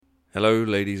Hello,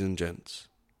 ladies and gents,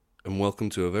 and welcome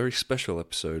to a very special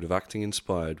episode of Acting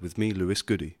Inspired with me, Lewis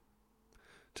Goody.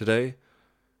 Today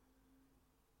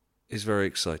is very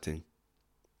exciting,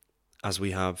 as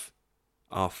we have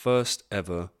our first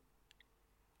ever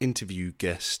interview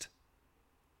guest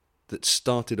that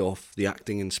started off the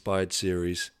Acting Inspired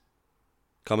series,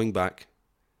 coming back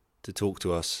to talk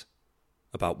to us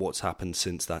about what's happened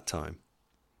since that time.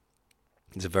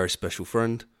 He's a very special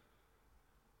friend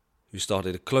who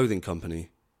started a clothing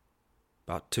company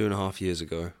about 2.5 years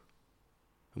ago,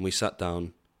 and we sat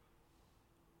down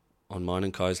on mine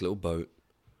and Kai's little boat.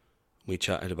 We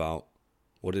chatted about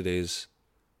what it is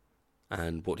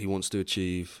and what he wants to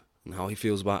achieve and how he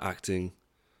feels about acting.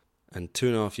 And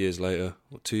 2.5 years later,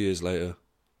 or 2 years later,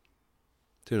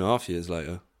 2.5 years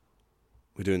later,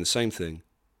 we're doing the same thing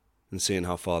and seeing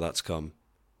how far that's come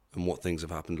and what things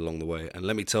have happened along the way. And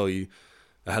let me tell you,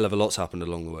 a hell of a lot's happened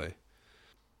along the way.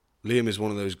 Liam is one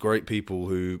of those great people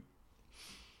who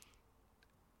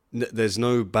there's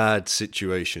no bad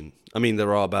situation. I mean,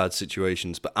 there are bad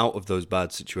situations, but out of those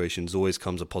bad situations always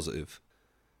comes a positive.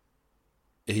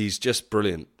 He's just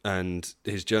brilliant, and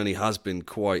his journey has been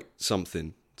quite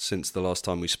something since the last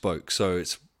time we spoke. So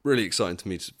it's really exciting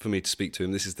for me to speak to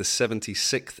him. This is the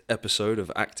 76th episode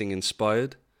of Acting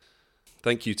Inspired.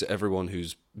 Thank you to everyone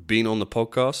who's been on the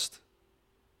podcast.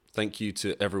 Thank you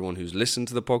to everyone who's listened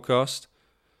to the podcast.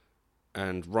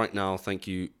 And right now, thank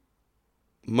you,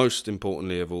 most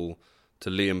importantly of all, to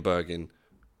Liam Bergin.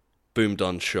 Boom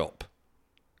done shop.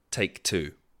 Take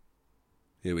 2.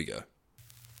 Here we go.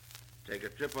 Take a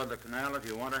trip on the canal if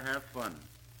you want to have fun.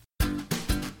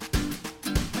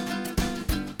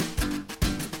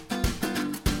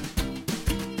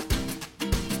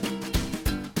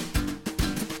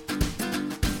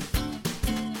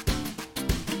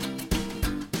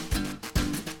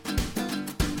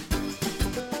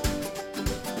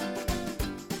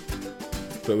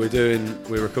 But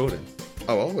we're recording.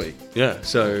 Oh, are we? Yeah,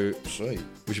 so Sweet.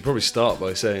 we should probably start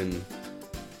by saying,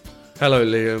 hello,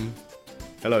 Liam.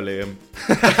 Hello, Liam.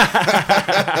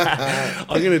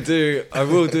 I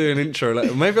will do an intro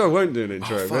later. Maybe I won't do an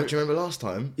intro. Oh, fuck, do you remember last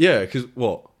time? Yeah, because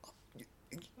what?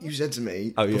 You said to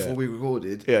me Oh, yeah. before we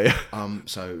recorded. Yeah.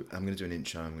 So I'm going to do an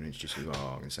intro. I'm going to introduce who you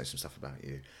are. I'm going to say some stuff about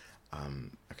you.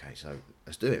 Okay, so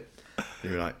let's do it.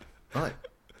 You were like, right.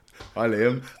 Hi,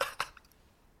 Liam.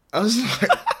 I was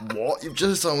like, what? You've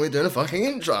just told me we're doing a fucking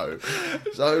intro.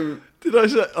 So Did I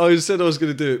say? I said I was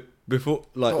going to do it before,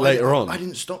 like later on. I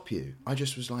didn't stop you. I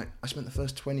just was like, I spent the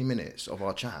first 20 minutes of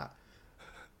our chat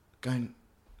going,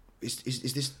 is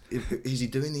he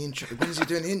doing the intro? When is he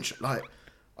doing the intro? Like,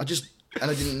 I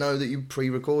didn't know that you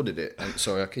pre-recorded it. And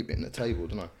sorry, I keep hitting the table,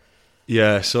 don't I?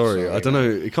 Yeah, sorry. Sorry, I don't know.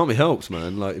 It can't be helped,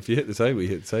 man. Like, if you hit the table, you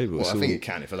hit the table. Well, I think it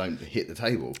can if I don't hit the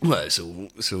table. Well,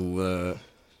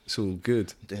 it's all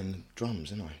good. Then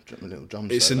drums, isn't I? Drop my little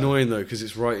drums. It's annoying though because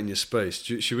it's right in your space.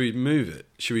 Should we move it?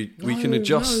 Should we? We can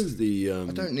adjust the. I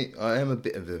don't need. I am a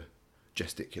bit of a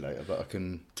gesticulator, but I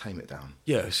can tame it down.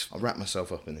 Yes. I'll wrap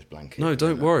myself up in this blanket. No,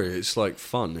 don't worry. It's like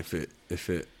fun if it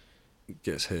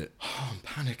gets hit. Oh, I'm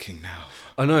panicking now.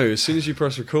 I know. As soon as you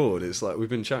press record, it's like we've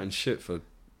been chatting shit for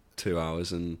 2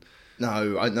 hours and.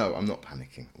 No, I'm not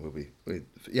panicking.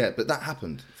 Yeah, but that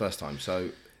happened first time, so.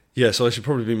 Yeah, so I should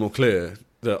probably be more clear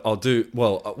that I'll do.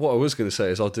 Well, what I was going to say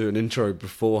is I'll do an intro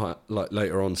before, like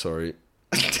later on. Sorry.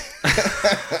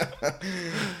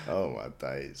 Oh my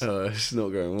days. It's not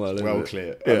going well. Is Well it?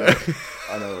 clear. Yeah.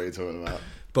 I know what you're talking about.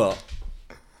 But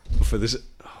for this,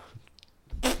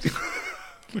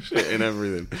 shit in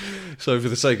everything. So for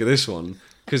the sake of this one,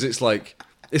 because it's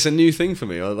a new thing for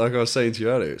me. Like I was saying to you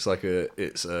earlier, it's like a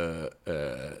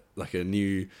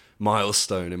new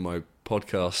milestone in my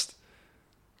podcast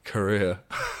career.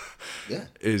 Yeah.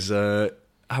 Is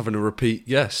having a repeat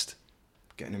guest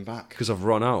Getting him back. because I've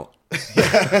run out.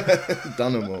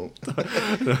 Done them all.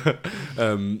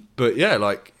 But yeah,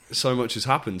 like so much has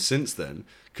happened since then.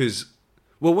 Because,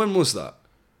 well, when was that?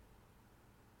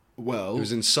 Well, It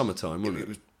was in summertime, wasn't it it?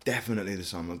 was definitely the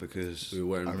summer because We were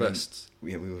wearing vests.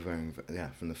 Yeah, we were wearing. Yeah,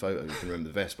 from the photo you can remember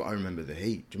the vest, but I remember the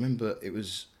heat. Do you remember? It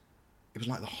was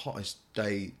like the hottest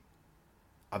day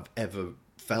I've ever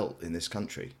felt in this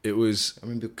country. It was. I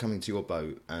remember coming to your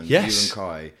boat and Yes. you and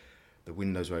Kai, the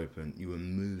windows were open. You were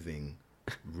moving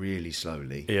really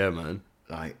slowly. Yeah, man.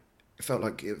 Like it felt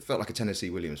like a Tennessee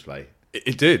Williams play,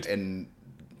 It did. and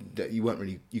that you weren't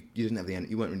really you didn't have the end.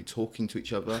 You weren't really talking to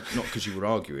each other, not because you were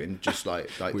arguing, just like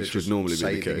Which they're would normally be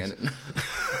the saving case.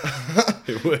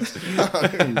 it. It was.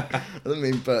 I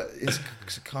mean, but it's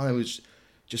kind of was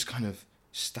just kind of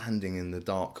standing in the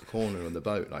dark corner of the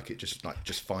boat, like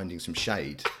just finding some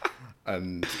shade,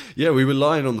 and Yeah, we were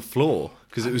lying on the floor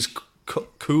because it was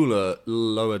cooler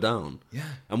lower down. Yeah.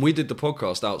 And we did the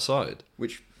podcast outside.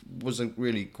 Which wasn't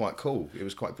really quite cool. It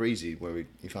was quite breezy where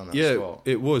you found that Yeah, spot.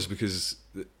 it was because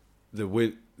the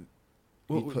wind...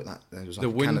 You put that, there was like the a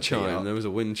wind canopy chime, up. there was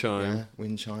a wind chime. Yeah,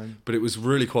 wind chime. But it was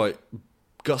really quite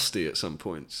gusty at some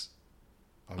points.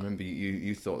 I remember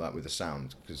you thought that with the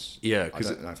sound, because Yeah, I 'cause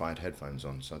don't know if I had headphones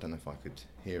on, so I don't know if I could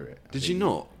hear it. Did you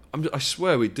not? I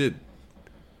swear we did.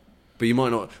 But you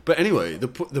might not. But anyway, the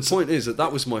point is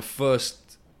that was my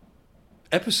first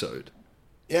episode.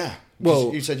 Yeah.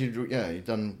 Well- you said you'd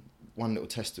done one little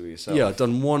tester with yourself. Yeah, I'd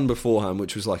done one beforehand,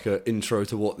 which was like an intro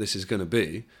to what this is going to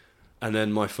be. And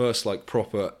then my first like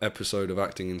proper episode of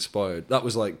Acting Inspired, that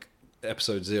was like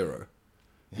episode 0.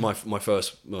 Yeah. My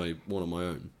first, one of my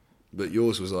own. But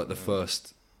yours was like the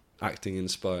first Acting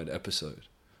Inspired episode.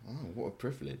 Oh, what a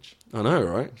privilege. I know,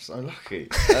 right? So lucky.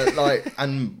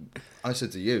 And I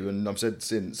said to you, and I've said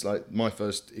since, like, my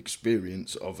first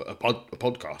experience of a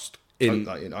podcast.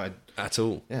 At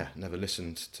all. Yeah, never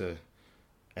listened to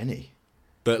any.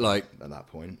 But like... At that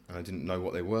point, and I didn't know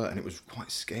what they were, and it was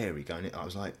quite scary going in. I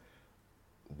was like,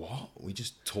 what? We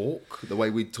just talk the way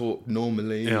we talk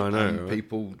normally? Yeah, I know. And right?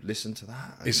 people listen to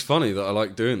that? It's funny that I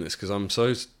like doing this, because I'm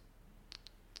so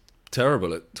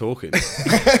terrible at talking.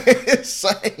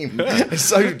 Same. It's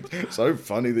so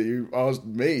funny that you asked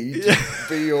me to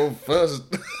be your first.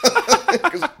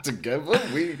 Because together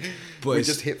we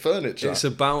just hit furniture. It's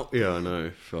about... Yeah, I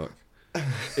know. Fuck.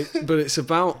 But it's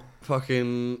about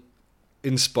fucking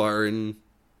inspiring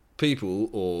people,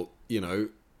 or,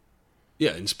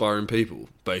 inspiring people,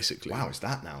 basically. Wow, it's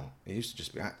that now. It used to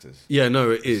just be actors. Yeah,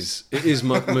 no, it is. It is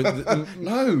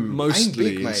No, mostly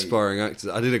aim big, mate. inspiring actors.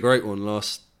 I did a great one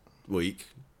last week.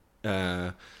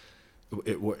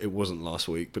 It wasn't last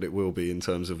week, but it will be in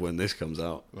terms of when this comes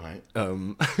out. Right.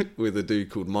 With a dude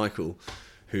called Michael,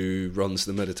 who runs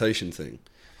the meditation thing.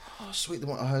 Oh, sweet. The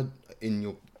one I heard in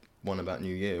your one about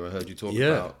New Year, I heard you talk Yeah.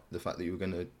 about the fact that you were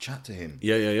going to chat to him.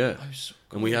 Yeah. Oh, so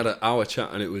cool. And we had an hour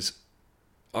chat, and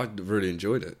I really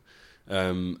enjoyed it.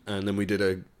 And then we did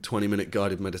a 20-minute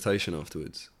guided meditation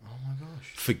afterwards. Oh my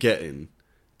gosh. Forgetting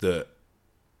that...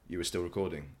 You were still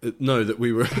recording? No, that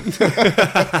we were... for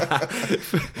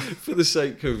the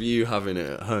sake of you having it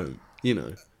at home,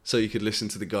 so you could listen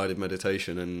to the guided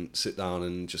meditation and sit down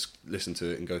and just listen to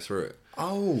it and go through it.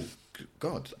 Oh,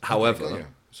 God. However... Okay, yeah.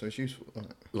 So it's useful.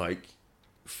 Like,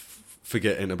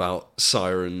 forgetting about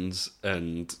sirens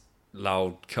and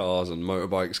loud cars and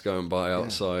motorbikes going by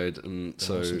outside. And There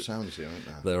so are some sounds here, aren't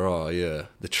there? there are, yeah.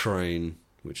 The train,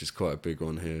 which is quite a big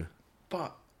one here.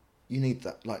 But you need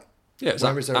that, like... Yeah, it's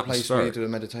where is there a place where you atmospheric. do a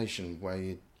meditation where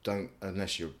you don't,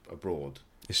 unless you're abroad?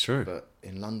 It's true. But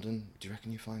in London, do you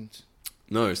reckon you find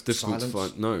No, it's difficult silence? to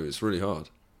find. No, it's really hard.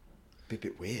 a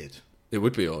bit weird? It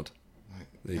would be odd. Like,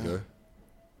 There you yeah, go.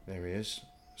 There he is.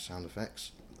 Sound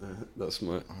effects. That's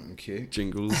my I'm cute.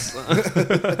 jingles.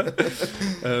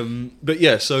 But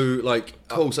yeah, so like...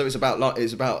 Cool. So it's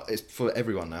it's for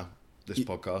everyone now. This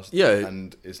podcast. yeah.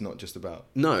 And it's not just about.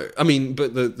 No, I mean,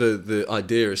 but the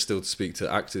idea is still to speak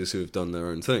to actors who have done their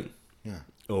own thing. Yeah.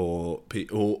 Or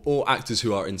actors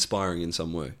who are inspiring in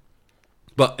some way.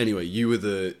 But anyway, you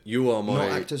are my...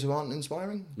 Not actors who aren't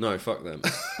inspiring? No, fuck them.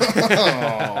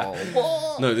 Oh,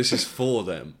 what? No, this is for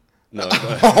them. No,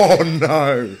 Oh,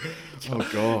 no. Oh,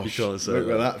 gosh. You can't say Look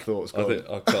where that. that thought's I gone. think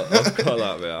I'll cut that bit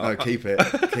out. No, keep it.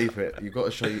 Keep it. You've got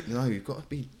to show you... No, you've got to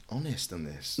be honest on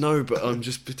this. No, but I'm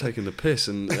just taking the piss,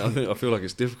 and I feel like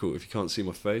it's difficult if you can't see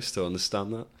my face to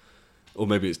understand that. Or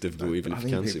maybe it's difficult even if you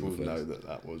can see my face. I think people know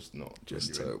that was not It's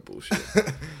genuine. total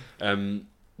bullshit.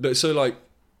 But so like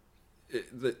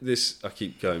this, I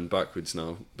keep going backwards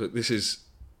now. But this is,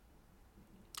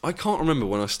 I can't remember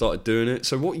when I started doing it.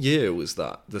 So what year was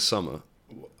that? The summer,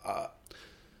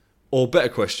 or better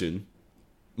question,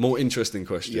 more interesting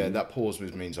question. Yeah, that pause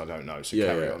means I don't know. So Yeah,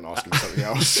 carry yeah. on asking something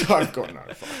else. I've got no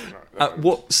fucking know. At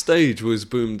what stage was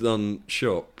Boom Done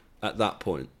Shop at that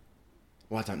point?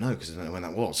 Well, I don't know because I don't know when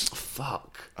that was.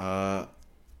 Fuck.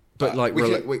 But like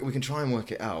we can try and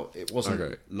work it out. It wasn't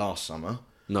Okay. last summer.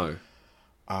 No.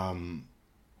 I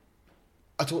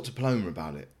talked to Paloma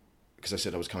about it because I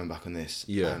said I was coming back on this.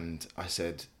 Yeah. And I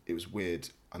said it was weird.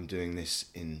 I'm doing this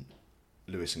in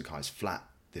Lewis and Kai's flat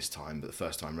this time, but the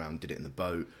first time round did it in the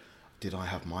boat. Did I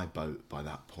have my boat by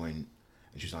that point?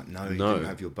 And she was like, no, you didn't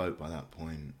have your boat by that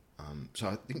point. So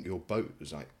I think your boat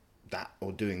was like that,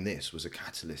 or doing this was a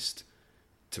catalyst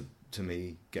to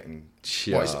me getting...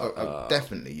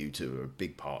 definitely you two are a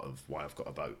big part of why I've got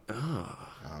a boat.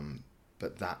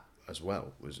 But that as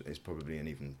well is probably an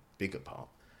even bigger part.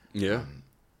 Yeah.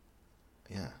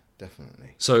 Yeah,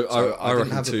 definitely. So I didn't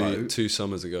reckon have the boat. two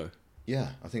summers ago. Yeah,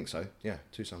 I think so. Yeah,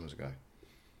 2 summers ago.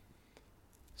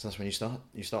 So that's when you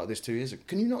started this 2 years ago.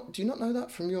 Do you not know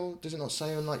that from does it not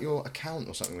say on like your account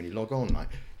or something when you log on? Like,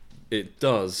 It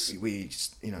does.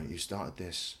 You started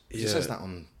this. Yeah. It says that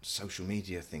on social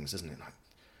media things, doesn't it?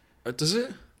 Like, Does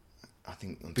it? I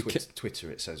think on Beca-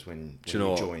 Twitter it says when Do you know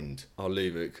you what? joined. I'll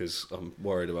leave it because I'm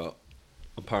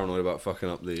paranoid about fucking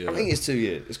up the... I think it's 2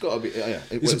 years. It's got to be. Yeah,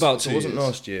 It's about 2 It wasn't years.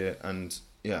 last year, and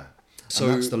yeah. So-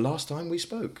 And that's the last time we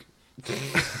spoke. in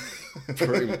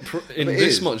It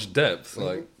this is. much depth,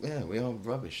 like... Yeah, we are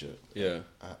rubbish at. Yeah.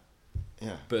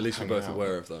 Yeah. But at least we're hanging both out.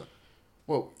 aware of that.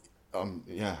 Well, I'm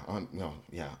aware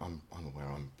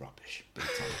I'm rubbish, big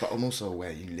time. But I'm also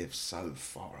aware you live so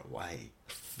far away.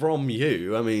 From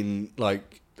you, I mean,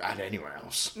 like... And anywhere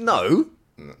else. No.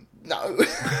 No. No.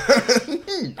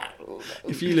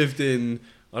 If you lived in,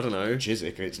 I don't know...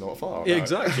 Chiswick, it's not far. Yeah, no.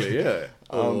 exactly, yeah.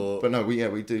 But no,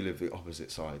 we do live the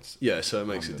opposite sides. Yeah, so it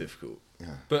makes it London. difficult.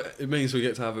 Yeah. But it means we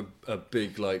get to have a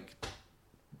big, like,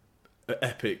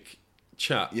 epic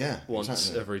chat once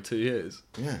exactly. every 2 years.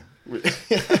 Yeah. We'll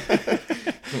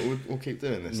keep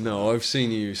doing this. No, I've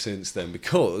seen you since then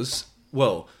because,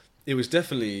 well, it was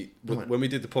definitely, Right. when we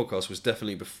did the podcast was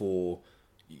definitely before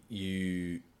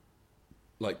you,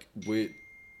 like, oh,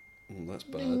 that's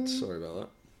bad, sorry about that.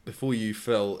 Before you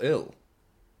fell ill.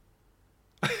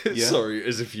 Yeah. Sorry,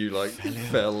 as if you, like,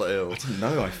 fell ill. I didn't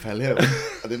know I fell ill.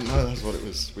 I didn't know that's what it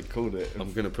was. We'd called it.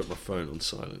 I'm going to put my phone on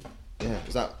silent. Yeah.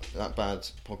 Was that bad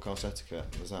podcast etiquette?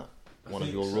 Was that one of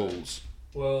think your so. rules?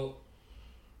 Well,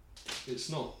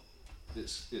 it's not.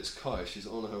 It's Kai. She's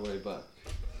on her way back.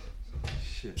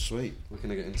 Shit. Sweet. We're going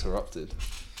to get interrupted.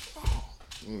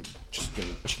 She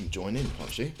can join in, can't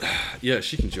she? Yeah,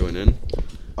 she can join in.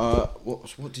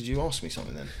 What did you ask me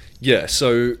something then? Yeah,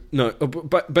 so, no,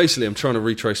 but basically I'm trying to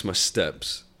retrace my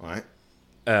steps. All right.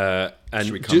 And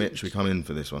Should we come in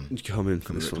for this one? Come in for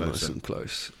Come a this bit one nice closer. and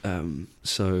close.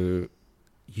 So,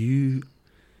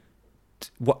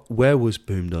 where was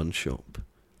Boom Done Shop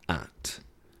at?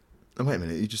 Oh, wait a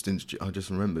minute. I just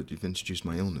remembered you've introduced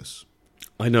my illness.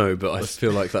 I know, but I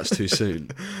feel like that's too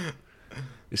soon.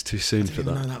 It's too soon for I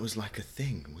didn't know that. that was like a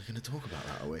thing. We're going to talk about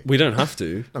that, are we? We don't have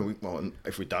to. No, well,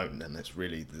 if we don't, then that's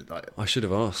really like. I should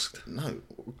have asked. No,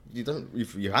 you don't.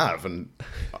 If you have, and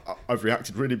I've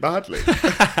reacted really badly.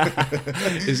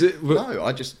 Is it? No,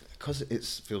 I just because it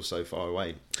feels so far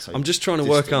away. So I'm just trying to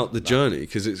work distant, out the that- journey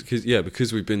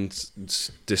because we've been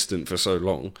distant for so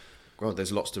long. Well,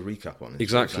 there's lots to recap on.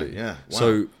 Exactly. Yeah.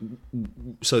 Wow.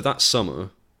 So that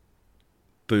summer,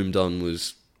 Boom Done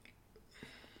was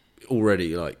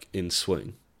already like in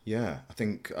swing, Yeah, I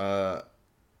think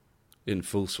in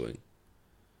full swing.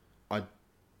 I'd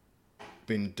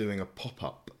been doing a pop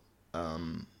up. A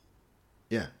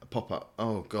pop up.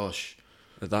 Oh gosh.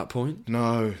 At that point,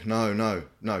 No.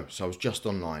 So I was just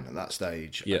online at that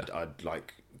stage. Yeah. I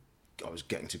was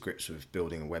getting to grips with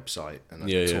building a website, and I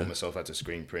Yeah, taught yeah. myself how to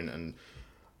screen print. And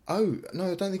oh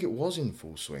no, I don't think it was in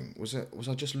full swing. Was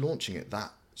I just launching it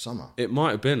that summer? it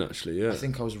might have been actually. Yeah, I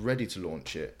think I was ready to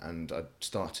launch it, and I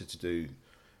started to do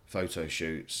photo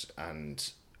shoots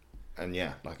and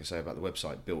yeah, like I say about the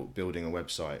website, building a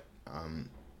website.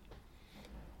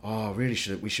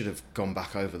 We should have gone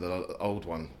back over the old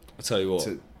one. I tell you what.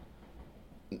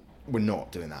 We're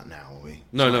not doing that now, are we?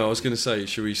 No, I was going to say,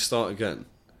 should we start again?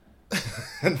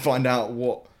 And find out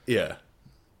what. Yeah.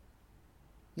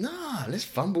 Nah, let's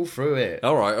fumble through it.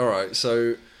 All right.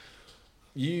 So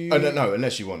you. Oh, no,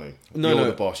 unless you want to. No, You're no.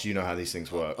 the boss. You know how these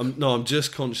things work. I'm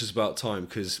just conscious about time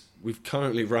because we've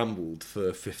currently rambled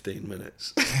for 15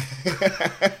 minutes.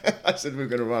 I said we were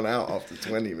going to run out after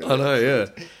 20 minutes. I know, yeah.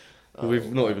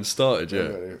 We've not even started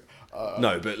yet. No.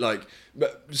 No, but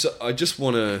so I just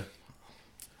want to.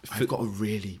 I've got a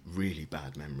really, really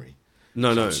bad memory.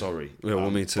 No. I'm sorry. Yeah, well,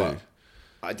 me too.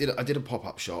 But I did a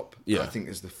pop-up shop. Yeah. I think it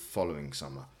was the following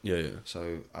summer. Yeah.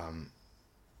 So,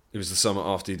 It was the summer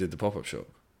after you did the pop-up shop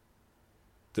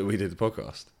that we did the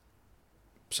podcast.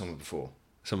 summer before.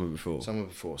 Summer before.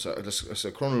 So it's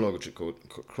a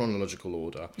chronological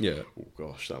order. Yeah. Oh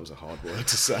gosh, that was a hard word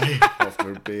to say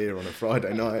after a beer on a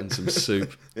Friday night. And some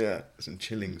soup. Yeah, some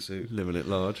chilling soup. Living it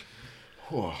large.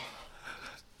 Oh.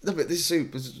 No, but this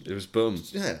soup was... It was bum.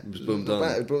 Yeah. It was bum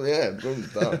done. Bum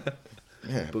done.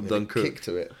 Yeah. Bum with done a cook. kick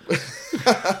to it.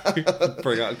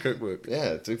 Bring out a cookbook.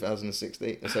 Yeah,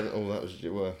 2016. That was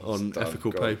your work. On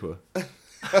ethical paper.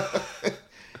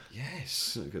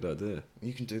 Yes. That's a good idea.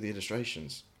 You can do the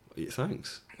illustrations. Yeah,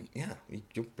 thanks. Yeah,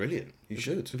 you're brilliant. You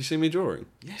should. Have you seen me drawing?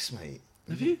 Yes, mate.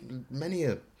 Have you? Many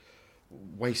a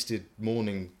wasted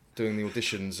morning doing the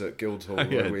auditions at Guildhall. Oh,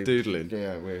 yeah, we're, doodling.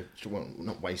 Yeah, we're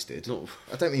not wasted. Not-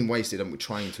 I don't mean wasted. I'm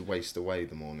trying to waste away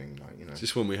the morning, like, you know.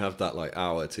 Just when we have that like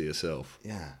hour to yourself.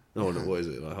 Yeah. No, yeah. what is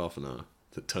it? Like half an hour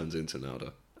that turns into an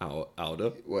hour.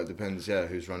 Hour. Well, it depends. Yeah,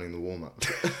 who's running the warm up.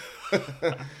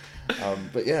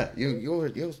 But yeah,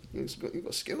 you've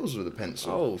got skills with a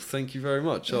pencil. Oh, thank you very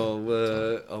much.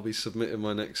 I'll be submitting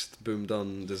my next boom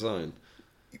done design.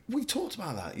 We've talked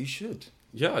about that. You should.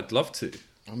 Yeah, I'd love to.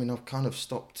 I mean, I've kind of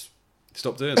stopped.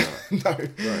 Stop doing that. No,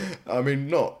 Right. I mean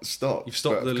not stopped. You've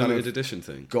stopped but the I've kind limited of edition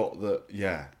thing. Got the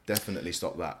definitely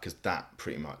stopped that, because that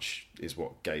pretty much is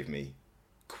what gave me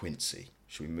QUINSY.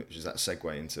 Does that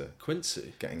segue into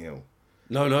QUINSY. getting ill?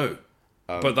 No.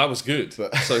 But that was good.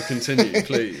 So continue,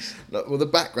 please. Well, the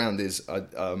background is I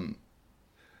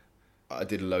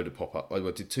did a load of pop up. I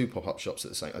did 2 pop up shops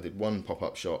at the same. I did one pop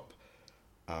up shop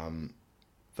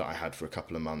that I had for a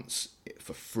couple of months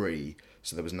for free,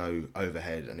 so there was no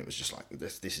overhead, and it was just like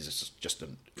this is just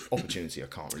an opportunity I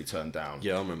can't really turn down.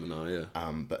 Yeah, I remember now. Yeah.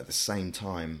 But at the same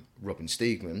time, Robin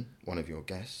Steegman, one of your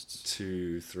guests,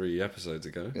 2-3 episodes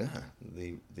ago. yeah,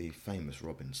 the famous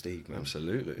Robin Steegman,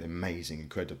 Absolutely. the amazing,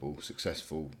 incredible,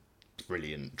 successful,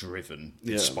 brilliant, driven,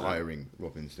 Yeah, inspiring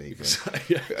Robin Steegman,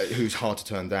 Yeah. who's hard to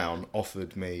turn down,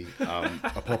 offered me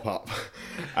a pop up,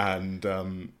 and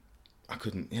I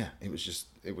couldn't. Yeah, it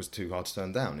was too hard to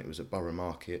turn down. It was at Borough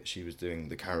Market. She was doing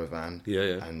the caravan.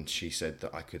 Yeah. And she said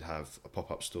that I could have a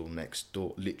pop up stall next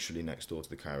door, literally next door to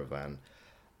the caravan,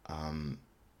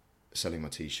 selling my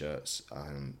t-shirts.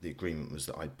 The agreement was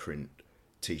that I'd print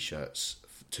t-shirts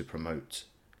to promote.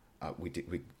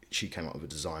 She came up with a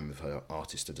design with her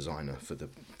artist, a designer for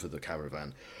the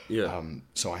caravan. Yeah.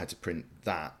 So I had to print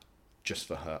that just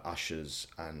for her ushers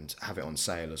and have it on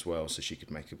sale as well, so she could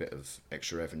make a bit of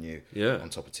extra revenue on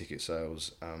top of ticket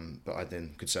sales. But I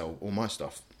then could sell all my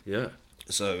stuff. Yeah.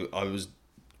 So I was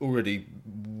already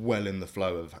well in the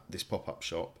flow of this pop-up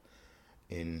shop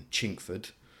in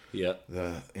Chinkford, Yeah.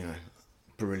 the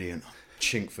brilliant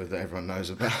Chinkford that everyone knows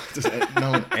about.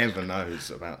 No one ever knows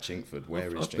about Chinkford. Where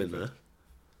is I've Chinkford? been there.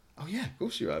 Oh yeah, of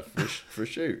course you have, for a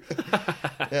shoot.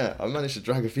 Yeah, I managed to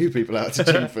drag a few people out to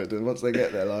Chingford, and once they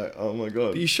get there, like, oh my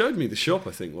god. But you showed me the shop,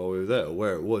 I think, while we were there, or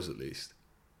where it was at least.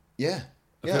 Yeah,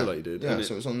 I feel like you did. Yeah, And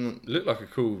so it was on. It looked like a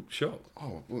cool shop.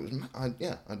 Oh, well, it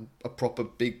was, a proper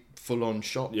big full-on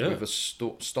shop with a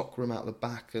stock room out the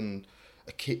back and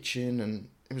a kitchen, and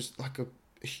it was like a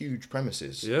huge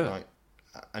premises. Yeah. Like,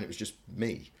 and it was just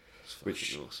me,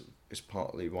 which awesome. is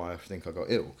partly why I think I got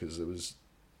ill, because it was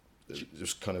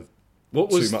just kind of What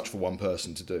was too much for one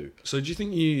person to do. So do you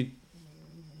think you?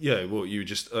 Yeah, well, you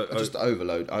just Just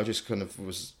overload. I just kind of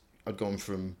was. I'd gone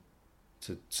from,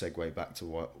 to segue back to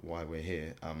why we're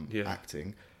here.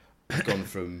 Acting. I'd gone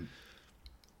from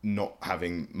not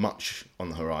having much on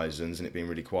the horizons and it being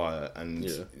really quiet and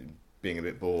being a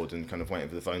bit bored and kind of waiting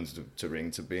for the phones to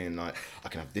ring, to being like, I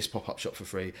can have this pop-up shop for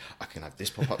free. I can have this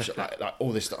pop-up shop, like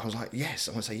all this stuff. I was like, yes.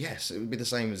 I want to say yes. It would be the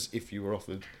same as if you were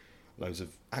offered loads of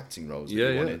acting roles that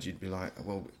you wanted. You'd be like,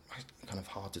 well, it's kind of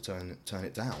hard to turn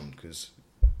it down, because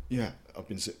I've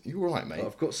been you all right, mate?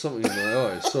 I've got something in my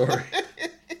eye. Sorry.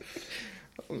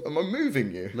 Am I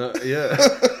moving you? No, yeah.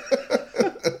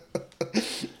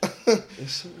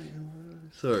 There's something in my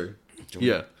eye. Sorry.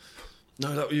 Yeah.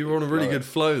 No, you were on a really good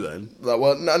flow then.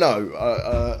 Well, no.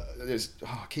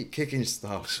 I keep kicking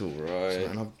stuff. It's all right.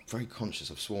 And I'm very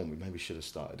conscious. I've sworn we maybe should have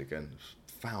started again.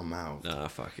 Foul mouth. Nah,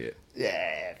 fuck it.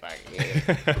 Yeah, fuck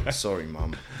it. Sorry,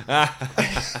 Mum.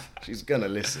 She's gonna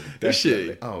listen. Is she?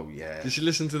 Definitely. Oh yeah. Did you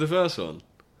listen to the first one?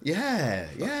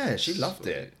 Yeah. She loved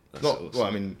it. That's Not awesome. well.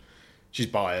 I mean, she's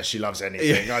biased. She loves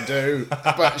anything I do,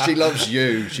 but she loves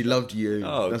you. She loved you.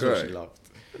 Oh, That's great. what she loved.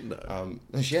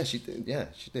 No. She did. Yeah,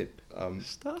 she did.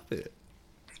 Stop it.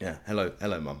 Yeah. Hello,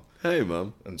 Mum. Hey,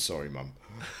 Mum. And sorry, Mum.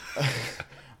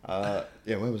 Where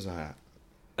was I at?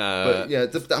 But yeah,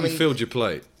 you filled your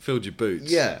plate, filled your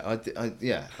boots. Yeah,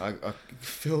 I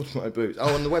filled my boots.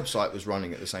 Oh, and the website was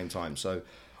running at the same time, so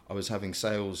I was having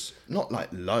sales, not like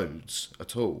loads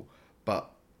at all, but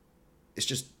it's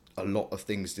just a lot of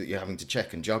things that you're having to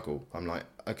check and juggle. I'm like,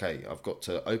 okay, I've got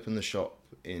to open the shop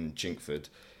in Chinkford,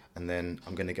 and then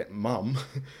I'm going to get Mum,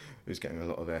 who's getting a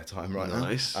lot of airtime right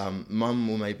Nice. now. Mum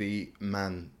will maybe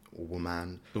man or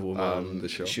woman. The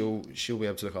shop. She'll be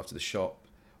able to look after the shop,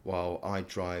 while I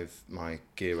drive my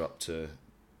gear up to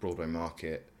Broadway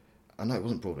Market. No, it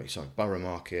wasn't Broadway, sorry, Borough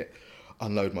Market.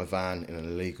 Unload my van in an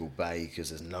illegal bay because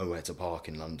there's nowhere to park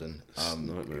in London.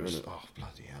 Nightmare, isn't it? Oh,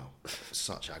 bloody hell.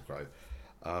 Such aggro.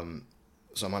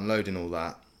 So I'm unloading all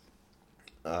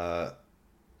that.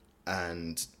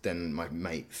 And then my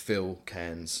mate Phil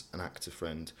Cairns, an actor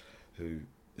friend who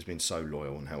has been so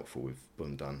loyal and helpful with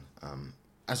Bundan.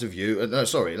 As of you, no,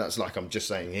 sorry, that's like I'm just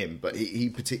saying him, but he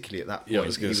particularly at that point. Yeah, I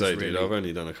was going to say, really, dude, I've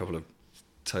only done a couple of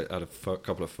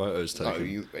couple of photos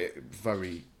taken.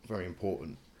 Very, very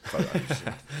important photos.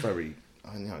 Very,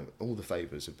 I know all the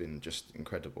favours have been just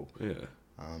incredible. Yeah.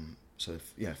 So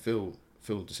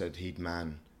Phil said he'd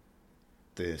man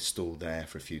the stall there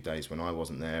for a few days when I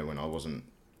wasn't there, when I wasn't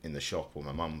in the shop, or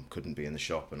my mum couldn't be in the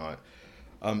shop, and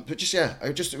but just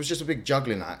it was just a big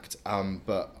juggling act.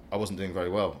 But I wasn't doing very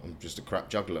well. I'm just a crap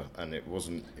juggler, and it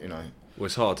wasn't, Well,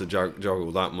 it's hard to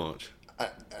juggle that much.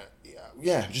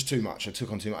 Yeah, just too much. I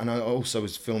took on too much, and I also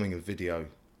was filming a video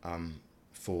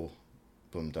for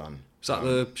Bundan. Is that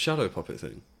the shadow puppet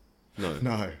thing?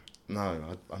 No.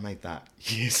 No, I made that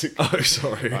years ago. Oh,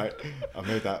 sorry. Right? I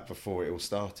made that before it all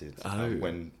started, Oh.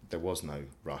 when there was no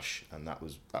rush, and that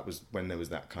was when there was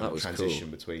that kind of was transition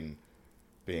cool. between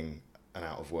being an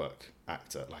out of work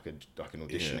actor, like an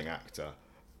auditioning actor,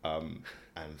 and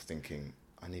thinking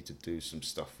I need to do some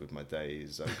stuff with my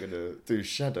days. I'm gonna do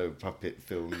shadow puppet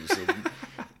films, and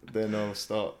then I'll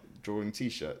start drawing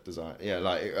T-shirt design. Yeah,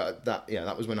 like that. Yeah,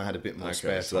 that was when I had a bit more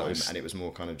spare time, and it was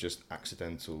more kind of just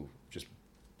accidental, just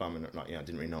bumming. Like, I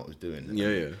didn't really know what I was doing. Yeah.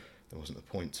 There wasn't a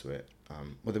point to it.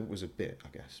 Well, there was a bit, I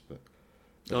guess, but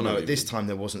At this time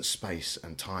there wasn't space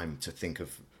and time to think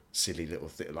of silly little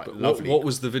things like But lovely. what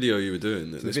was the video you were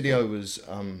doing? The video was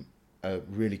a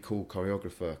really cool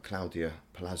choreographer, Claudia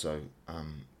Palazzo,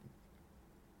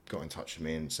 got in touch with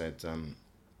me and said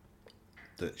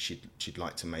that she'd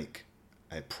like to make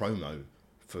a promo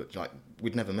for, like,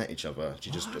 we'd never met each other. She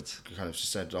just kind of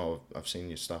said, "Oh, I've seen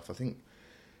your stuff." I think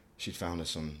she'd found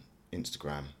us on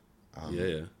Instagram.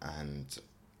 And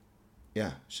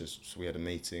so we had a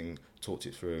meeting, talked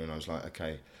it through, and I was like,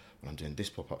 okay, well, I'm doing this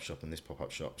pop-up shop and this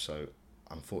pop-up shop, so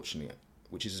unfortunately,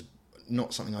 which is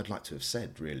not something I'd like to have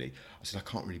said, really. I said, I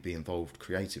can't really be involved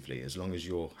creatively as long as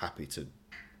you're happy to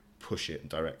push it and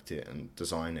direct it and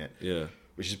design it. Yeah.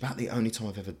 Which is about the only time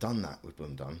I've ever done that with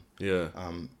Bundan. Yeah.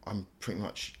 I'm pretty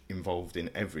much involved in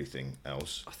everything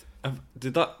else.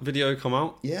 Did that video come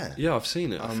out? Yeah. Yeah, I've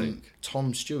seen it, I think.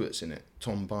 Tom Stewart's in it.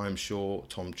 Tom Bymeshaw,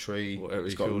 Tom Tree. Whatever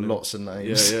He's you got call him. lots of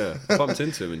names. Yeah. I bumped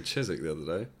into him in Chiswick the other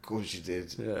day. Of course you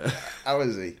did. Yeah. How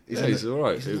is he? He's all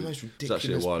right. He's in the most ridiculous It's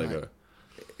actually a while play. ago.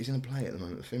 He's in a play at the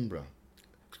moment at Finborough.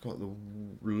 It's got the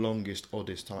longest,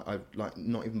 oddest time. I've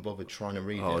not even bothered trying to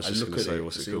read it. I was just look going to at say, it,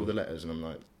 what's it see all called? the letters, and I'm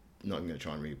like, not even going to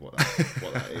try and read what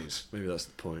that is. Maybe that's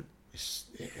the point.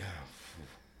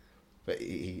 But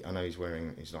I know he's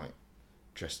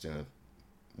dressed in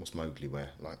what's Mowgli wear?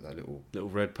 Like that little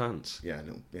red pants.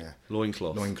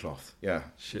 Loincloth. Yeah.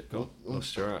 Shit,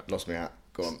 lost your hat. Lost my hat.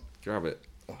 Go on. Grab it.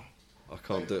 I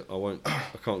can't do it.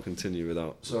 I can't continue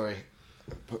without. Sorry.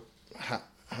 Put hat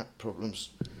problems.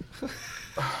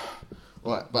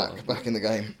 Right, back in the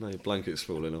game. No, your blanket's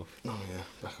falling off. Oh yeah,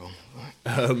 back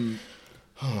on.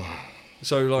 Right.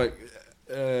 So like,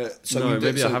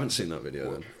 maybe I haven't seen that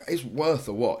video then. It's worth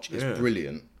a watch. It's Yeah.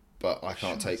 brilliant, but I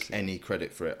can't take any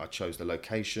credit for it. I chose the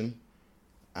location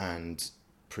and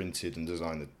printed and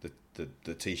designed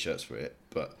the T-shirts for it,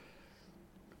 but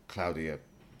Claudia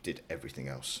did everything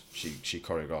else. She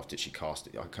choreographed it, she cast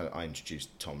it. I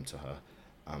introduced Tom to her,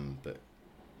 but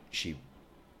she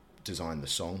designed the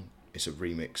song. It's a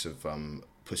remix of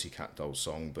Pussycat Dolls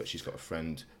song, but she's got a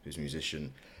friend who's a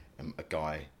musician, a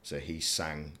guy, so he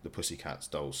sang the Pussycat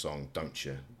Dolls song, "Don't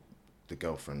You," the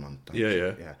girlfriend one.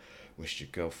 Yeah. Wish your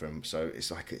girlfriend. So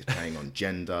it's like it's playing on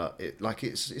gender.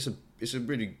 It's a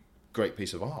really great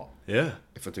piece of art. Yeah.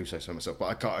 If I do say so myself,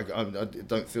 but I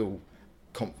don't feel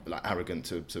arrogant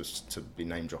to be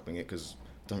name dropping it, because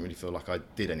I don't really feel like I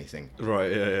did anything.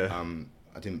 Right. Yeah.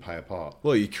 I didn't play a part.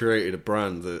 Well, you created a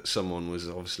brand that someone was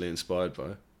obviously inspired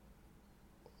by.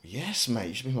 Yes, mate.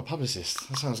 You should be my publicist.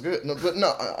 That sounds good.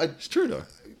 It's true though.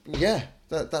 Yeah,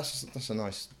 that's a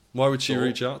nice. Why would she thought.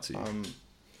 reach out to you?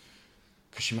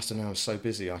 Because she must have known I was so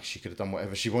busy. She could have done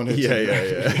whatever she wanted.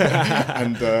 Yeah.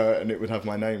 and it would have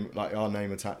my name, like our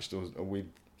name attached, or we'd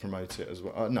promote it as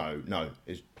well. No.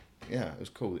 It was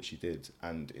cool that she did,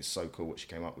 and it's so cool what she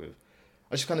came up with.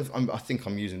 I just I think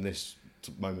I'm using this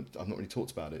moment. I've not really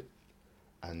talked about it,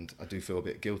 and I do feel a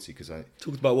bit guilty because I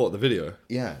talked about what, the video?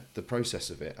 Yeah, the process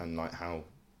of it, and like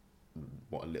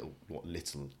what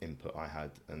little input I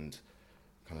had, and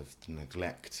kind of the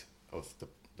neglect of the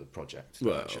project.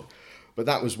 Well, but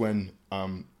that was when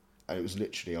it was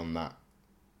literally on that.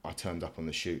 I turned up on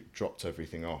the shoot, dropped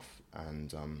everything off,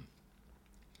 and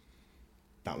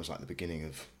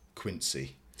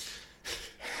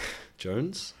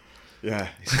Jones? Yeah,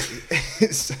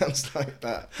 it sounds like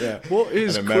that. Yeah, What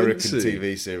is an American Quincy?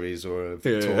 TV series or a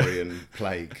Victorian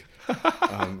plague?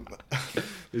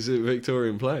 Is it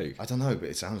Victorian plague? I don't know, but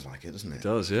it sounds like it, doesn't it? It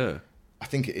does, yeah. I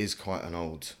think it is quite an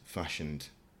old-fashioned.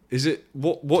 Is it?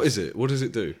 What is it? What does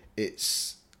it do?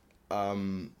 It's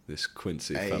This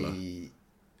Quincy fella.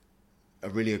 a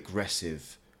really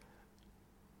aggressive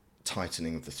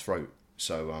tightening of the throat.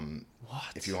 So What?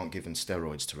 if you aren't given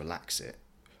steroids to relax it,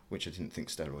 which I didn't think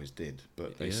steroids did,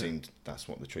 but they seemed that's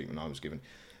what the treatment I was given.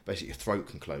 Basically, your throat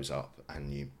can close up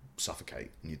and you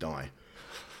suffocate and you die.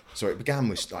 So it began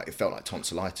with it felt like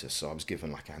tonsillitis. So I was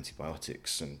given like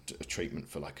antibiotics and a treatment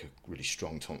for like a really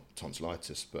strong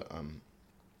tonsillitis. But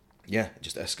it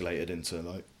just escalated into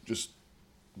like just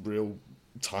real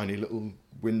tiny little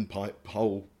windpipe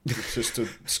hole just to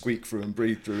squeak through and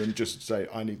breathe through and just say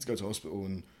I need to go to hospital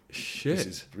and Shit. this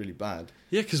is really bad.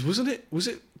 Yeah, because was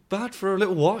it bad for a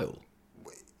little while?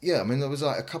 Yeah, I mean there was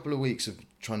like a couple of weeks of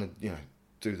trying to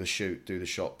do the shoot, do the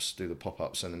shops, do the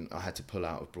pop-ups, and then I had to pull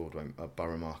out of Broadway,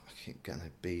 Borough Market. I keep getting the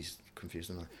B's confused,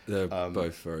 don't I? They're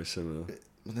both very similar.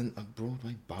 Well, then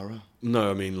Broadway, Borough.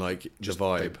 No, I mean like Just the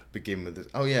vibe. begin with the.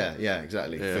 Oh yeah,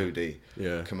 exactly. Yeah. Foodie,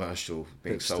 Yeah. commercial,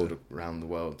 being Hipster. sold around the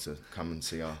world to come and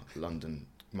see our London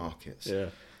markets. Yeah.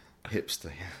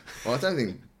 Hipster. Yeah. Well, I don't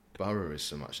think Borough is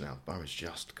so much now. Borough's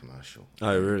just commercial.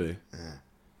 Oh, really? Yeah.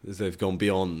 They've gone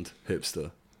beyond hipster.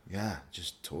 Yeah,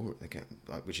 just tour. They get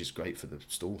which is great for the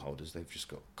stall holders. They've just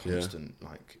got constant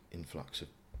influx of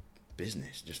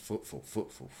business, just footfall.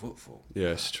 Yeah,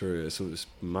 it's true. It's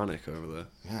manic over there.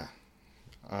 Yeah.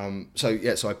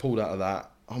 So I pulled out of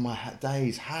that. Oh, my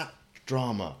day's hat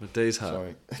drama. The day's hat.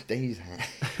 Sorry, day's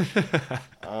hat.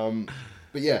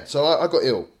 But yeah, so I got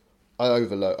ill. I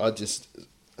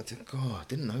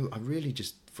didn't know. I really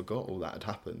just forgot all that had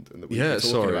happened, and that we were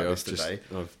talking about this today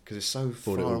because it's so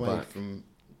far away back. from.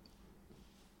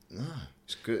 No,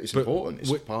 it's good. It's But important.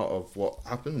 It's part of what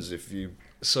happens if you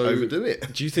So overdo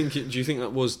it. Do you think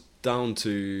that was down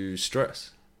to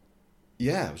stress?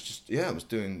 Yeah, it was just. Yeah, I was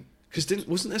doing. Because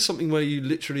wasn't there something where you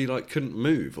literally like couldn't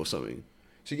move or something?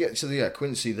 So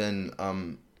Quincy then.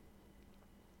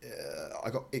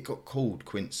 It got called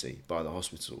Quincy by the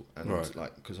hospital, and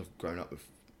Right. because I've grown up with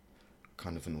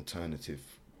kind of an alternative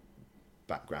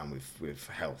background with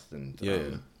health and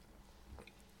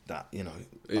that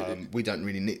we don't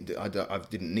really need. I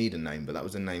didn't need a name, but that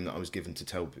was a name that I was given to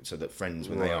tell so that friends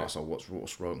when they asked, "Oh,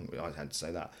 what's wrong?" I had to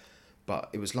say that. But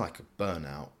it was like a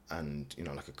burnout and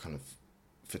like a kind of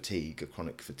fatigue, a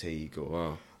chronic fatigue,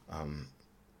 or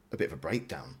a bit of a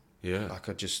breakdown. Yeah. Like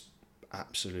I just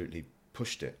absolutely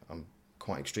pushed it. I'm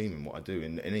quite extreme in what I do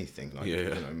in anything, like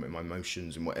in my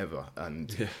emotions and whatever.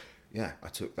 And I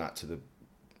took that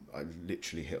I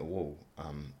literally hit a wall.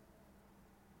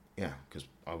 Because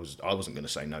I wasn't going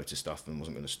to say no to stuff and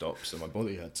wasn't going to stop, so my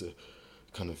body had to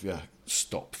kind of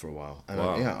stop for a while. And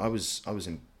I was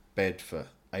in bed for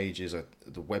ages.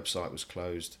 The website was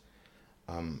closed.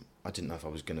 I didn't know if I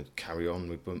was going to carry on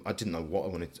with them. I didn't know what I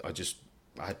wanted.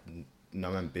 I had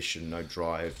no ambition, no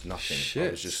drive, nothing. Shit.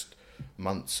 I was just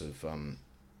months of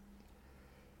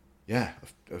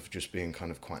just being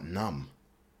kind of quite numb.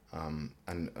 And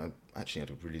I actually had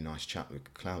a really nice chat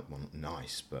with Claudia. Well, not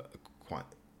nice, but quite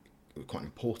an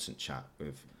important chat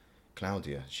with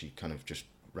Claudia. She kind of just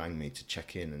rang me to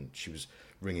check in, and she was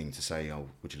ringing to say, "Oh,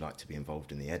 would you like to be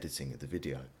involved in the editing of the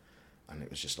video?" And it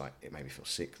was just like, it made me feel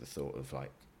sick, the thought of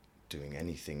like doing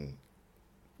anything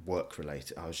work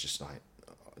related. I was just like,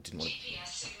 I didn't want to. GPS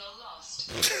signal lost.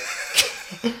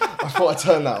 I thought I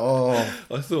turned that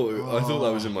off. I thought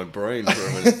that was in my brain for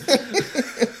a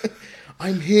minute.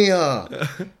 I'm here.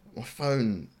 My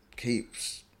phone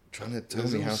keeps trying to tell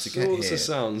me how to get here. Lots of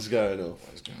sounds going off.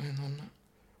 What's going on?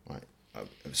 Right,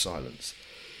 silence.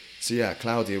 So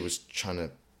Claudia was trying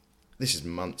to. This is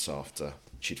months after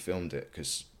she'd filmed it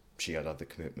because she had other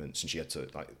commitments and she had to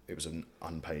it was an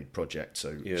unpaid project,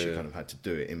 so she kind of had to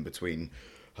do it in between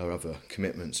her other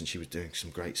commitments, and she was doing some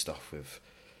great stuff with.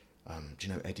 Do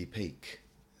you know Eddie Peake?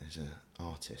 There's an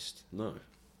artist. No.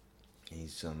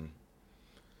 He's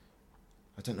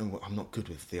I don't know what. I'm not good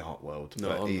with the art world. No,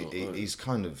 but I'm not. He's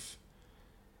kind of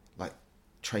like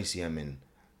Tracy Emin.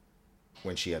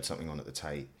 When she had something on at the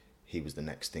Tate, he was the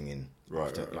next thing in.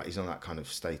 Right. Like he's on that kind of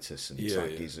status, and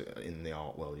he's in the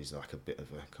art world. He's like a bit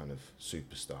of a kind of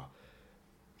superstar,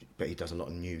 but he does a lot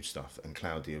of new stuff. And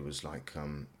Claudia was like,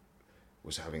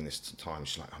 was having this time.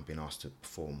 She's like, I've been asked to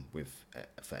perform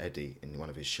for Eddie in one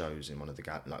of his shows in one of the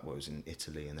it was in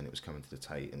Italy, and then it was coming to the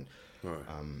Tate, and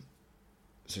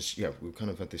so we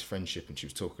kind of had this friendship, and she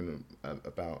was talking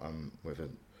about whether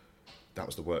that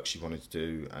was the work she wanted to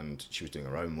do, and she was doing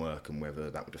her own work, and whether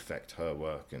that would affect her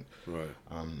work. And Right.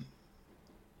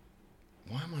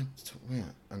 why am I?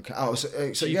 Yeah. Okay. Oh, so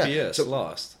GPS So,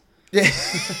 last. yeah.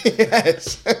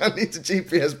 Yes. I need to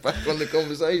GPS back on the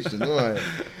conversation. Right.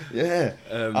 Yeah.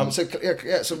 So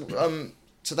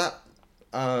that.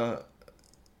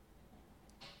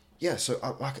 Yeah. So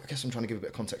I guess I'm trying to give a bit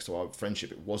of context to our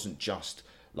friendship. It wasn't just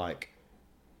like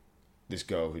this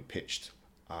girl who'd pitched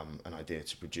an idea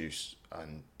to produce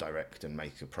and direct and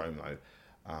make a promo.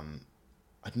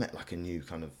 I'd met like a new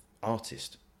kind of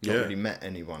artist. Not really met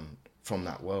anyone from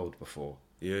that world before.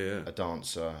 Yeah. A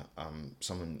dancer,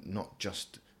 someone not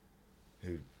just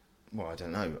who, well, I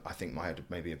don't know. I think I had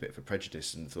maybe a bit of a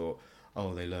prejudice and thought,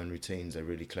 oh, they learn routines, they're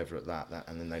really clever at that,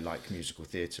 and then they like musical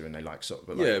theatre and they like sort of.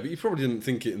 But But you probably didn't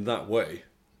think it in that way.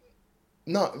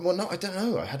 No, I don't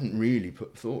know. I hadn't really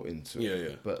put thought into it.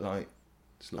 Yeah. But like,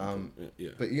 It's not.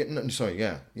 But no, sorry,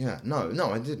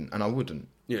 no, I didn't, and I wouldn't.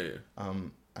 Yeah.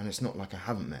 And it's not like I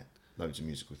haven't met loads of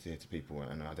musical theatre people,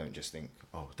 and I don't just think,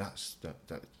 oh, that's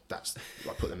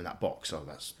like put them in that box. Oh,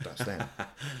 that's them.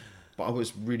 But I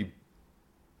was really,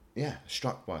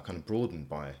 struck by, kind of broadened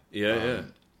by. A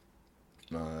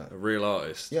real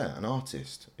artist. Yeah, an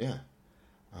artist. Yeah.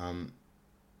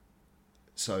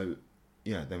 So,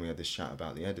 then we had this chat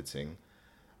about the editing,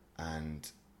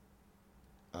 and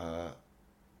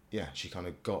she kind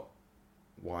of got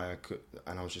why I could,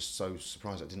 and I was just so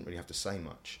surprised I didn't really have to say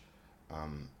much.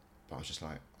 But I was just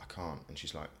like, I can't. And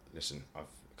she's like, listen, a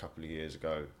couple of years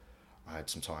ago, I had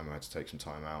some time, I had to take some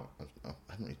time out. I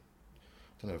haven't really,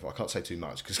 I don't know if I can't say too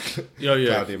much because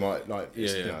Claudia might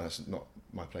that's not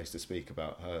my place to speak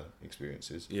about her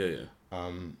experiences.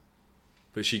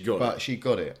 But she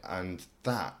got it, and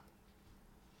that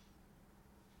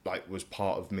like was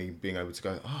part of me being able to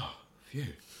go, oh, phew,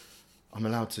 I'm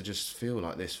allowed to just feel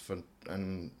like this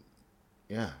I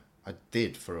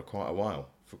did for quite a while,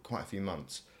 for quite a few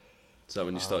months. Is that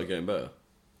when you started getting better?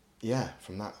 Yeah,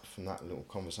 from that little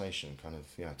conversation, kind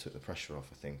of took the pressure off,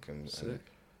 I think, and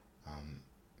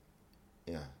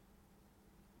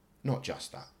not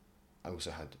just that. I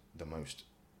also had the most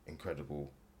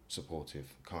incredible,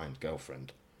 supportive, kind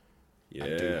girlfriend.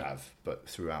 I do have, but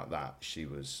throughout that, she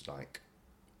was like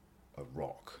a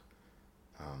rock.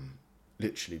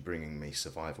 Literally bringing me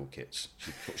survival kits.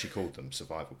 She called them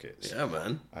survival kits. Yeah,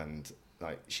 man. And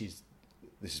like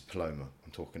this is Paloma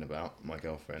I'm talking about, my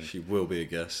girlfriend. She will be a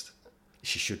guest.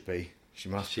 She should be. She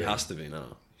must. She has to be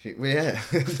now. Yeah.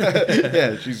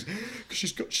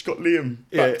 She's got Liam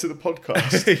back to the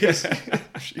podcast.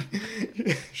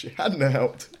 She hadn't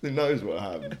helped. Who knows what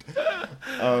happened?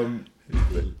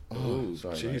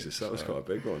 Sorry, Jesus, that was quite a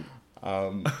big one.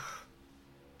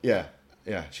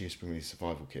 She used to bring me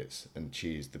survival kits, and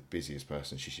she is the busiest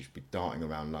person. She should be darting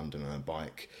around London on a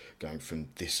bike, going from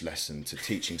this lesson to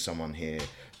teaching someone here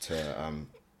to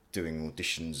doing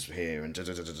auditions here and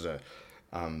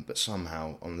but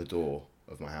somehow on the door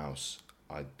of my house,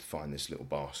 I'd find this little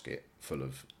basket full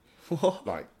of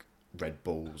like Red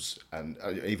Bulls, and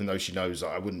even though she knows that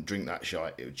I wouldn't drink that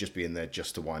shit, it would just be in there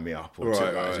just to wind me up or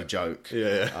as a joke.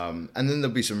 And then there'll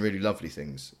be some really lovely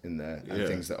things in there, and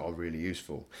things that are really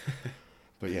useful.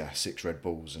 But 6 Red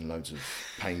Bulls and loads of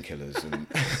painkillers and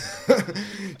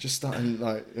just starting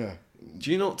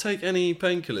Do you not take any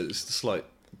painkillers? Slight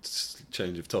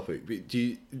change of topic. But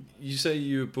do you say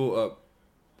you were brought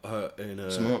up in a...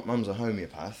 So my mum's a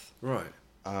homeopath. Right.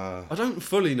 I don't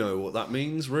fully know what that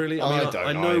means, really. I mean,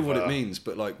 I know what it means,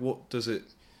 but like, what does it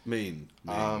mean?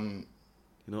 You know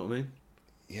what I mean?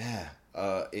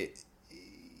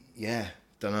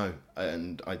 Don't know,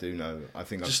 and I do know. I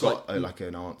think Just I've got like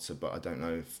an answer, but I don't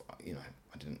know if I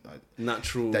didn't.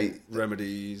 Natural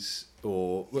remedies,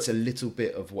 or it's a little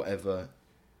bit of whatever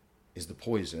is the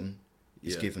poison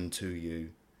is given to you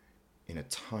in a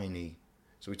tiny.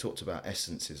 So we talked about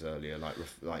essences earlier,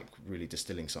 like really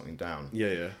distilling something down.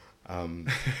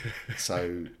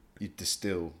 So you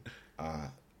distill.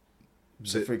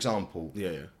 So for example,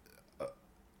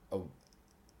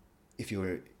 if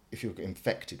you're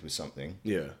infected with something,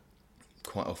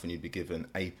 quite often you'd be given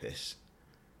apis.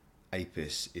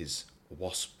 Apis is a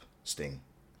wasp sting.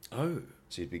 Oh.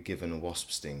 So you'd be given a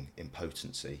wasp sting in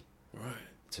potency, right,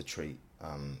 to treat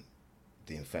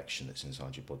the infection that's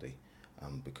inside your body,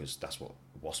 because that's what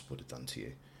a wasp would have done to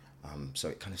you. So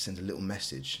it kind of sends a little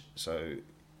message, so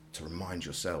to remind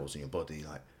your cells in your body,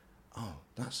 like, oh,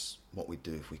 that's what we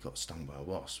do if we got stung by a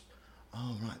wasp.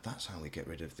 Oh, right, that's how we get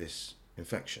rid of this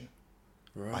infection.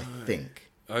 Right. I think.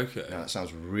 Okay. Now that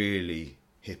sounds really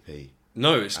hippie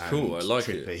No, it's and cool. I like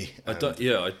trippy it. I and don't.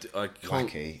 Yeah, I can't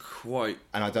wacky. quite.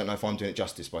 And I don't know if I'm doing it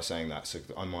justice by saying that, so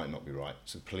I might not be right.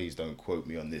 So please don't quote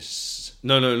me on this.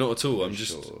 No, not at all. I'm I'm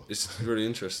just. sure. It's really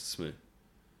interests me.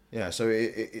 Yeah, so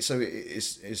it's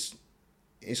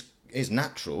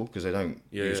natural because they don't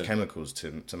use chemicals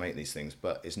to make these things,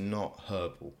 but it's not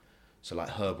herbal. So like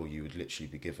herbal, you would literally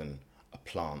be given a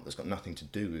plant that's got nothing to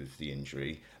do with the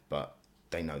injury, but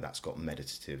they know that's got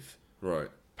meditative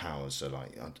powers. So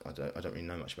like I don't really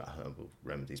know much about herbal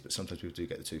remedies, but sometimes people do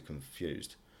get the two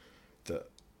confused. That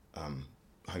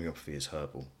homeopathy is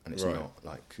herbal, and it's not.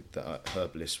 Like the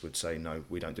herbalists would say, no,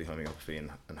 we don't do homeopathy, and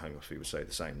homeopathy would say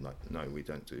the same. Like, no, we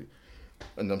don't do.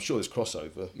 And I'm sure there's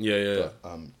crossover. Yeah.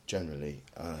 But generally,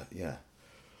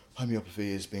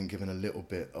 homeopathy has been given a little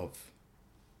bit of,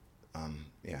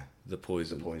 the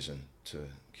poison to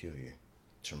cure you,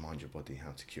 to remind your body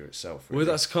how to cure itself. Really.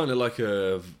 Well, that's kind of like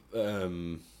a.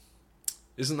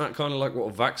 Isn't that kind of like what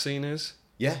a vaccine is?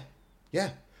 Yeah.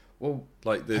 Well,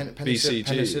 like the BCG.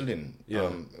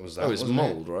 Penicillin. Was that? Oh, it's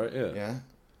mold, right? Yeah. Yeah.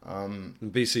 And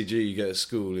BCG you get at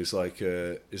school is like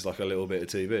a little bit of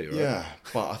TB, right? Yeah,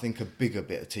 but I think a bigger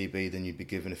bit of TB than you'd be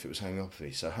given if it was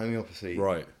homeopathy. So homeopathy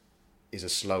is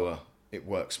it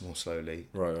works more slowly.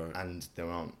 Right. And there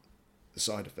aren't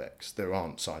side effects. There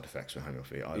aren't side effects with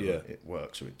homeopathy. Either it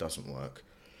works or it doesn't work.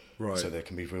 Right. So there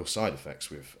can be real side effects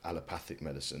with allopathic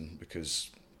medicine because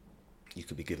you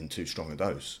could be given too strong a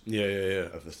dose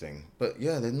of the thing. But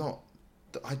yeah, they're not...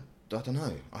 I don't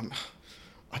know.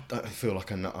 I don't feel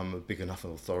like I'm a big enough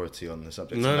authority on the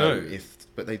subject. No.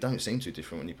 But they don't seem too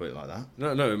different when you put it like that.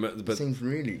 No, but it seems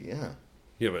really, yeah.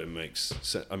 Yeah, but it makes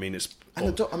sense. I mean, it's...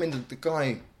 And the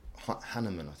guy,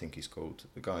 Hahnemann, I think he's called,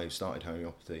 the guy who started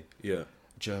homeopathy. Yeah.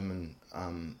 German,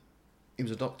 he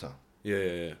was a doctor.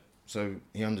 Yeah. So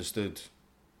he understood,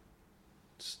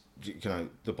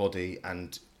 the body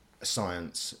and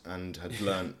science and had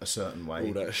learnt a certain way.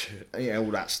 All that shit. Yeah,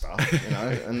 all that stuff,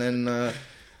 And then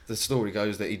the story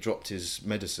goes that he dropped his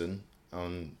medicine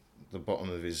on the bottom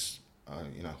of his,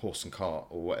 horse and cart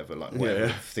or whatever,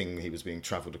 thing he was being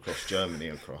travelled across Germany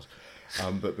across.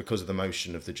 But because of the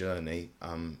motion of the journey,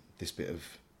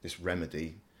 this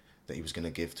remedy that he was going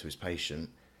to give to his patient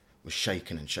was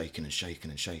shaken and shaken and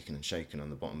shaken and shaken and shaken on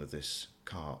the bottom of this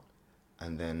cart,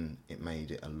 and then it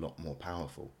made it a lot more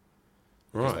powerful.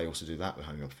 Because they also do that with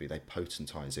homeopathy. They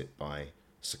potentise it by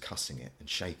succussing it and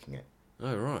shaking it.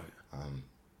 Oh, right.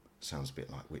 Sounds a bit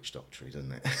like witch doctory,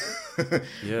 doesn't it?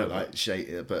 Yeah.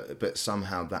 But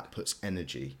somehow that puts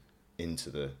energy into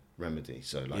the remedy.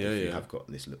 So if you have got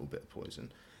this little bit of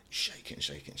poison, shake it and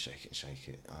shake it and shake it and shake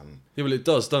it. Yeah, well, it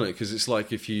does, doesn't it? Because it's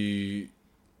like if you...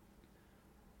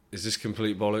 Is this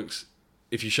complete bollocks?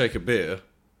 If you shake a beer...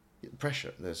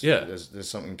 Pressure. There's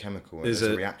something chemical. And there's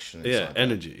a reaction. Yeah,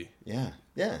 energy. Yeah.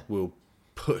 Will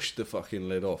push the fucking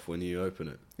lid off when you open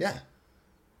it. Yeah.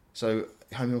 So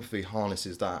homeopathy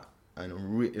harnesses that, and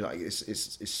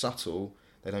it's subtle.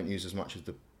 They don't use as much of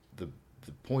the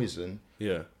poison.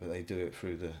 Yeah. But they do it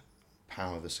through the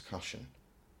power of the succussion,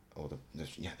 or the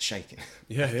shaking.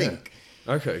 Yeah. I think.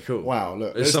 Okay, cool. Wow,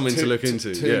 look. There's something to look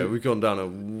into. We've gone down a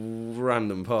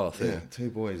random path here. Yeah,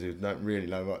 two boys who don't really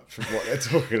know much of what they're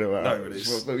talking about.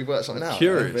 But we've worked something out.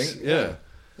 Curious, I think.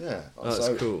 Yeah. That's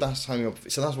cool. That's homeopathy.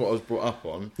 So that's what I was brought up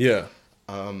on. Yeah.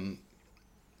 But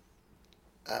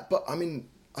I mean,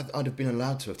 I'd have been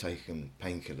allowed to have taken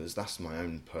painkillers. That's my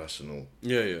own personal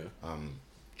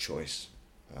choice.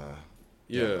 I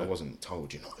wasn't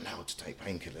told you're not allowed to take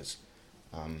painkillers.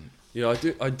 I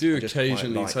do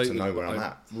occasionally like take to know them, where but I'm I'd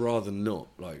at. rather not,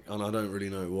 and I don't really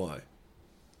know why.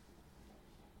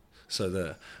 So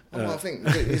there. I think,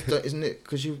 isn't it,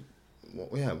 because you...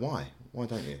 why? Why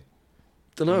don't you?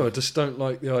 Don't know, I just don't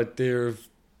like the idea of...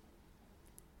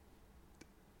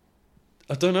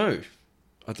 I don't know,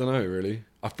 really.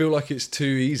 I feel like it's too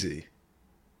easy.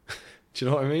 Do you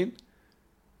know what I mean?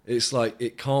 It's like,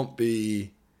 it can't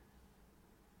be...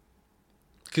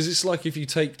 Because it's like if you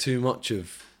take too much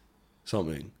of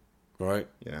something, right?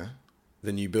 Yeah.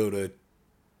 Then you build a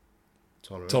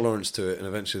tolerance to it, and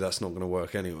eventually that's not going to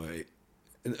work anyway.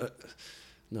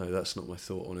 No, that's not my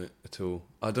thought on it at all.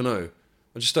 I don't know.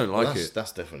 I just don't like it.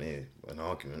 That's definitely an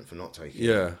argument for not taking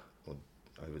it or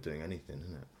overdoing anything,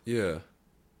 isn't it? Yeah.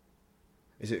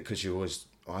 Is it because you always...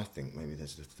 I think maybe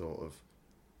there's the thought of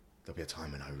there'll be a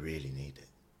time when I really need it.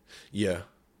 Yeah.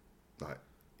 Like,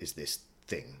 is this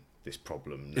thing... this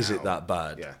problem now. Is it that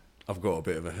bad? Yeah. I've got a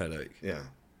bit of a headache. Yeah.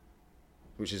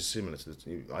 Which is similar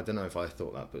to I don't know if I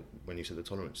thought that, but when you said the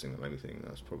tolerance thing, that made me think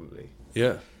that's probably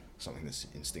something that's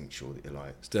instinctual that you're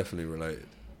like... It's definitely related.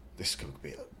 This could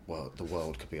be... the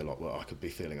world could be a lot worse. I could be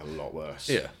feeling a lot worse.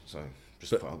 Yeah. So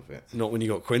Just put up with it. Not when you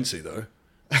got Quincy, though.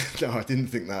 No, I didn't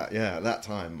think that. Yeah, at that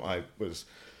time, I was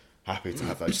happy to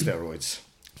have those steroids.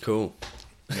 Cool.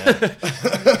 Yeah.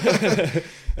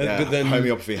 But then,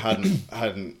 homeopathy hadn't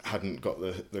got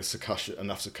the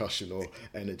enough succussion or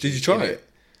energy. Did you try in it?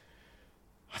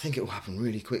 I think it will happen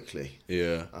really quickly.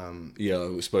 Yeah. Yeah,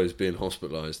 I suppose being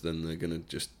hospitalised, then they're going to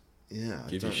just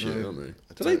give you shit, aren't they?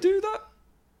 Do they do that?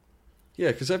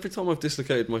 Yeah, because every time I've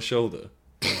dislocated my shoulder...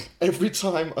 Every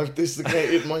time I've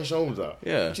dislocated my shoulder?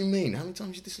 Yeah. What do you mean? How many times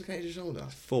have you dislocated your shoulder?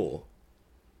 4.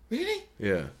 Really?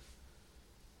 Yeah.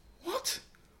 What?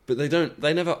 But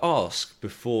they never ask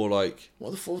before, like... What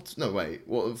are the 4... No, wait.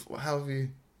 How have you...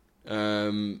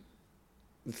 The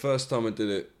first time I did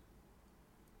it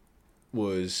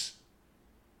was...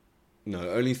 No,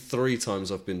 only 3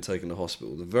 times I've been taken to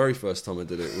hospital. The very first time I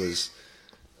did it was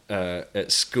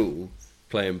at school,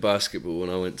 playing basketball,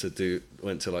 and I went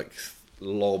to like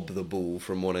lob the ball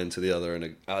from one end to the other,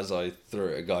 and as I threw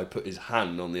it, a guy put his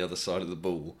hand on the other side of the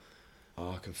ball.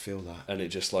 Oh, I can feel that. And it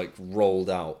just like rolled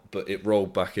out, but it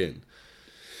rolled back in.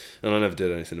 And I never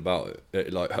did anything about it.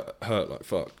 It like hurt like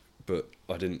fuck, but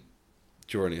I didn't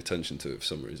draw any attention to it for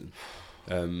some reason.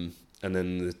 And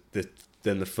then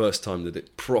the first time that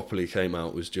it properly came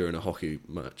out was during a hockey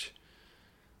match.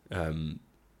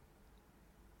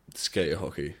 Skater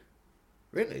hockey.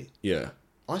 Really? Yeah.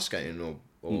 Ice skating or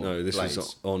no, this blades?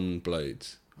 was on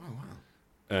blades. Oh,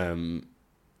 wow.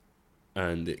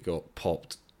 And it got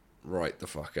popped right the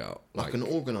fuck out. Like an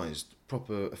organised,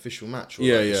 proper official match? Or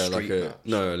Yeah, like yeah, a street match?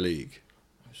 a league.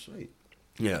 Oh, sweet.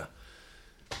 Yeah.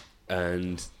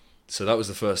 And so that was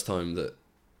the first time that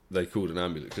they called an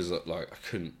ambulance, because like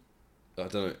I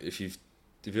don't know if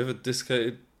have you ever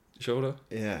dislocated your shoulder?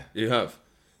 Yeah. You have.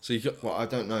 So you got... Well, I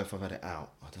don't know if I've had it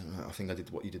out. I don't know. I think I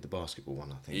did what you did, the basketball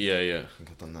one, I think. Yeah. I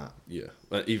think I've done that. Yeah.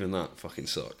 Even that fucking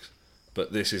sucks.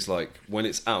 But this is like, when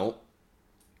it's out,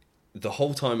 the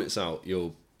whole time it's out,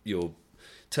 your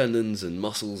tendons and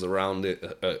muscles around it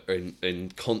are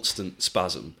in constant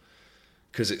spasm,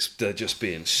 because they're just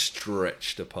being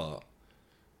stretched apart,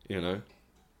 you know?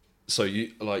 So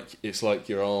you like, it's like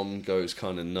your arm goes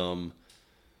kind of numb,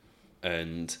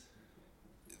 and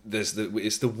it's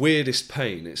the weirdest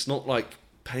pain. It's not like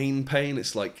pain.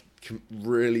 It's like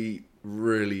really,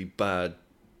 really bad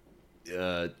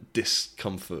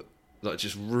discomfort. Like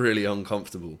just really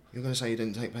uncomfortable. You're going to say you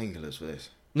didn't take painkillers for this?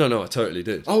 No, I totally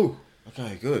did. Oh,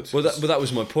 okay, good. Well, that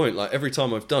was my point. Like every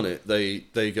time I've done it,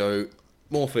 they go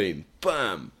morphine,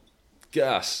 bam,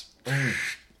 gas,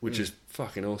 which is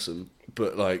fucking awesome.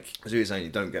 But like, as you were saying, you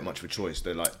don't get much of a choice.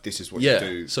 They're like, this is what yeah, you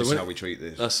do. so this is how we treat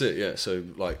this. That's it. Yeah. So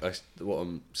like, what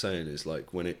I'm saying is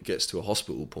like, when it gets to a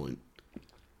hospital point,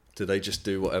 do they just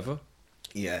do whatever?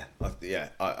 Yeah, I'd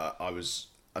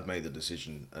made the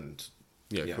decision, and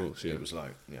yeah, of course. Yeah, it was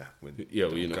like, we're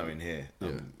going here.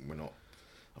 We're not.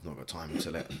 I've not got time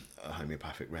to let a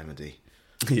homeopathic remedy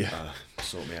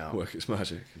sort me out. Work its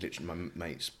magic.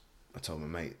 Literally, I told my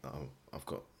mate that I've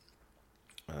got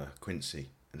Quincy,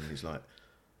 and he's like,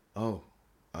 "Oh,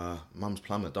 Mum's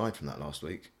plumber died from that last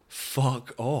week."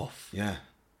 Fuck off. Yeah,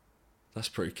 that's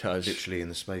pretty casual. Literally in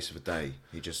the space of a day,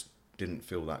 he just didn't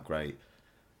feel that great,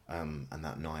 and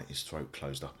that night his throat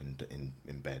closed up in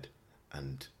bed,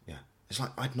 and yeah, it's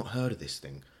like I'd not heard of this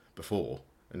thing before.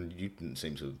 And you didn't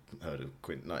seem to have heard of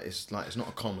Quint. It's not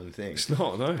a common thing. It's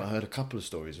not, no. But I heard a couple of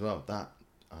stories as well. That,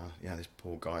 this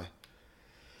poor guy.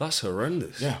 That's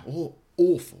horrendous. Yeah,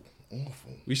 awful. Were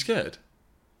you scared?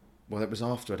 Well, it was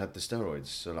after I'd had the steroids,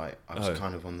 so like I was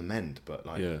kind of on the mend. But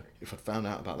like, if I'd found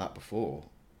out about that before,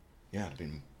 I'd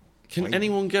been. Can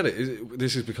anyone get it?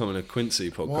 This is becoming a Quincy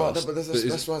podcast. Well, that's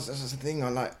the thing.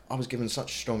 I was given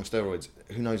such strong steroids.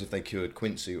 Who knows if they cured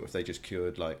Quincy or if they just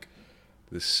cured like.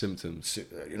 The symptoms,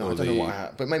 I don't know what I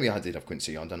had, but maybe I did have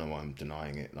Quincy. I don't know why I'm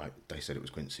denying it. Like they said, it was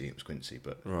Quincy,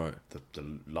 but right.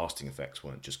 The lasting effects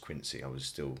weren't just Quincy. I was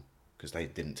still, because they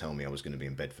didn't tell me I was going to be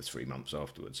in bed for 3 months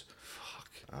afterwards. Fuck.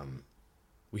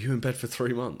 Were you in bed for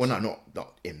 3 months? Well, no,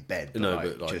 not in bed.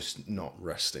 But but just not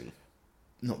resting.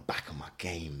 Not back on my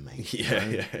game, mate.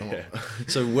 Yeah.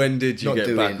 So when did you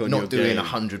get back on your game? Not doing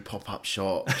 100 pop-up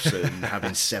shops and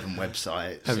having 7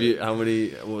 websites. How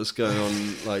many? What's going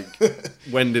on? Like,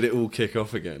 when did it all kick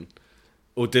off again?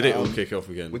 Or did it all kick off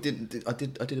again? I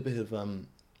did a bit of.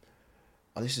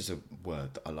 This is a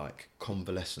word that I like.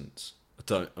 Convalescence. I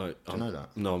don't know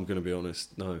that. No, I'm going to be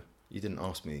honest. No, you didn't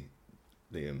ask me,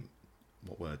 Liam.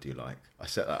 What word do you like? I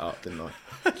set that up, didn't I?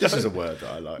 This is a word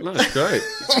that I like. No, it's great.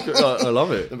 I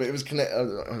love it. But it was connected.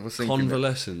 I was thinking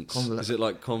convalescence. Is it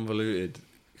like convoluted?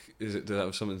 Does that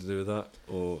have something to do with that?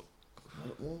 Or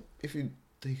well, if you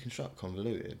deconstruct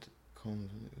convoluted,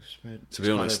 spread. To be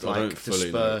honest, I don't fully know.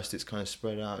 Dispersed. It's kind of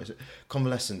spread out.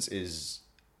 Convalescence is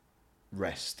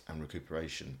rest and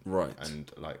recuperation, Right?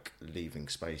 And like leaving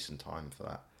space and time for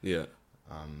that. Yeah.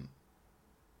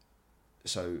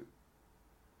 So,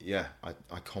 yeah, I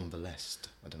convalesced.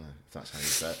 I don't know if that's how you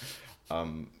say it.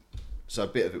 So a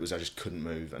bit of it was I just couldn't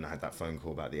move, and I had that phone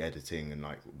call about the editing and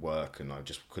like work, and I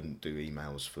just couldn't do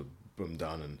emails for boom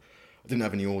done, and I didn't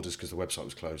have any orders because the website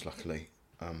was closed. Luckily,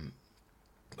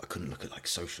 I couldn't look at like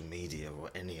social media or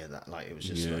any of that. Like it was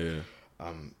just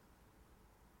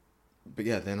but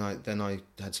yeah, then I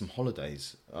had some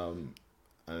holidays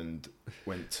and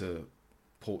went to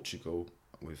Portugal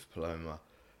with Paloma.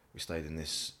 We stayed in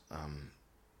this.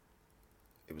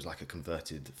 It was like a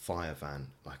converted fire van,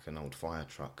 like an old fire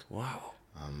truck. Wow.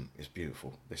 It's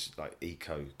beautiful. This like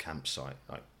eco campsite.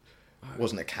 Like, it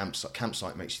wasn't a campsite.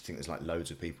 Campsite makes you think there's like loads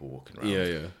of people walking around. Yeah,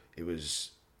 yeah. It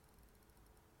was.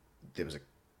 There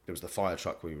was the fire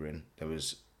truck we were in. There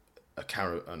was a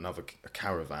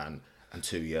caravan and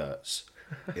 2 yurts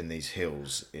in these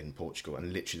hills in Portugal,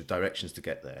 and literally the directions to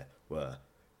get there were: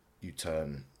 you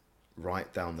turn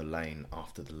right down the lane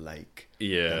after the lake.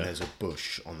 Yeah. Then there's a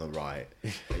bush on the right.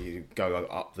 You go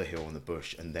up the hill on the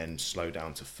bush, and then slow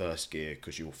down to first gear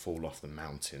because you will fall off the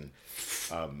mountain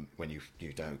when you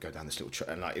don't go down this little trail.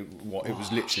 And like it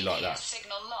was literally like that.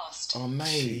 Signal lost. Oh mate,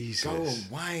 Jesus. go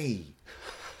away.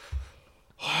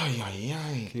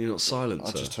 Can you not silence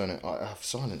I'll her? just turn it. I've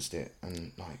silenced it,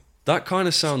 and like That kind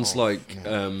of sounds off, like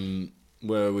yeah.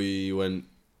 where we went,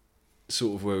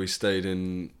 sort of where we stayed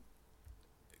in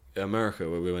America,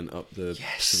 where we went up the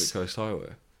Pacific Coast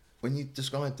Highway. When you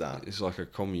described that, It's like a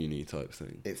commune type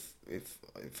thing. it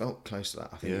felt close to that.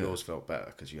 I think yours felt better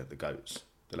because you had the goats,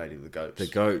 the lady with the goats. The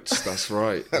goats, that's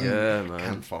right. Yeah, man.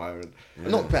 Campfire and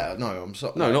not better. No, I'm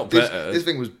sorry. No, like, not this, better. This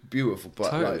thing was beautiful,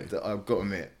 but Totally. like I've got to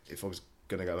admit, if I was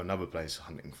gonna go another place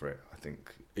hunting for it, I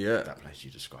think that place you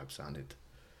described sounded.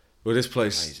 Well, this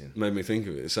place amazing. made me think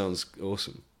of it. It sounds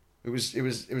awesome. It was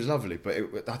lovely, but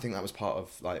I think that was part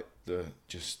of like the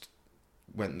just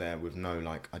went there with no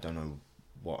like I don't know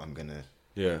what I'm gonna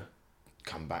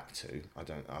come back to.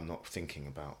 I'm not thinking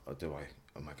about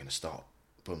am I gonna start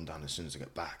boom done as soon as I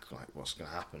get back? Like what's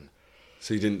gonna happen?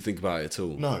 So you didn't think about it at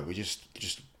all? No, we just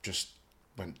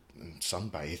went and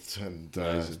sunbathed and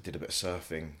did a bit of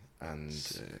surfing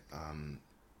and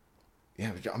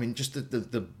yeah. I mean, just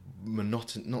the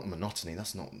not monotony.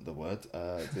 That's not the word.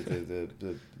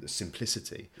 The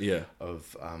simplicity. Yeah.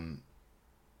 Of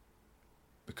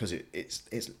because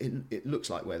it looks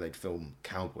like where they'd film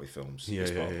cowboy films.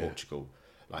 This part of Portugal,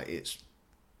 like it's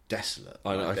desolate.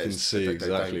 I can see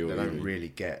exactly what you mean. They don't really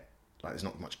get like there's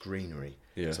not much greenery.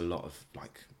 Yeah. It's a lot of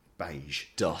like beige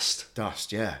Dust.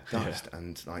 yeah, dust,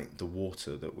 and like the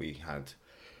water that we had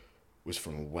was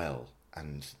from a well,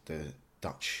 and the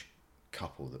Dutch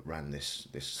couple that ran this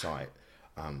site,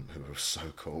 who were so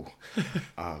cool.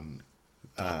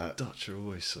 Dutch are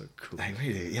always so cool. They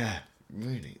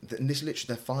really, and this literally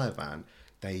their fire van.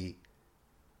 They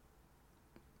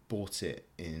bought it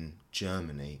in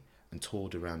Germany and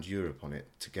toured around Europe on it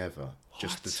together.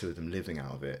 Just the two of them living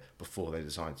out of it before they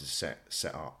decided to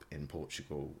set up in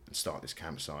Portugal and start this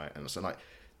campsite. And so like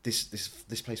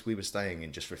this place we were staying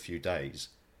in just for a few days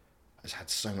has had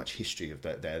so much history of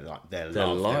their love,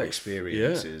 their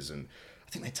experiences, and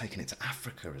I think they've taken it to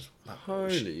Africa as well.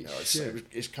 Holy shit!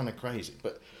 It's kind of crazy,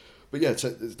 but yeah. So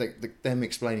them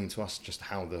explaining to us just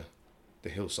how the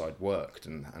hillside worked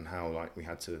and how like we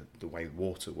had to the way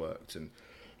water worked and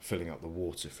filling up the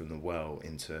water from the well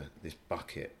into this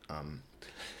bucket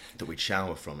that we'd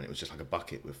shower from, and it was just like a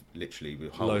bucket with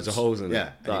holes. Loads of holes in it.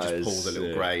 Yeah, and you just pull the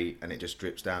little grate and it just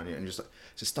drips down, and just like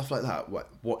so stuff like that.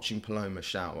 Watching Paloma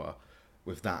shower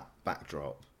with that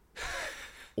backdrop,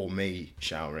 or me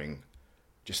showering,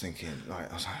 just thinking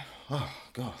like I was like, oh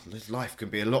god, this life can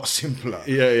be a lot simpler.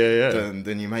 Yeah.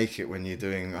 Than you make it when you're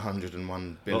doing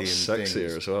 101 billion things.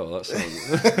 Sexier as well. That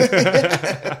sounds.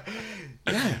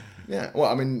 Yeah. Well,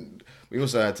 I mean, we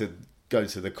also had to go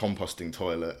to the composting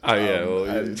toilet. Oh yeah,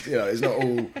 and it's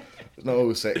not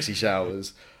all sexy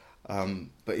showers.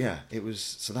 But yeah, it was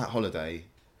so that holiday.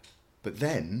 But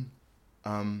then,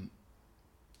 on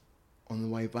the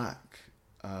way back,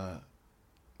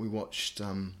 we watched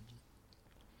on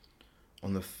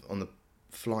the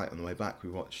flight on the way back. We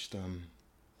watched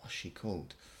what's she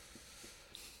called?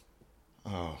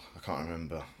 Oh, I can't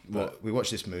remember. But we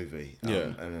watched this movie,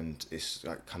 and it's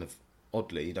like kind of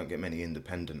oddly, you don't get many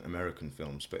independent American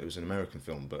films, but it was an American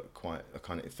film, but quite a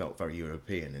kind of it felt very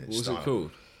European in its style. What was it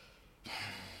called?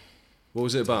 What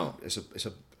was it about? It's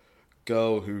a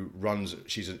girl who runs.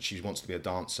 She wants to be a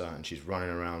dancer, and she's running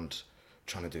around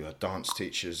trying to do her dance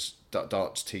teaching.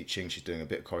 She's doing a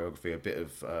bit of choreography, a bit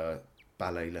of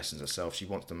ballet lessons herself. She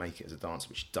wants to make it as a dancer,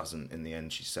 but she doesn't. In the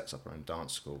end, she sets up her own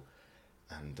dance school,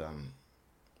 and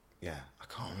yeah, I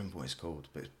can't remember what it's called,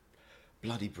 but it's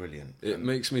bloody brilliant. It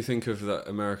makes me think of that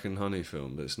American Honey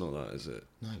film, but it's not that, is it?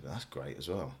 No, but that's great as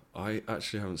well. I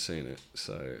actually haven't seen it,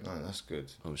 so No, that's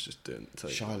good. I was just doing.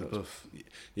 Shia LaBeouf,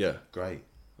 Yeah. great.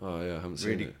 Oh yeah, I haven't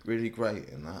seen it. Really great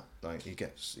in that. Like he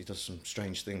does some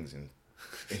strange things in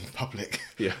public.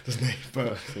 Yeah, doesn't he?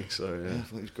 But I think so. yeah, I Yeah.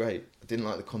 thought it was great. I didn't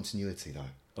like the continuity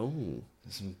though. Oh,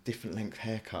 There's some different length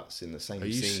haircuts in the same are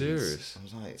you scenes. serious? I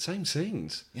was like, Same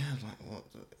scenes. yeah, I was like, what?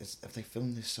 Have they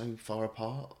filmed this so far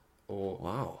apart? Or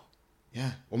Wow.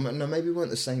 yeah, or no, maybe it weren't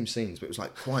the same scenes, but it was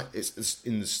like quite. It's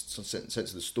in the sense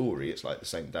of the story. It's like the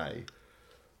same day.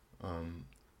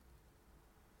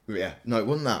 But yeah, no, it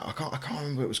wasn't that. I can't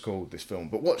remember what it was called, this film.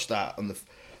 But watch that on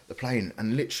the plane,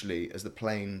 and literally as the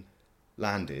plane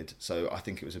landed. So I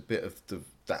think it was a bit of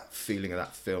that feeling of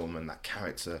that film and that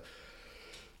character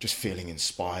just feeling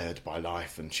inspired by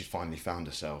life, and she finally found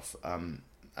herself.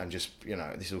 And just, you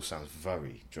know, this all sounds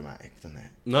very dramatic, doesn't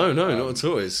it? No, not at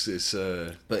all. It's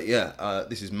But yeah,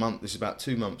 this is about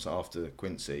 2 months after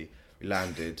Quincy. We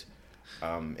landed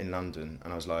in London,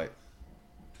 and I was like,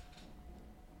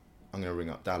 I'm going to ring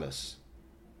up Dallas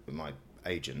with my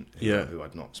agent, who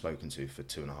I'd not spoken to for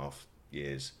 2.5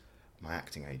 years, my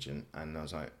acting agent, and I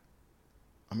was like,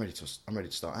 I'm ready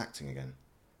to start acting again.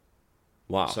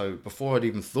 wow. So before I'd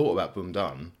even thought about Boom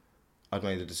Done, I'd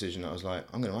made the decision that I was like,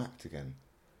 I'm going to act again.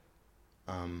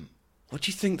 What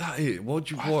do you think that is? Where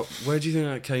do you think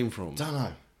that came from? Don't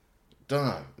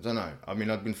know. I mean,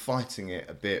 I'd been fighting it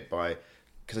a bit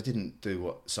because I didn't do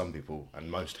what some people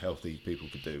and most healthy people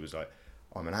could do. Was like,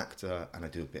 I'm an actor and I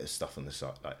do a bit of stuff on the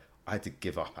side. Like, I had to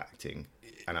give up acting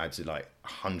and I had to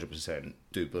 100%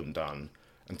 do Boom Done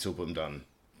until Boom Done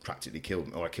practically killed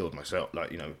me, or I killed myself.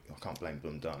 Like, you know, I can't blame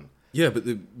Boom Done. Yeah, but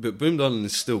Boom Done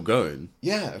is still going.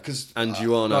 Yeah, because and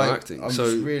you are now acting. I'm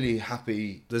so just really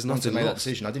happy. There's once nothing I made that lost.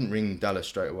 decision. I didn't ring Dallas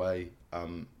straight away.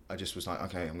 I just was like,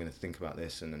 okay, I'm going to think about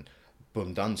this, and then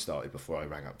Boom Done started before I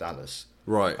rang up Dallas.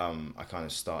 Right. I kind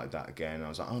of started that again. I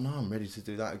was like, oh no, I'm ready to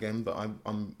do that again, but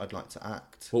I'd like to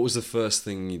act. What was the first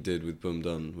thing you did with Boom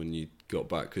Done when you got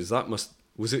back? Because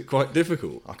was it quite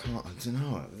difficult? I don't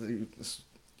know.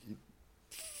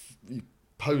 You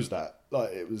posed that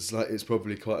like it was like it's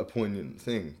probably quite a poignant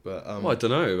thing, but Well, I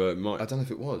don't know. But it might. I don't know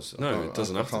if it was. No, it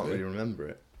doesn't have to I can't be. really remember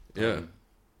it. Yeah.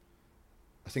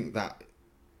 I think that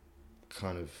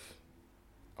kind of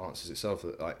answers itself.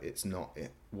 That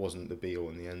it wasn't the be all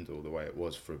and the end all the way it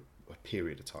was for a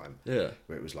period of time. Yeah.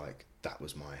 Where it was like that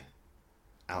was my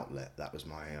outlet. That was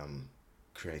my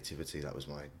creativity. That was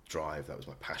my drive. That was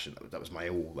my passion. That was my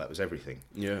all. That was everything.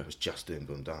 Yeah. It was just doing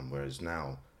Boom Done. Whereas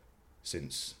now,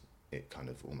 since it kind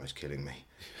of almost killing me,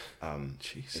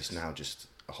 Jesus. it's now just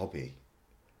a hobby.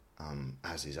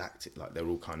 As is acting. Like they're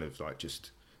all kind of like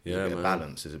just Yeah, a bit man. of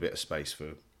balance. There's a bit of space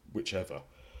for whichever.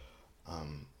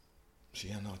 So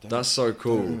yeah, no, I don't, That's so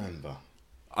cool. don't remember.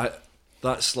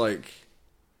 That's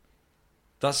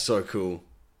so cool.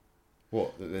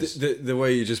 What? The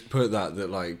way you just put that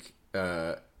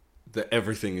that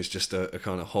everything is just a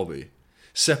kind of hobby.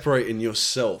 Separating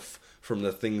yourself from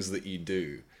the things that you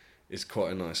do is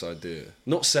quite a nice idea.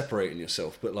 Not separating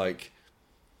yourself, but not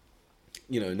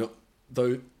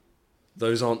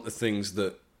those aren't the things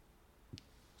that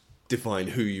define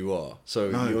who you are.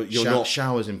 So no, you're not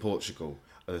showers in Portugal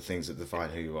are the things that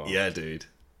define who you are. Yeah, dude.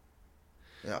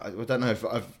 Yeah, I don't know if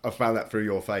I've found that through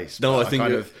your face. No, but I think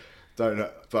kind of don't know,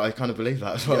 but I kind of believe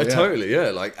that as well. Yeah, totally.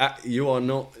 Yeah, you are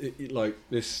not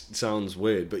this sounds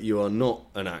weird, but you are not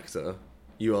an actor.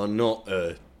 You are not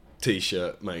a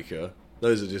t-shirt maker.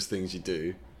 Those are just things you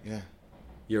do. Yeah.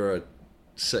 You're a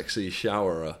sexy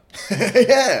showerer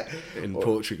Yeah. in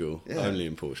Portugal, yeah. only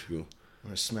in Portugal.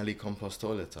 Or a smelly compost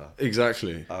toileter.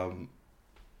 Exactly.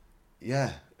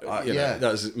 Yeah. Yeah,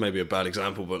 that's maybe a bad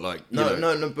example, but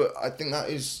No, but I think that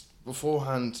is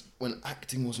beforehand when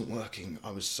acting wasn't working.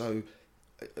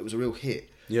 It was a real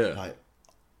hit. Yeah. Like,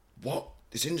 what?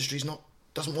 This industry's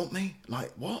doesn't want me?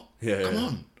 Like, what? Yeah, Come yeah.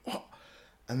 on. What?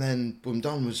 And then Boom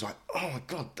Done was like, oh my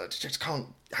God, I just can't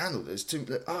handle this.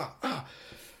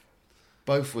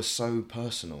 Both were so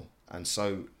personal and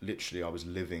so literally I was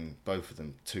living both of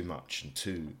them too much and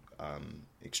too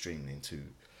extremely and too...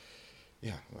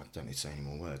 Yeah, well, I don't need to say any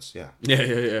more words. Yeah.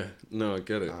 Yeah. No, I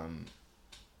get it.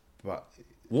 But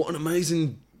What an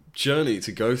amazing journey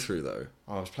to go through, though.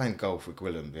 I was playing golf with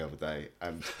Gwilym the other day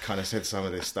and kind of said some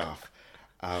of this stuff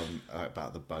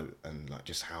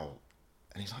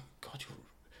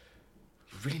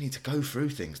you really need to go through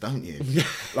things, don't you?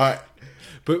 Like,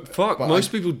 but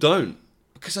most people don't.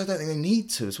 Because I don't think they need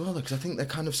to as well. Because I think they're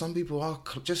kind of, some people are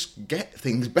just get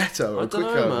things better or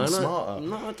quicker and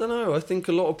smarter. I don't know. I think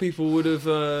a lot of people would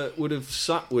have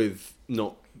sat with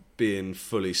not being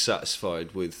fully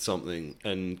satisfied with something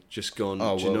and just gone,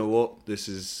 do you know what? This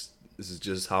is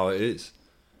just how it is.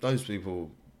 Those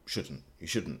people shouldn't. You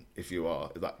shouldn't if you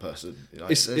are that person.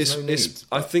 Like,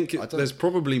 I think there's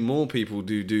probably more people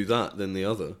who do that than the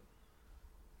other.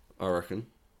 I reckon.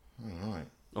 All right.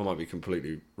 I might be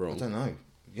completely wrong. I don't know.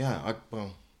 Yeah,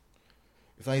 well,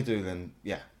 if they do, then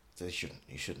yeah, they shouldn't.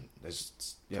 You shouldn't.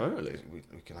 Totally.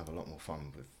 We can have a lot more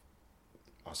fun with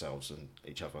ourselves and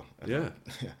each other. But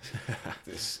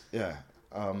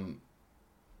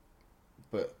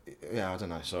yeah, I don't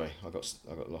know. Sorry, I got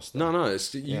lost there. No,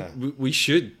 it's we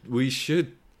should.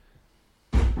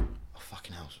 Oh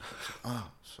fucking hell! Oh,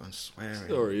 I'm swearing.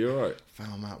 Sorry, you're right.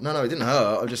 Foul mouth. No, it didn't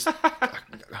hurt.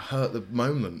 I hurt the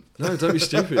moment. No, don't be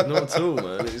stupid. Not at all,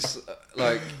 man. It's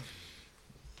like,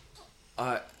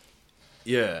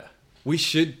 we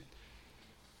should.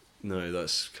 No,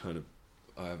 that's kind of.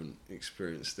 I haven't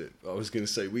experienced it. I was going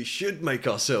to say we should make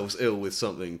ourselves ill with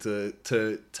something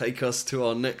to take us to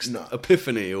our next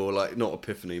epiphany, or like not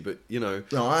epiphany, but you know.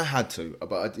 No, I had to,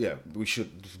 but we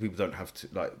should. People don't have to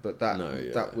like. But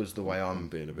that was the way I'm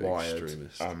being a bit wired.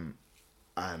 Extremist.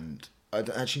 And I'd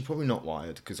actually probably not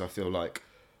wired, because I feel like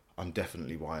I'm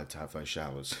definitely wired to have those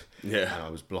showers. Yeah, and I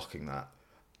was blocking that.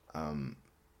 And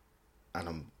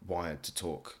I'm wired to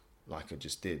talk like I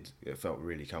just did. It felt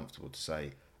really comfortable to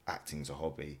say acting's a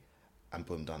hobby and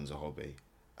Bundan's a hobby,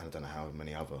 and I don't know how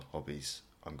many other hobbies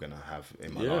I'm going to have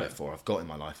in my life, or I've got in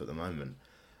my life at the moment.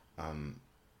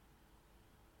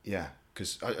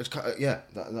 Because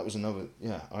that was another.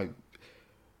 I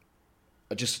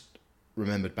just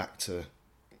remembered back to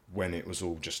when it was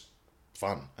all just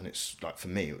fun, and it's like, for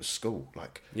me it was school,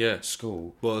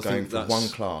 school, going from one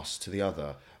class to the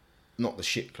other, not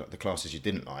the classes you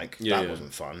didn't like,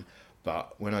 wasn't fun.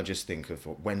 But when I just think of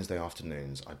Wednesday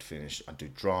afternoons, I'd do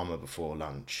drama before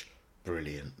lunch,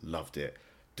 brilliant, loved it.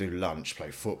 Do lunch, play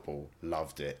football,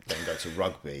 loved it. Then go to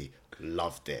rugby,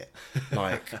 loved it.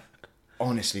 Like,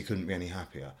 honestly, couldn't be any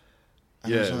happier.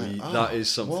 And that is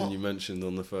something you mentioned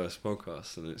on the first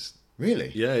podcast, and it's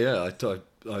really, I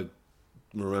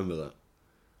remember that.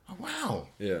 Oh wow!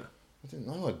 Yeah, I didn't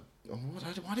know.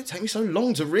 Why did it take me so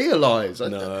long to realise? I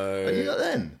knew that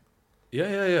then.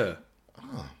 Yeah.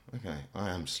 Oh, okay.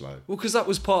 I am slow. Well, because that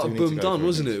was part of Boom Done,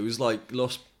 wasn't it? It was like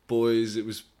Lost Boys. It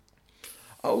was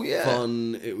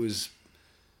fun. It was...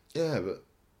 Yeah, but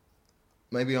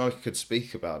maybe I could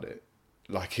speak about it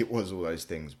like it was all those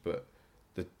things, but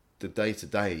the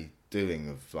day-to-day doing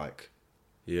of, like...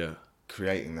 Yeah.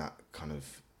 Creating that kind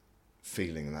of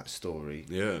feeling and that story.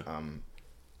 Yeah.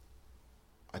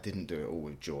 I didn't do it all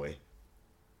with joy.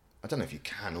 I don't know if you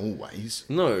can always.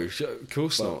 No, of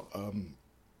course not.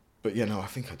 But yeah, no, I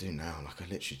think I do now. Like, I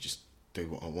literally just do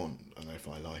what I want, and if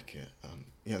I like it.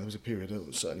 There was a period,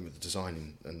 certainly with the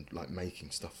designing and like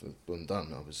making stuff for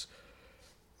Undone, I was,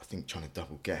 I think, trying to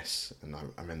double guess, and I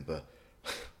remember,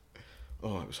 it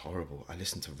was horrible. I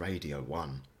listened to Radio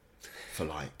 1 for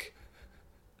like,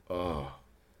 I don't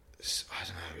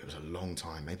know, it was a long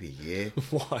time, maybe a year.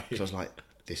 Why? Because I was like,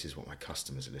 this is what my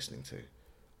customers are listening to.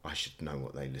 I should know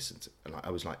what they listen to. And like, I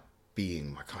was like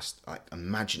being my customer, like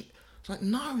imagine. It's like,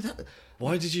 no, that.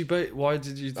 Why did you think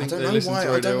they listened to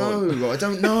Radio 1? I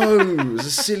don't know. It was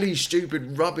a silly,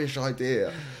 stupid, rubbish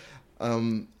idea. I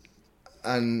don't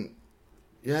know,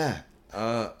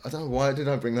 why did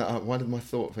I bring that up? Why did my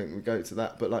thought think we go to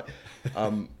that? But like,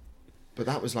 but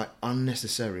that was like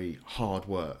unnecessary hard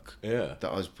work. Yeah.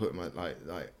 That I was putting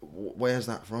where's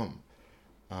that from?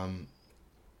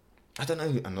 I don't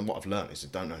know, and what I've learned is I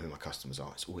don't know who my customers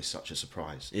are. It's always such a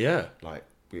surprise. Yeah. Like,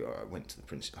 I went to the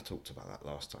Prince. I talked about that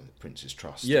last time. The Prince's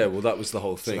Trust. Yeah, well, that was the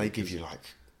whole thing. So they give you like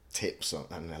tips,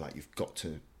 and they're like, you've got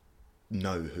to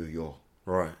know who your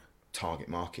target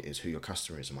market is, who your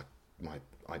customer is. And my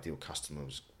ideal customer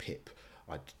was Pip.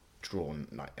 I drew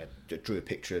a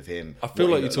picture of him. I feel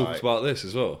like you talked about this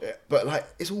as well. But like,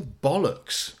 it's all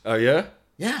bollocks. Oh yeah.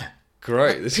 Yeah.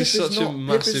 Great. Like, this is such a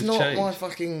massive Pip is not change. my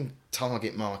fucking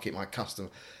target market. My customer.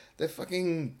 They're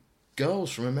fucking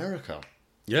girls from America.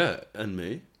 Yeah, and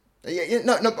me.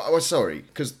 No, but sorry,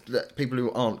 because people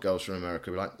who aren't girls from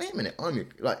America were like, wait a minute,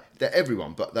 they're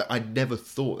everyone, but I never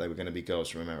thought they were going to be girls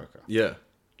from America. Yeah.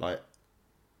 Like,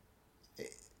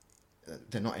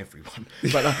 they're not everyone,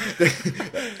 but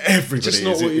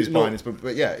everybody is buying this book.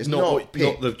 But yeah, it's not Pip.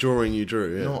 Not the drawing you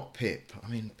drew, yeah. Not Pip. I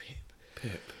mean,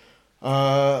 Pip.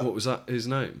 What was that, his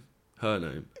name? Her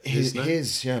name. His name?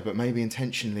 his, yeah, but maybe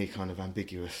intentionally kind of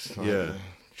ambiguous. Like, Yeah.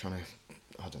 Trying to,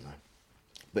 I don't know.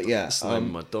 But yeah, That's the name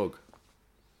of my dog.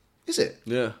 is it?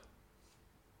 Yeah.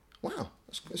 Wow,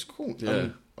 that's cool. Yeah.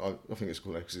 I think it's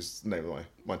cool because it's the name of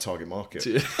my target market,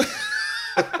 Yeah.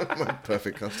 my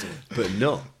perfect customer. But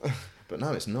not. But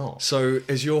no, it's not. So,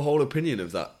 is your whole opinion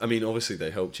of that? I mean, obviously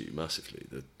they helped you massively,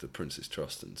 the Prince's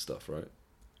Trust and stuff, right?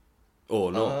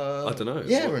 Or not? I don't know.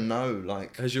 Yeah What- and no.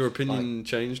 Like, Has your opinion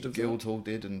changed of that? Guildhall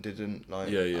did and didn't. Like,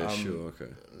 Yeah, sure,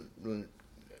 okay.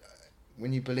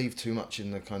 When you believe too much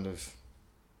in the kind of,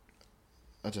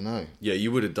 I don't know, Yeah,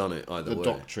 you would have done it either the way.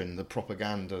 doctrine, the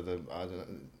propaganda, I don't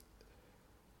know.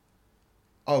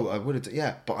 Oh, I would have.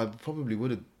 Yeah, but I probably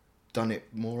would have done it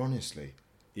more honestly.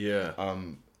 Yeah.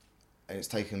 And it's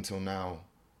taken till now,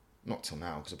 not till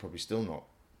now, because I'm probably still not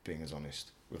being as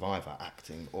honest with either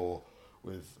acting or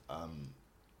with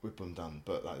Boom Done.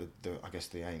 But like, I guess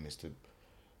the aim is to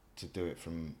do it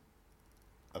from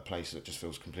a place that just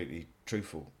feels completely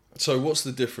truthful. So, what's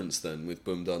the difference then with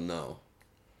Boom Done now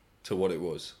to what it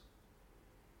was?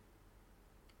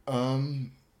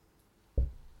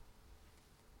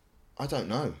 I don't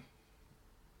know.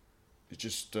 It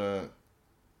just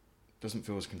doesn't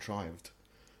feel as contrived.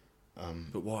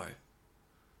 But why?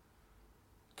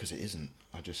 Because it isn't.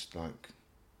 I just like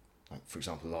for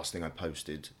example, the last thing I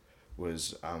posted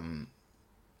was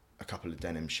a couple of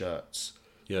denim shirts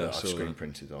Yeah, that I I've saw screen that.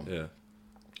 printed on, Yeah.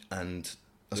 and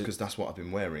that's because that's what I've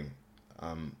been wearing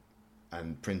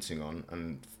and printing on,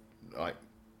 and like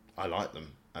I like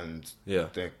them and Yeah.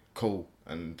 they're cool,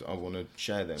 and I want to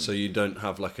share them. So you don't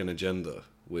have like an agenda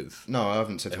with No, I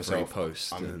haven't said to every myself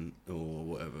post or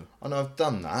whatever. I know I've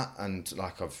done that, and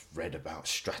like I've read about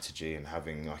strategy and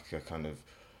having like a kind of,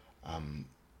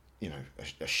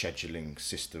 a scheduling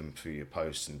system for your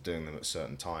posts and doing them at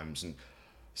certain times, and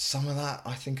some of that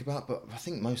I think about, but I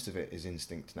think most of it is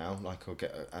instinct now. Like I'll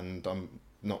get, and I'm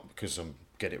not because I'm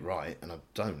get it right, and I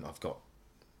don't. I've got,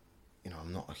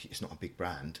 I'm not. It's not a big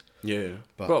brand. Yeah.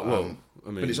 But well, I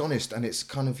mean, but it's honest, and it's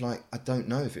kind of like I don't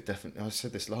know if it definitely. I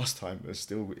said this last time. It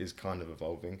still is kind of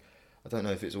evolving. I don't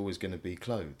know if it's always going to be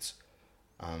clothes,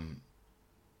 but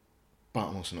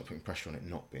I'm also not putting pressure on it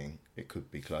not being. It could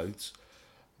be clothes,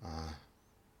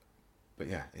 but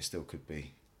yeah, it still could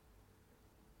be.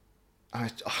 I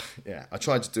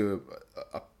tried to do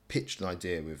I pitched an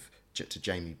idea to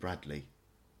Jamie Bradley.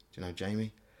 Do you know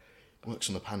Jamie? Works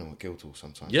on the panel at Guildhall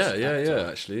sometimes. yeah, Actor,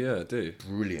 actually, yeah, I do.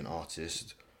 brilliant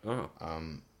artist. Oh.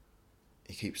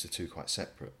 He keeps the two quite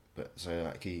separate, but so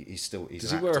like he's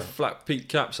Does an he wear a actor. flat peak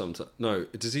cap sometimes? No.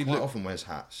 Does he Quite look? often wears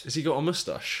hats. Has he got a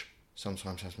moustache?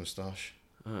 Sometimes has moustache.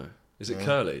 Oh. Is it Yeah.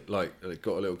 curly? Like it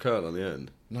got a little curl on the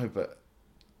end? No, but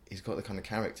he's got the kind of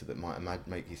character that might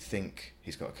make you think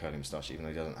he's got a curly moustache, even though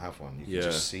he doesn't have one. You can Yeah.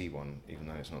 just see one, even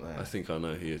though it's not there. I think I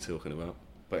know who you're talking about.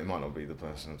 But it might not be the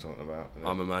person I'm talking about.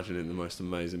 I'm imagining the most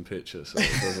amazing picture, so it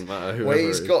doesn't matter who. Well,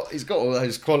 he's got all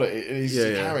those qualities. He's Yeah,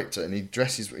 a yeah. character, and he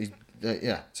dresses.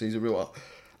 So he's a real.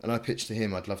 And I pitched to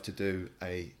him, I'd love to do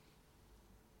a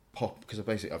pop, because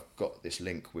I've got this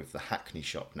link with the Hackney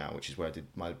shop now, which is where I did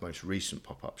my most recent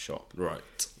pop-up shop, Right.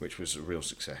 which was a real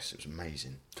success. It was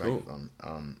amazing, great Cool.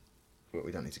 fun. But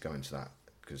we don't need to go into that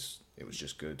because it was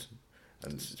just good,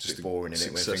 and it's Just a bit boring in it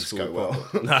when things successful go well.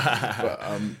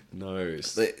 pop-up. No,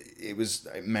 it's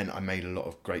it meant I made a lot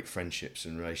of great friendships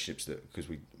and relationships because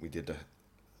we did the.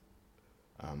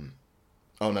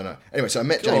 Oh no! Anyway, so I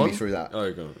met Go Jamie on. through that.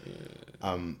 Oh, go on.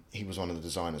 Yeah. He was one of the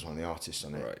designers, one of the artists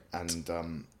on it, Right.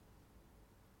 and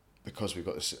because we've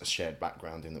got a shared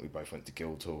background in that we both went to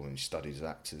Guildhall and studied as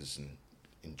actors and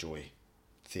enjoy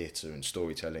theatre and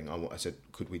storytelling, I said,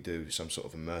 could we do some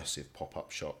sort of immersive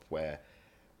pop-up shop where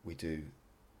we do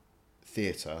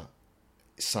theatre,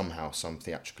 somehow some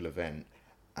theatrical event,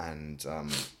 and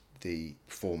the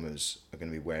performers are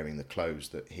going to be wearing the clothes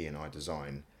that he and I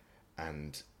design,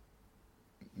 and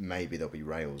maybe there'll be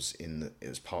rails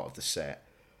as part of the set,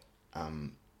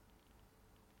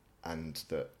 and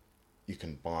that you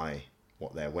can buy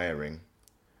what they're wearing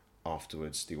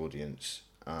afterwards, the audience.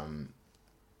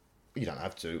 You don't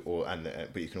have to,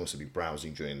 but you can also be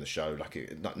browsing during the show, like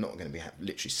not going to be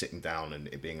literally sitting down and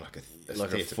it being like a Like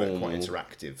a theatre, but quite formal-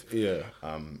 interactive. Yeah.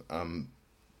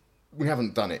 We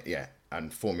haven't done it yet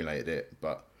and formulated it,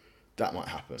 but that might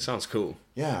happen. Sounds cool.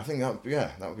 Yeah, I think that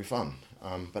would be fun.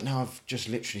 But now I've just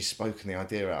literally spoken the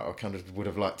idea out. I kind of would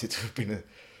have liked it to have been a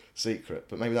secret,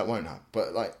 but maybe that won't happen.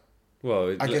 But like,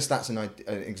 Well, I guess that's an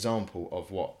example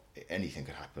of what anything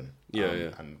could happen. Yeah,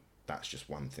 yeah. And that's just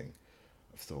one thing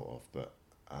I've thought of. But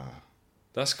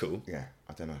that's cool. yeah,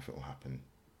 I don't know if it will happen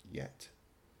yet.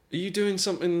 Are you doing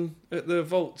something at the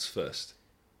vaults first?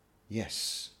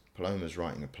 Yes, Paloma's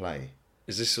writing a play.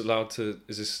 Is this allowed to?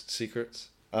 Is this secrets?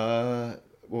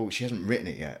 Well, she hasn't written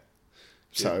it yet,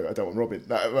 so I don't want Robin.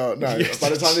 No. Yes. By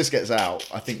the time this gets out,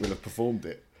 I think we'll have performed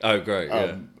it. Oh, great!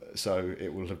 Yeah. So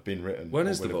it will have been written. When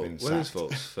is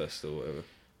Volts Fest or whatever?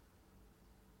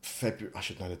 February. I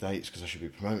should know the dates because I should be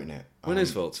promoting it. When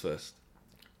is Volts Fest?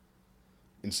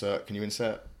 Insert. Can you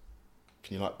insert?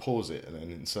 Can you like pause it and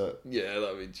then insert? Yeah,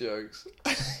 that'd be jokes.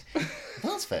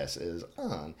 Volts Fest is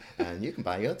on, and you can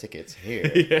buy your tickets here.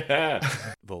 Yeah.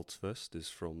 Volts Fest is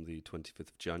from the 25th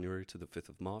of January to the 5th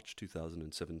of March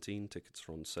 2017. Tickets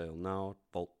are on sale now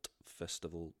at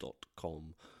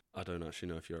vaultfestival.com. I don't actually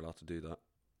know if you're allowed to do that.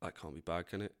 That can't be bad,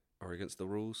 can it? Or against the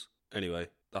rules? Anyway,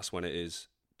 that's when it is.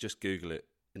 Just Google it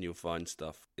and you'll find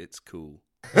stuff. It's cool.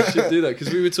 We should do that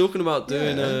because we were talking about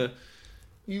doing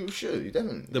You should. You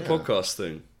definitely. the podcast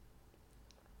thing.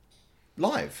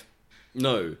 Live.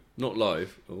 No, not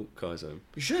live. Oh, Kai's home.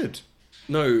 You should.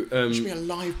 No, It should be a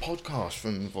live podcast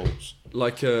from Vaults.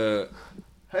 like Hey,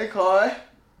 Kai.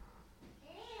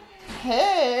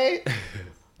 Hey.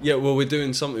 yeah. Well, we're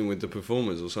doing something with the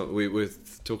performers or something. We're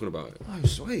talking about it. Oh,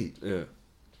 sweet. Yeah.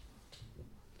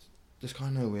 Just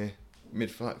kind of know we're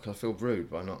mid-flight because I feel rude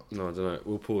by not. No, I don't know.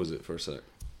 We'll pause it for a sec.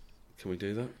 Can we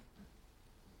do that?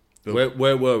 Bill-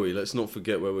 Where were we? Let's not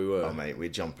forget where we were. Oh, mate, we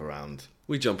jump around.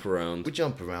 We jump around. We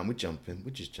jump around. We're jumping.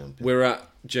 We're just jumping. We're at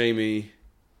Jamie.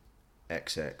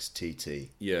 XXTT.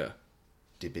 Yeah.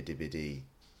 Dibby.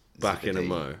 Back in a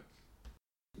mo.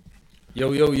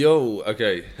 Yo.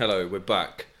 Okay, hello. We're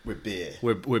back. With beer.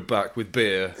 We're back with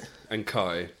beer and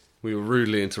Kai. We were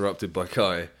rudely interrupted by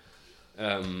Kai,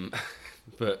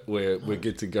 but we're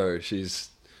good to go. She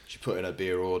put in a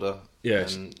beer order. Yeah.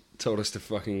 And told us to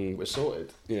fucking. we're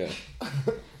sorted. Yeah.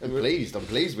 I'm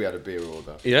pleased we had a beer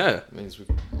order. Yeah. It means we've.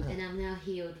 And I'm now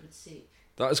healed with soup.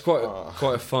 That was quite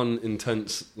a fun,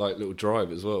 intense, like little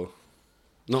drive as well.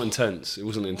 Not intense. It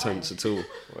wasn't intense at all.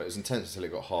 Well, it was intense until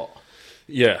it got hot.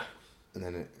 Yeah. And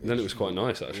then it was quite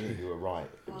nice actually. You were right.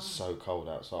 It was so cold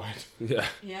outside. Yeah.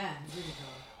 Yeah, really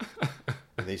cold.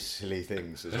 And these silly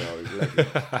things as well.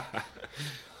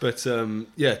 But to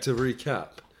recap,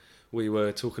 we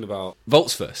were talking about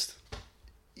Volts Fest.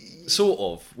 Sort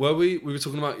of. Were we? We were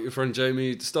talking about your friend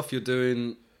Jamie, the stuff you're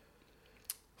doing.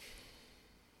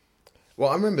 Well,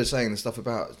 I remember saying the stuff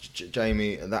about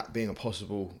Jamie and that being a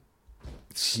possible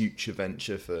future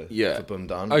venture for Bum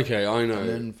Done. Okay, I know. And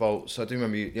then Volts. I do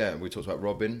remember. We talked about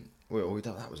Robin.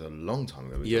 That was a long time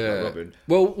ago. We talked about Robin.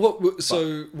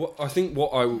 Well, I think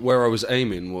where I was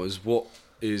aiming was what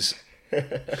is.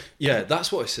 Yeah,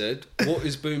 that's what I said. What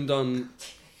is Boom Done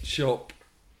shop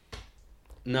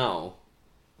now?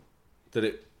 That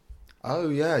it. Oh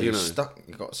yeah, you stuck.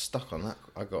 You got stuck on that.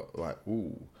 I got like,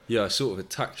 ooh. Yeah, I sort of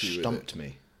attacked you. Stumped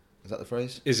me. Is that the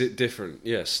phrase? Is it different?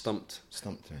 Yeah, stumped.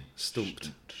 Stumped me.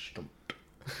 Stumped.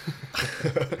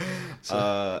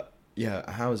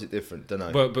 Yeah. How is it different? Don't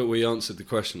know. But we answered the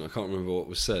question. I can't remember what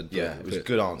was said. Yeah, it was a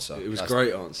good answer. It was a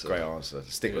great answer. Great answer.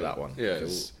 Stick with that one. Yeah.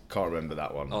 'Cause can't remember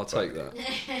that one. I'll take that.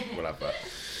 We'll have that.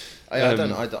 I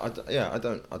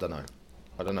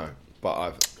don't know.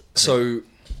 But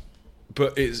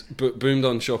But Boom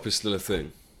Done shop is still a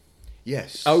thing.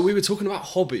 Yes. Oh, we were talking about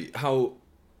hobby.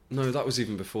 No, that was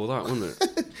even before that, wasn't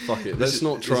it? Fuck it. Let's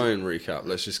not try and recap.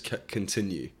 Let's just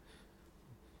continue.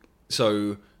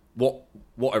 So, what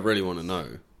I really want to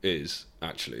know is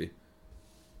actually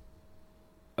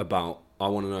I want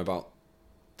to know about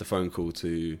the phone call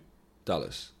to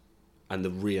Dallas and the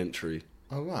re-entry.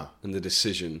 Oh wow. And the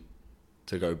decision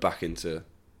to go back into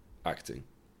acting.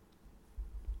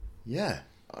 Yeah.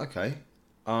 Okay.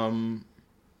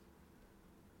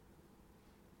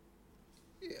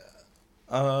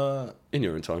 In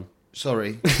your own time.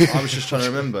 Sorry, I was just trying to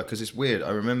remember because it's weird. I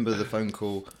remember the phone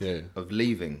call of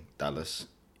leaving Dallas.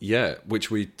 Yeah,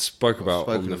 which we spoke about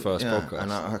on the first podcast.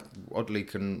 And I oddly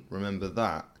can remember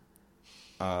that.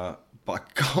 But I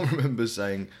can't remember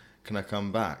saying, "Can I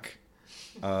come back?"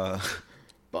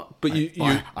 But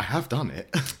I have done it.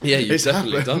 Yeah, you've It's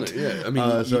definitely happened. done it. Yeah, I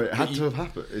mean, so it had to have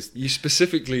happened. You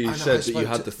specifically said that you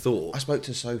had the thought. I spoke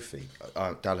to Sophie,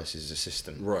 Dallas's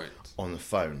assistant, Right, on the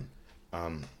phone.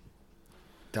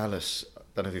 Dallas. I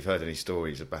don't know if you've heard any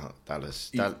stories about Dallas.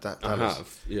 Dallas. I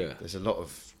have. Yeah, There's a lot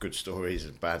of good stories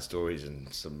and bad stories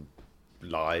and some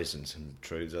lies and some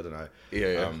truths. I don't know.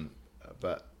 Yeah.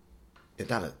 But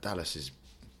Dallas is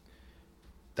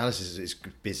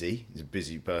busy. He's a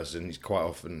busy person. He's quite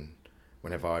often,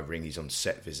 whenever I ring, he's on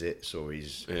set visits or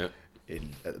he's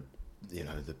in,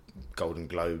 the Golden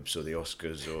Globes or the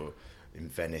Oscars or in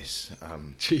Venice.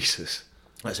 Jesus.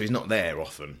 So he's not there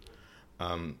often.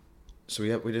 So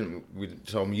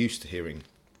I'm used to hearing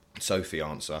Sophie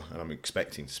answer, and I'm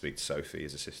expecting to speak to Sophie,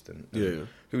 his assistant, Yeah.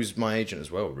 who's my agent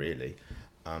as well, really.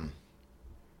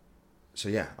 So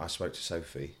yeah, I spoke to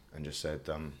Sophie and just said,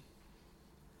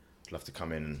 I'd love to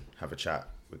come in and have a chat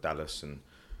with Dallas and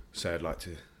say I'd like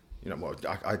to, well,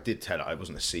 I did tell her, it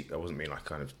wasn't a secret, I wasn't being like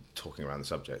kind of talking around the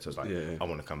subject. I was like, Yeah. I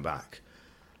want to come back.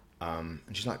 And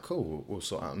she's like, cool, we'll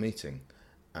sort out a meeting.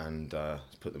 And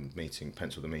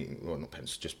pencil the meeting, well, not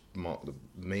pencil, just mark the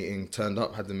meeting, turned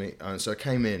up, had the meeting. And so I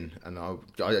came in, and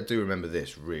I do remember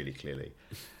this really clearly.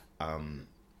 All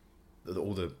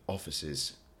the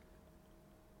offices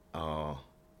are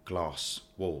glass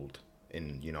walled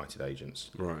in United Agents.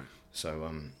 Right. So,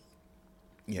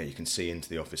 you can see into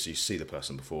the office, so you see the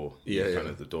person before Yeah,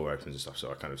 the door opens and stuff.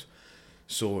 So I kind of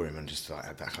saw him and just like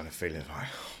had that kind of feeling like,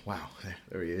 wow,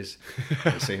 there he is. I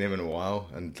haven't seen him in a while,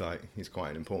 and like he's quite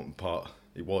an important part.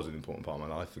 He was an important part of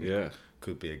my life, and Yeah.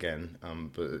 could be again.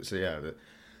 So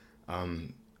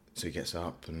he gets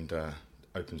up and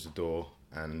opens the door,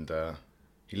 and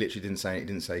he literally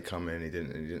didn't say come in. He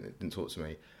didn't talk to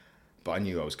me, but I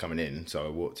knew I was coming in, so I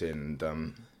walked in,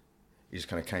 and he just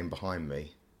kind of came behind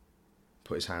me,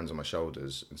 put his hands on my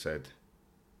shoulders, and said,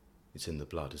 "It's in the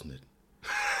blood, isn't it?"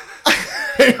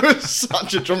 It was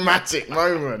such a dramatic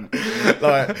moment.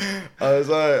 Like, I was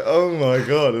like, oh my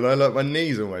God. And my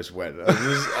knees almost went.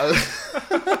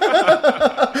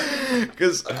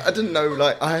 Because I didn't know,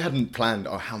 like, I hadn't planned,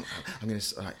 I'm going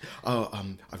to, like,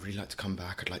 I'd really like to come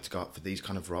back. I'd like to go up for these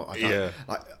kind of roles. I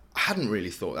hadn't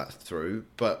really thought that through.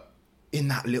 But in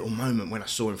that little moment when I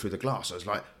saw him through the glass, I was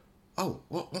like, oh,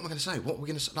 what am I going to say? What are we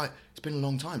going to say? Like, it's been a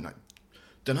long time. Like,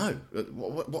 don't know.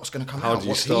 What's going to come out? How do you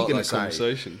What's start he going that to say?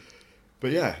 conversation?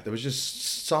 But yeah, there was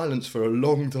just silence for a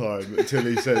long time until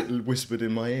he whispered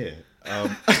in my ear,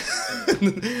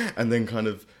 and then kind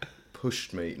of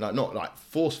pushed me, like not like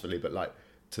forcefully, but like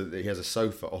he has a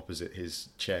sofa opposite his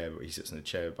chair. He sits in a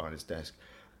chair behind his desk,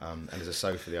 and there's a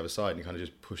sofa the other side. And he kind of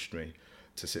just pushed me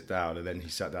to sit down, and then he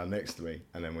sat down next to me,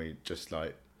 and then we just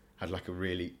like had like a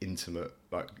really intimate,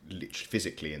 like literally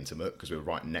physically intimate, because we were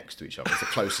right next to each other. It's the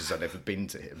closest I'd ever been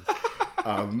to him.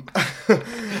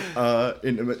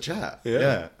 Intimate chat,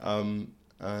 yeah.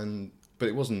 But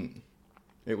it wasn't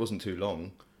too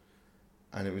long,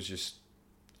 and it was just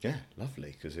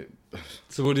lovely because it.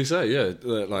 So what did he say? Yeah,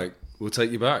 like we'll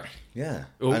take you back. Yeah.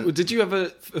 Or, And- did you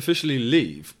ever officially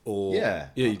leave? Or yeah,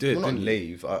 you did. Well, not didn't you?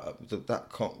 leave.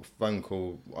 That phone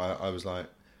call, I was like,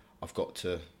 I've got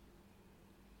to.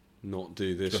 Not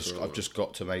do this. I've just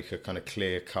got to make a kind of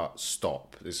clear cut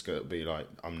stop. This is going to be like,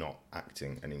 I'm not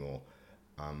acting anymore.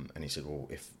 And he said, well,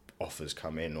 if offers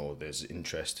come in or there's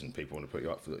interest and people want to put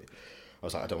you up for it, I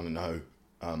was like, I don't want to know.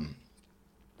 I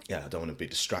don't want to be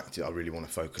distracted. I really want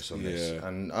to focus on this. Yeah.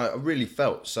 And I really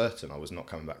felt certain I was not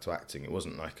coming back to acting. It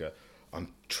wasn't like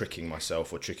I'm tricking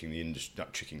myself or tricking the industry,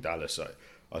 not tricking Dallas.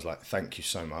 I was like, thank you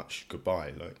so much.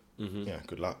 Goodbye. Like,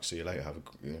 good luck. See you later.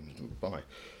 Bye.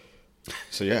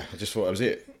 So yeah, I just thought that was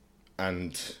it.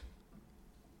 And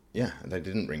yeah, they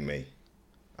didn't ring me.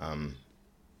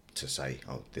 To say,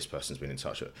 oh, this person's been in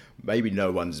touch. Maybe no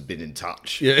one's been in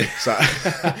touch. Yeah. So,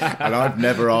 and I've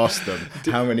never asked them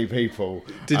how many people.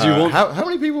 Did you want? How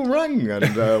many people rang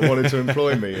and wanted to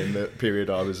employ me in the period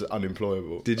I was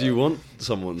unemployable? Did you want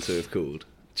someone to have called?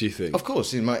 Do you think? Of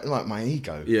course, in my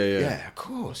ego. Yeah. Of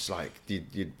course, like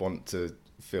you'd want to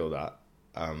feel that,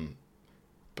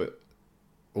 but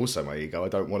also my ego. I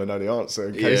don't want to know the answer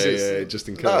in case just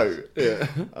in case. No. Yeah.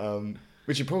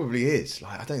 Which it probably is.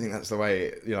 Like, I don't think that's the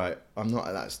way. I'm not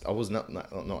at that. I was not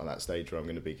at that stage where I'm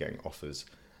going to be getting offers.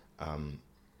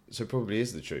 So it probably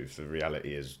is the truth. The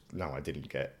reality is, no, I didn't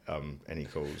get any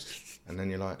calls. And then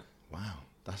you're like, wow,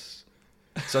 that's.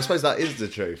 So I suppose that is the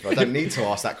truth. I don't need to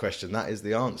ask that question. That is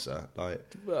the answer. Like,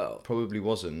 Well, probably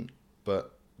wasn't,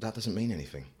 but that doesn't mean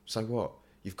anything. So what?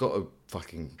 You've got to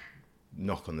fucking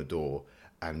knock on the door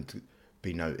and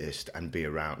be noticed and be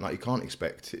around. Like, you can't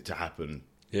expect it to happen.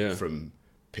 Yeah. From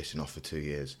pissing off for 2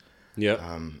 years.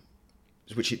 yeah.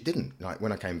 Which it didn't. Like,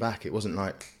 when I came back, it wasn't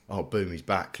like, oh, boom, he's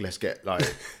back. Let's get,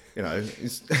 like,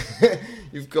 it's,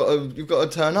 you've got to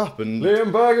turn up and...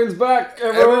 Liam Bergin's back,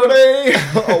 everyone. Everybody!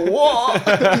 Oh, what?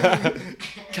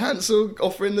 Cancel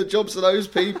offering the jobs to those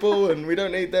people and we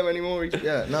don't need them anymore.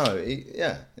 Yeah, no.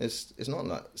 It's not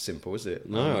that simple, is it?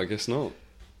 No, I guess not.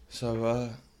 So,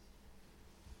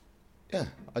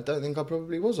 I don't think I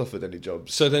probably was offered any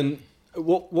jobs. So then,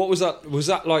 what was that? Was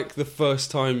that like the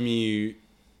first time you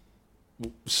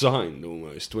signed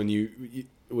almost when you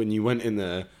went in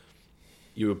there?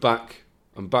 You were back.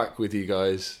 I'm back with you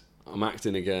guys. I'm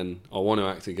acting again. I want to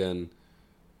act again.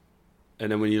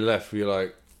 And then when you left, you're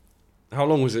like, how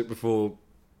long was it before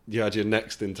you had your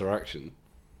next interaction?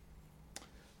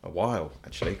 a while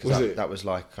actually, Was because it? that was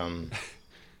like that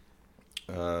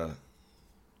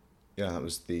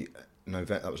was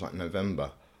like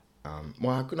November.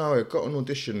 Well, no, I got an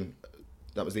audition.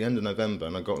 That was the end of November,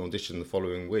 and I got an audition the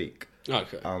following week.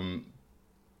 Okay.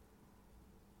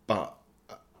 But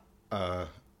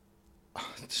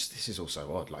this is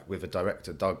also odd. Like with a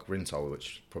director, Doug Rintol,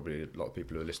 which probably a lot of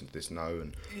people who listen to this know,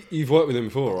 and You've worked with him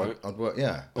before, right? I'd work,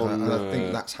 yeah. And I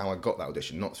think that's how I got that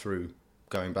audition, not through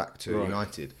going back to Right.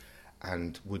 United.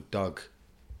 And with Doug,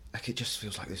 like it just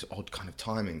feels like this odd kind of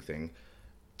timing thing.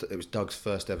 It was Doug's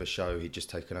first ever show. He'd just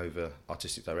taken over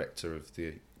artistic director of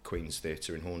the Queen's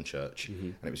Theatre in Hornchurch,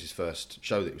 and it was his first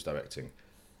show that he was directing.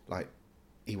 Like,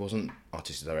 he wasn't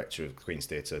artistic director of Queen's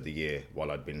Theatre the year while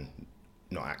I'd been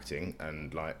not acting,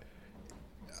 and like,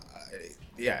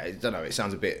 I don't know. It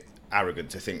sounds a bit arrogant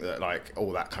to think that like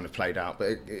all that kind of played out, but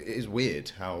it is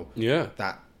weird how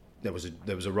that there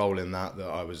was a role in that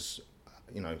I was,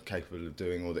 capable of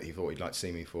doing, or that he thought he'd like to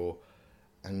see me for.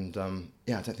 And I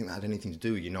don't think that had anything to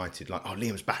do with United. Like, oh,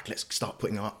 Liam's back, let's start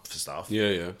putting him up for stuff.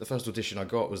 Yeah. The first audition I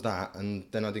got was that, and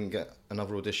then I didn't get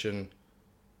another audition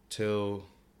till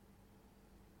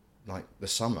like the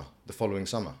following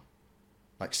summer,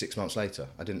 like 6 months later.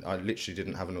 I literally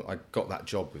didn't have I got that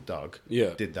job with Doug.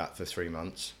 Yeah. Did that for 3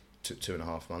 months,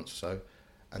 2.5 months or so,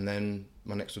 and then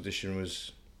my next audition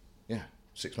was,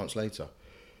 6 months later.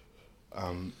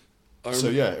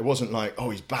 It wasn't like, oh,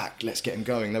 he's back, let's get him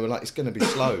going. They were like, it's going to be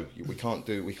slow. We can't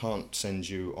send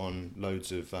you on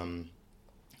loads of what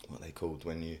are they called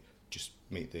when you just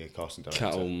meet the casting director.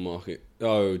 Cattle market.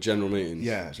 Oh, general meetings.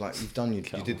 Yeah, it's like you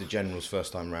did the generals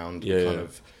first time round. Yeah,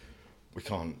 We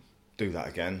can't do that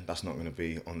again. That's not going to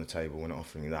be on the table. We're not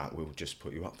offering you that. We'll just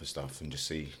put you up for stuff and just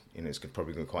see. It's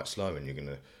probably going to be quite slow, and you're going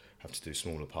to have to do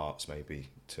smaller parts maybe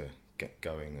to get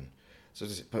going. And so,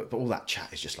 but all that chat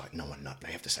is just like no one knows.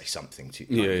 They have to say something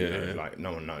to you. Yeah. Like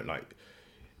no one knows. Like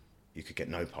you could get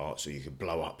no parts, or you could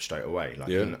blow up straight away. Like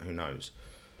who knows?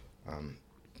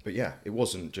 But yeah, it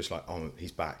wasn't just like, oh,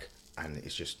 he's back and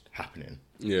it's just happening.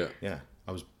 Yeah,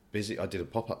 I was busy. I did a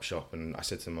pop-up shop, and I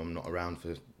said to them, I'm not around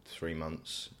for 3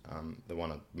 months. The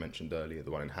one I mentioned earlier,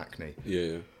 the one in Hackney.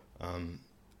 Yeah. And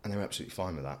they were absolutely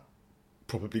fine with that.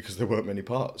 Probably because there weren't many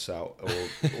parts out or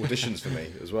auditions for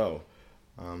me as well.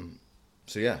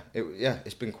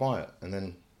 It's been quiet. And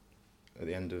then at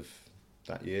the end of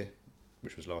that year,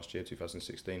 which was last year,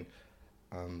 2016,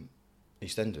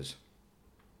 EastEnders.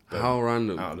 How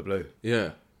random. Out of the blue.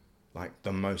 Yeah. Like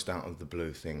the most out of the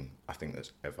blue thing I think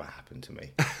that's ever happened to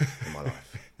me in my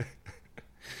life.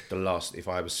 If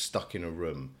I was stuck in a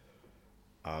room,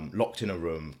 locked in a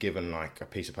room, given like a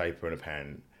piece of paper and a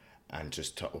pen, and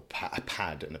just a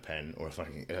pad and a pen, or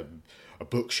a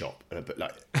bookshop, and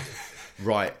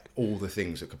write all the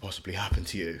things that could possibly happen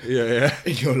to you. Yeah.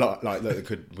 In your life, like that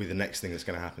could be the next thing that's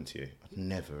going to happen to you. I'd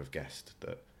never have guessed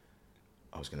that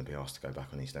I was going to be asked to go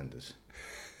back on EastEnders.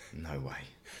 No way.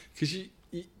 Because you...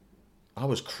 I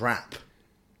was crap.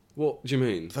 What do you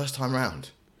mean? First time round.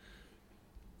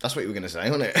 That's what you were going to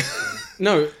say, wasn't it?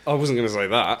 No, I wasn't going to say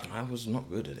that. I was not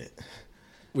good at it.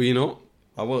 Were you not?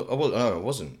 I wasn't.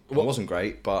 What? I wasn't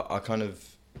great, but I kind of...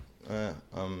 I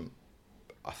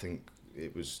think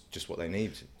it was just what they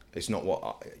need. It's not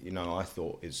what I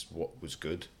thought is what was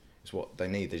good. It's what they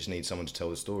need. They just need someone to tell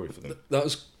the story for them. That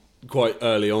was quite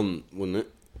early on, wasn't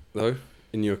it? Though,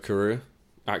 in your career,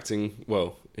 acting.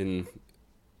 Well, in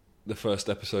the first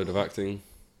episode of acting.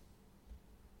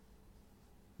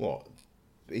 What?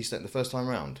 The first time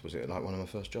round, was it like one of my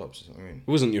first jobs? Is that what I mean?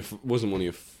 It wasn't one of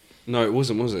your. No, it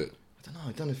wasn't. Was it? I don't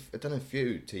know. I've done a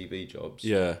few TV jobs.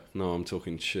 Yeah. No, I'm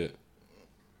talking shit.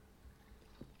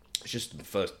 It's just the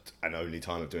first and only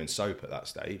time of doing soap at that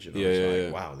stage, and Yeah, I was yeah, like,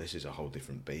 yeah. wow, this is a whole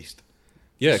different beast.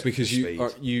 Yeah, Just because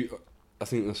the you. I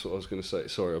think that's what I was going to say.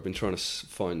 Sorry, I've been trying to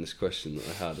find this question that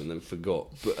I had and then forgot.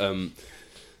 But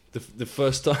the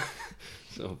first time,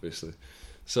 obviously.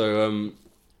 So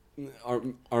I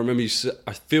remember you.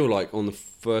 I feel like on the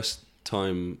first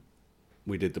time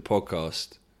we did the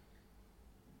podcast,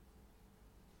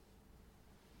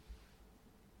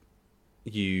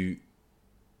 you.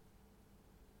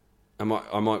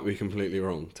 I might be completely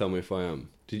wrong. Tell me if I am.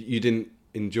 You didn't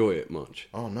enjoy it much?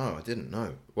 Oh no, I didn't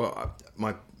know. Well,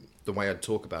 the way I'd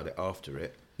talk about it after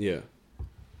it, Yeah.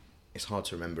 it's hard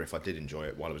to remember if I did enjoy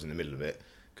it while I was in the middle of it,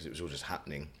 because it was all just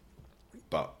happening.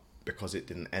 But because it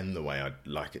didn't end the way I'd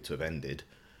like it to have ended,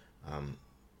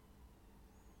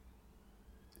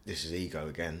 this is ego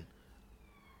again.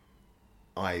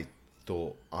 I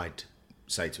thought I'd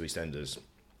say to EastEnders,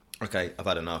 okay, I've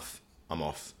had enough, I'm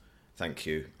off, thank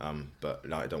you, but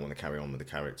I don't want to carry on with the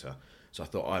character. So I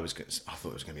thought it was going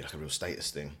to be like a real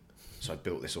status thing. So I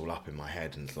built this all up in my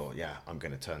head and thought, yeah, I'm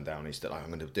going to turn down East. I'm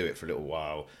going to do it for a little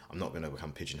while. I'm not going to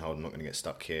become pigeonholed. I'm not going to get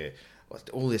stuck here.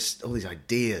 All these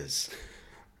ideas.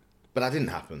 But that didn't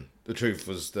happen. The truth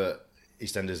was that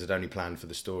EastEnders had only planned for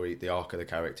the story, the arc of the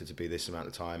character to be this amount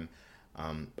of time.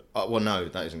 Well, no,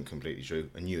 that isn't completely true.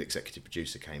 A new executive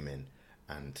producer came in,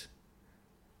 and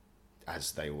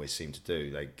as they always seem to do,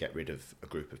 they get rid of a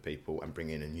group of people and bring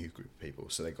in a new group of people.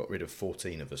 So they got rid of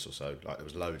 14 of us or so. Like, there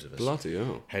was loads of us. Bloody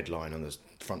hell. Headline on the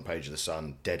front page of the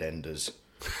Sun: Dead Enders.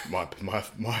 My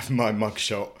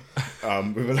mugshot.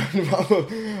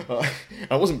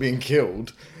 I wasn't being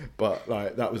killed, but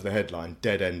like that was the headline: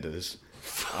 Dead Enders.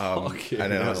 And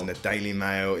then I was in the Daily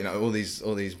Mail. You know, all these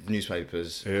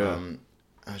newspapers. Yeah.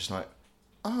 I was like,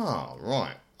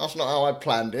 right. That's not how I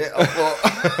planned it. I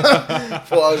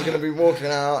thought I was going to be walking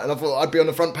out, and I thought I'd be on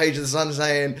the front page of the Sun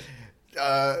saying,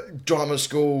 drama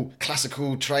school,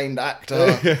 classical trained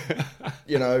actor.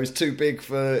 You know, he's too big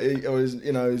for, or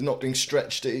he's not being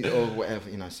stretched or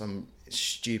whatever. You know, some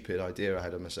stupid idea I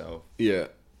had of myself. Yeah.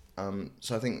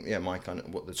 So I think, yeah, my kind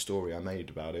of what the story I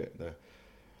made about it, the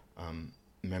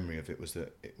memory of it was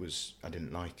that I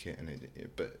didn't like it,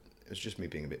 but it was just me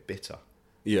being a bit bitter.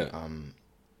 Yeah.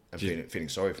 And feeling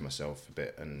sorry for myself a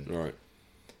bit, and Right.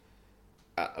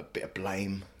 a bit of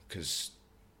blame, because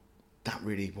that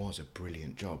really was a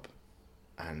brilliant job,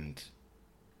 and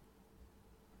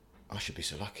I should be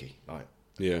so lucky. Like,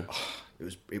 Yeah.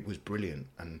 it was brilliant,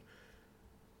 and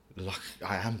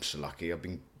I am so lucky. I've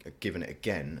been given it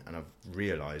again, and I've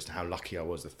realised how lucky I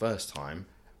was the first time,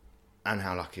 and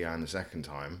how lucky I am the second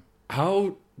time.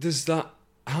 How did that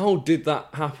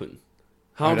happen?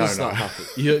 How I don't does know. that happen?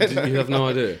 You have no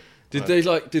idea.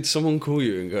 Did someone call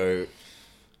you and go,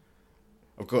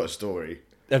 I've got a story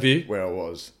have you? where I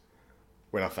was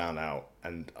when I found out,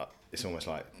 and it's almost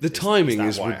like The timing that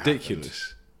is why it happened?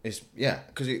 ridiculous.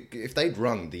 Because if they'd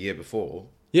rung the year before,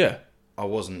 Yeah. I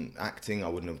wasn't acting, I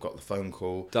wouldn't have got the phone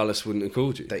call. Dallas wouldn't have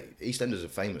called you. EastEnders are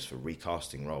famous for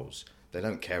recasting roles. They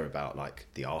don't care about like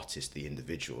the artist, the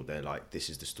individual. They're like, this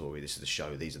is the story, this is the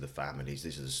show, these are the families,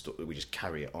 this is the story. We just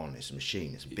carry it on. It's a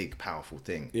machine. It's a big, powerful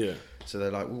thing. Yeah. So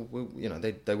they're like, well, you know,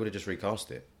 they would have just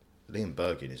recast it. Liam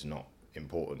BERGIN is not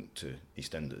important to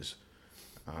EastEnders.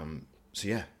 So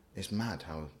yeah, it's mad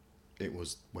how it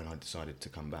was when I decided to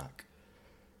come back.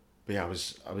 But yeah, I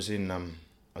was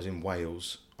in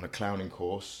Wales on a clowning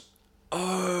course.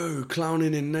 Oh,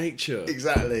 clowning in nature.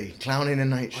 Exactly, clowning in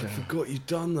nature. I forgot you'd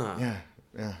done that.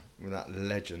 Yeah, with that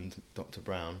legend, Dr.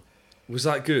 Brown. Was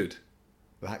that good?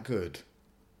 That good.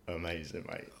 Amazing,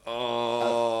 mate.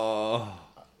 Oh.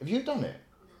 Have you done it?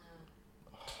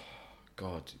 No.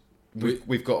 God.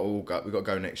 We've got to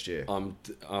go next year.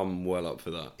 I'm well up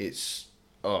for that.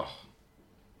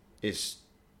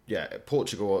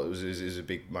 Portugal is a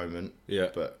big moment.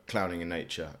 Yeah. But clowning in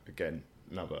nature, again,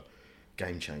 another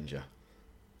game changer.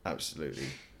 Absolutely.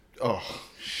 Oh,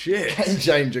 Shit. game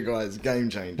changer, guys. Game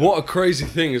changer. What a crazy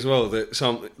thing as well that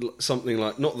something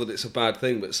like, not that it's a bad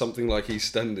thing, but something like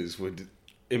EastEnders would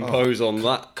impose on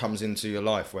that. Comes into your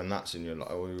life when that's in your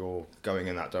life, or you're going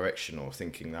in that direction or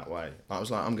thinking that way. I was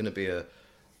like, I'm going to be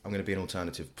an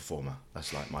alternative performer.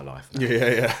 That's like my life now.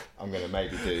 Yeah. I'm going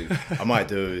to I might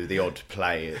do the odd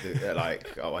play,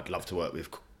 like, I'd love to work with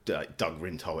Doug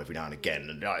Rintoul every now and again,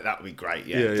 and like, that would be great.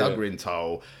 Yeah, Doug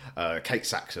Rintoul, Kate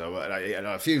Saxon,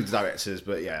 a few directors,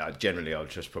 but yeah, generally I'll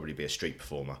just probably be a street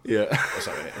performer. Yeah. Or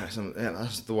something. Yeah,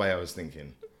 that's the way I was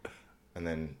thinking. And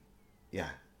then, yeah,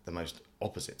 the most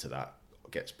opposite to that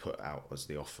gets put out as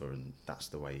the offer, and that's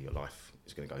the way your life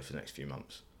is going to go for the next few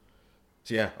months.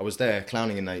 So yeah, I was there,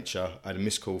 clowning in nature. I had a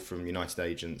missed call from United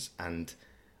Agents, and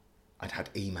I'd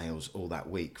had emails all that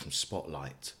week from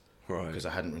Spotlight. Right. Because I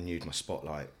hadn't renewed my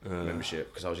Spotlight membership,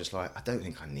 because I was just like, I don't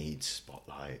think I need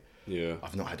Spotlight. Yeah.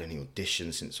 I've not had any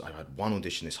auditions since. I've had one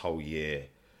audition this whole year.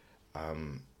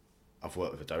 I've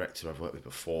worked with a director I've worked with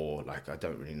before. Like, I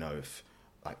don't really know if,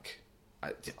 like,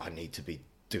 I need to be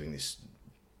doing this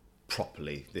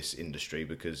properly, this industry,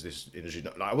 because this industry,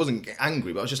 like, I wasn't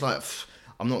angry, but I was just like,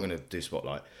 I'm not going to do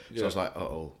Spotlight. So I was like,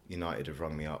 United have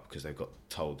rung me up because they've got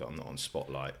told that I'm not on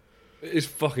Spotlight. It's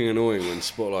fucking annoying when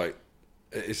Spotlight.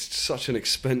 It's such an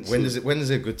expensive. When is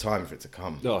it a good time for it to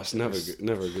come? No, it's never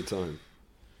a good time.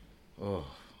 Oh,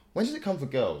 when does it come for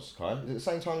girls, Kai? Is it the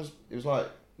same time as it was like?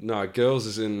 No, Girls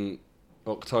is in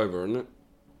October, isn't it?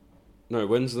 No,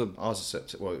 when's the? Ours is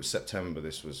September. Well, it was September.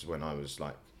 This was when I was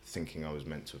like thinking I was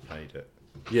meant to have played it.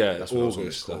 Yeah, That's when I was on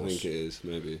August. this I course. think it is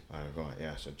maybe. Oh right,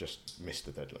 yeah. So just missed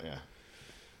the deadline. Yeah.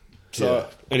 So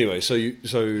anyway, so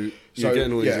you're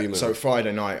getting all these emails. So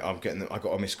Friday night, I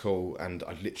got a missed call, and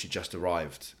I'd literally just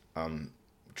arrived,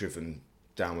 driven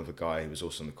down with a guy who was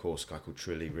also on the course, a guy called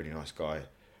Trilly, really nice guy.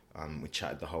 We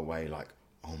chatted the whole way, like,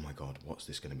 oh my God, what's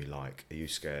this going to be like? Are you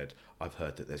scared? I've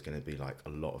heard that there's going to be like a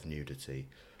lot of nudity.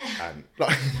 And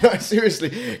like seriously,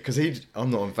 because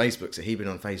I'm not on Facebook, so he'd been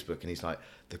on Facebook and he's like,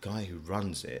 the guy who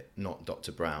runs it, not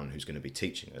Dr. Brown, who's going to be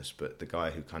teaching us, but the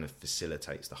guy who kind of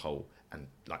facilitates the whole and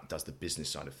like does the business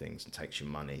side of things and takes your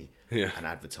money and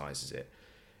advertises it,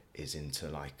 is into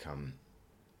like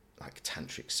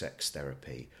tantric sex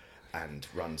therapy and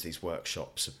runs these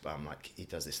workshops. Like he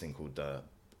does this thing called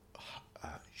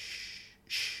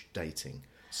dating,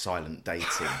 silent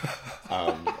dating.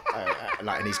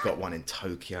 And he's got one in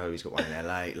Tokyo, he's got one in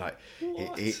LA. Like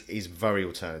he's very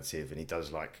alternative, and he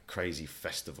does like crazy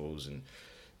festivals and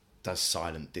does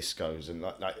silent discos and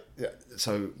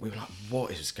so we were like,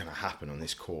 what is going to happen on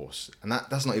this course? And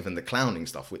that's not even the clowning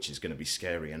stuff, which is going to be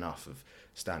scary enough, of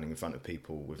standing in front of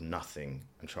people with nothing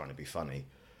and trying to be funny.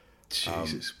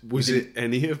 Jesus, was it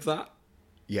any of that?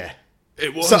 Yeah,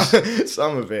 it was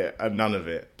some of it and none of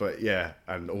it, but yeah,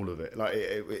 and all of it. Like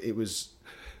it was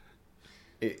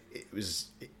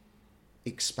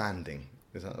expanding.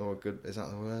 Is that the word? Is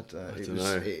that the word? I don't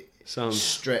know. It sounds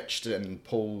stretched and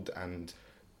pulled and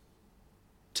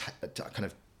kind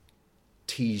of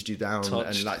teased you down.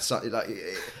 Touched. And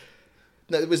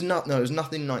there was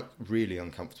nothing like really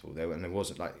uncomfortable there, and there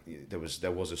wasn't like there was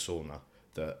a sauna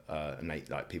that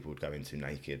like people would go into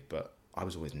naked, but I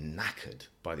was always knackered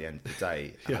by the end of the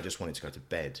day, and I just wanted to go to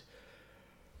bed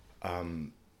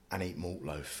and eat malt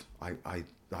loaf. I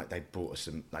like they brought us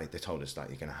some, like they told us like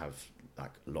you're going to have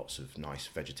like lots of nice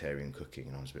vegetarian cooking,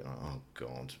 and I was a bit like, oh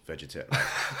God, vegetarian.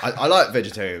 Like, I like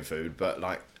vegetarian food, but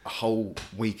like a whole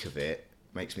week of it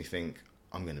makes me think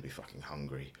I'm going to be fucking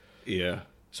hungry. Yeah.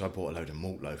 So I bought a load of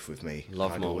malt loaf with me.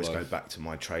 Love I'd malt always loaf. go back to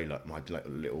my trailer, my like,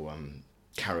 little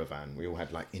caravan. We all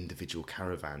had like individual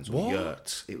caravans or What?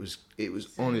 yurts. It was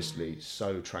honestly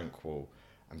so tranquil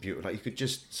and beautiful. Like you could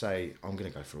just say, I'm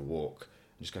going to go for a walk.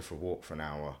 And just go for a walk for an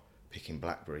hour, picking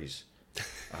blackberries.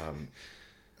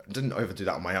 Didn't overdo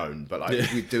that on my own, but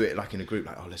like we'd do it like in a group.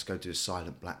 Like, oh, let's go do a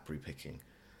silent blackberry picking,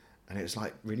 and it was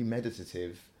like really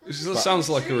meditative. It sounds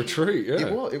like a retreat. Yeah,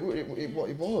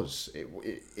 It was. It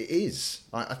is.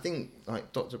 I think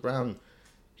like Dr. Brown,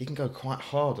 he can go quite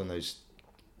hard on those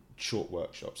short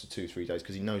workshops of 2-3 days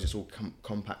because he knows it's all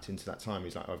compact into that time.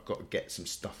 He's like, I've got to get some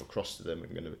stuff across to them.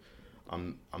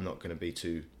 I'm not going to be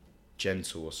too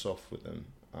gentle or soft with them.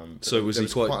 So was there he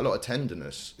was quite a lot of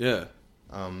tenderness? Yeah.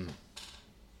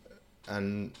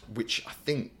 And which I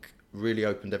think really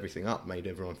opened everything up, made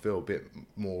everyone feel a bit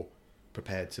more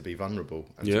prepared to be vulnerable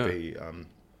and to be.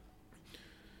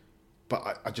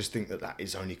 But I just think that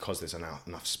is only because there's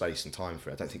enough space and time for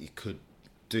it. I don't think you could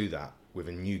do that with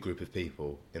a new group of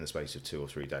people in the space of 2 or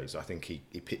 3 days. I think he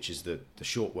pitches the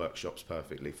short workshops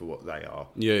perfectly for what they are.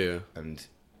 Yeah. And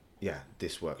yeah,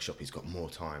 this workshop he's got more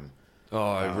time.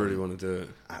 Oh, I really want to do it.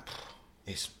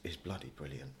 It's bloody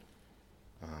brilliant.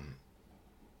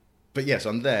 But yes,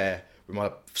 I'm there with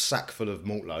my sack full of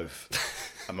malt loaf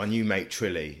and my new mate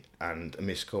Trilly and a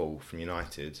missed call from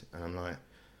United, and I'm like,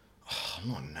 oh,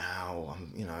 not now.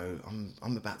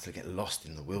 I'm about to get lost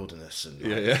in the wilderness, and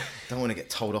don't want to get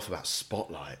told off about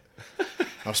Spotlight.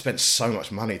 I've spent so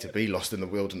much money to be lost in the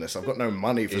wilderness. I've got no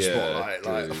money for Spotlight.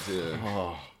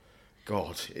 Oh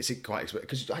God, is it quite expensive?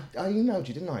 Because I emailed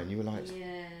you, didn't I? And you were like,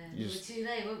 yeah, we were too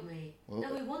late, weren't we? Well,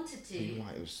 no, we wanted to. you were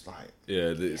like, it was like,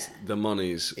 the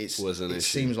money's was an issue. It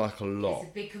seems like a lot.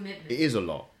 It's a big commitment. It is a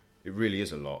lot. It really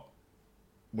is a lot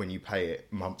when you pay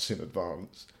it months in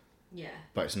advance. Yeah.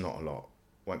 But it's not a lot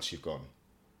once you've gone.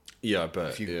 Yeah, I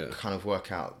bet. If you kind of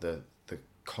work out the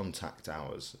contact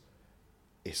hours,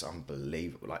 it's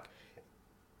unbelievable. Like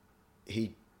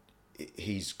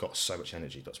he's got so much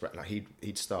energy. Dr. Brett. Like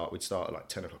we'd start at like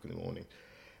 10 o'clock in the morning,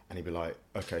 and he'd be like,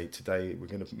 okay, today we're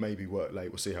gonna maybe work late.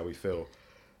 We'll see how we feel.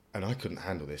 And I couldn't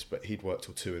handle this, but he'd work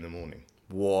till 2 in the morning.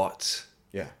 What?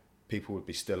 Yeah. People would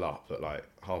be still up at like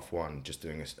 1:30 just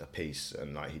doing a piece,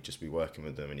 and like he'd just be working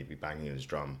with them, and he'd be banging his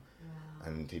drum.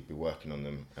 And he'd be working on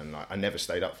them, and like I never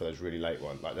stayed up for those really late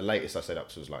ones. Like the latest I stayed up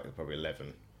to was like probably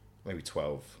 11, maybe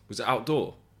 12. Was it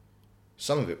outdoor?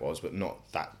 Some of it was, but not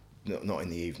in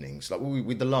the evenings. Like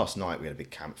we the last night we had a big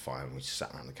campfire, and we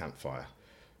sat around the campfire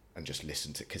and just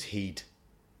listened to, because he'd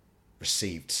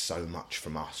received so much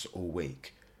from us all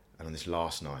week, and on this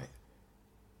last night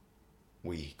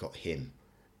we got him.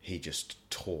 He just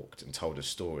talked and told us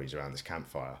stories around this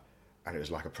campfire. And it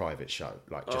was like a private show,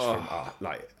 like just from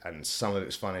and some of it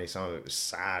was funny, some of it was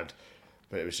sad,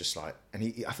 but it was just like,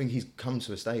 and I think he's come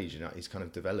to a stage, he's kind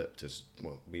of developed as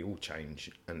well. We all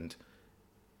change, and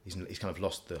he's kind of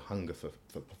lost the hunger for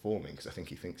performing, because I think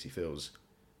he thinks he feels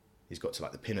he's got to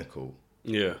like the pinnacle.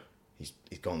 Yeah.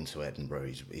 He's gone to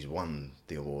Edinburgh. He's won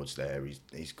the awards there. He's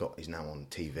now on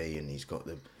TV, and he's got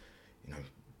the, you know,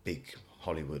 big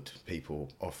Hollywood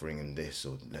people offering him this,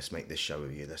 or let's make this show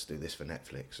with you. Let's do this for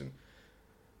Netflix. And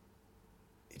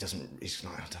he's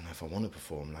like, I don't know if I want to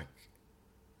perform. Like,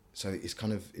 so it's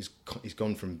kind of he's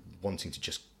gone from wanting to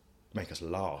just make us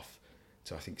laugh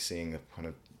to, I think, seeing a kind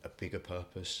of a bigger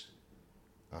purpose.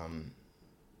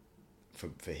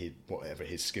 For his, whatever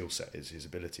his skill set is, his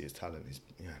ability, his talent is,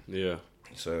 Yeah.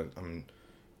 So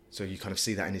so you kind of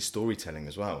see that in his storytelling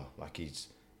as well. Like he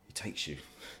takes you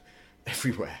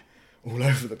everywhere, all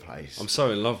over the place. I'm so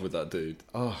in love with that dude.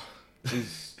 Oh,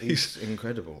 he's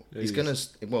incredible. Yeah, He's gonna.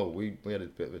 Well, we had a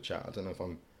bit of a chat. I don't know if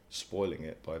I'm spoiling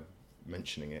it by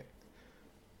mentioning it.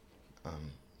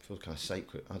 Feels kind of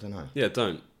sacred. I don't know. Yeah,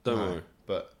 don't No, worry.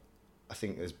 But I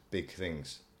think there's big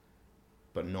things,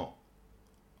 but not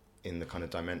in the kind of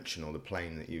dimension or the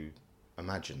plane that you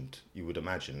would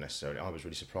imagine necessarily. I was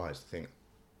really surprised to think,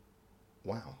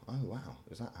 wow,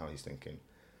 is that how he's thinking?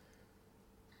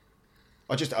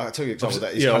 I'll tell you an example of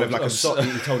that. It's kind of like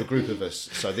he told a group of us,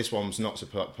 so this one's not so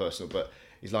personal, but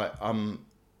he's like,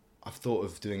 I've thought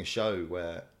of doing a show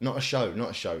where, not a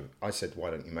show. I said, why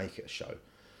don't you make it a show?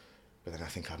 But then I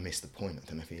think I missed the point. I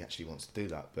don't know if he actually wants to do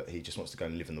that, but he just wants to go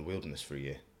and live in the wilderness for a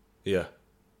year. Yeah.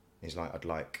 He's like, I'd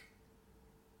like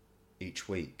each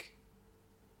week,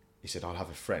 he said, I'll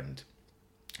have a friend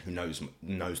who knows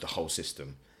the whole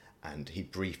system, and he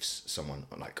briefs someone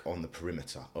like on the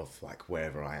perimeter of like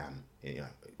wherever I am, you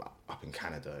know, up in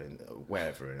Canada,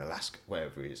 wherever, in Alaska,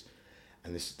 wherever he is.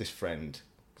 And this friend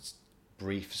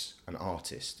briefs an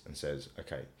artist and says,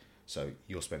 okay, so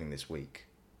you're spending this week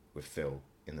with Phil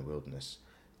in the wilderness.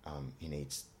 He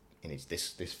needs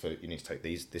this food. You need to take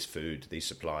this food, these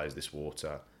supplies, this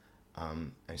water.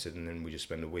 And he said, and then we just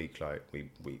spend a week, like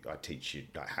I teach you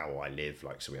like how I live,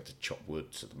 like, so we have to chop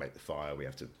wood to make the fire, we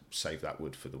have to save that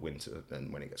wood for the winter,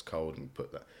 and when it gets cold, and we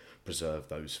preserve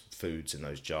those foods in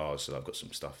those jars, so I've got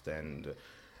some stuff then.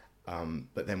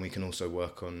 But then we can also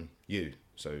work on you,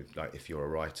 so like if you're a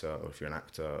writer, or if you're an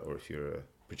actor, or if you're a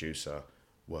producer,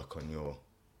 work on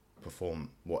perform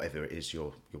whatever it is,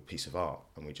 your piece of art,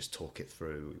 and we just talk it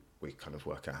through. We kind of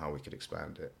work out how we could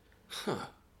expand it.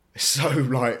 It's so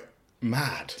like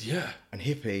mad, and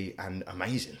hippie and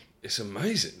amazing. It's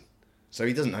amazing. So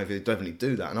he doesn't know if he'd definitely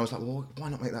do that, and I was like, well, why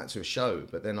not make that to a show?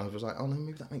 But then I was like, oh no,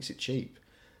 maybe that makes it cheap.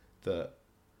 That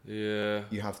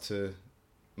you have to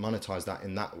monetize that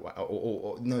in that way,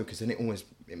 or no, because then it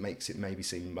makes it maybe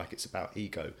seem like it's about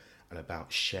ego and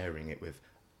about sharing it with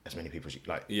as many people as you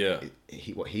like.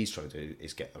 What he's trying to do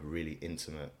is get a really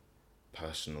intimate,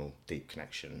 personal, deep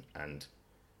connection, and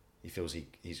he feels he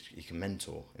can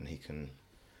mentor, and he can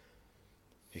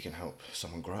help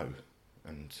someone grow,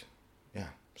 and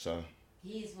so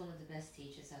he's one of the best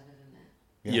teachers I've ever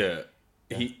met.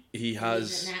 He has.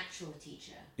 He's a natural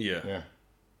teacher. Yeah.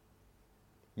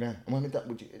 And I mean,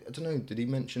 I don't know, did he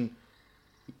mention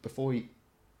before he...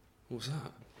 What was that?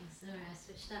 I'm sorry, I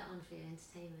switched that on for your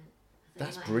entertainment.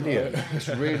 That's brilliant. It's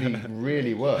really,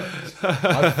 really worked.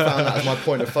 I've found that as my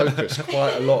point of focus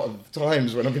quite a lot of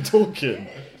times when I've been talking.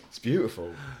 It's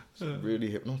beautiful. It's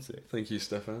really hypnotic. Thank you,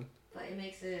 Stefan. But it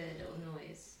makes a little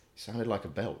noise. Sounded like a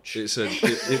belch. It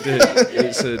did.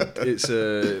 It's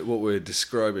a what we're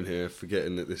describing here,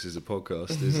 forgetting that this is a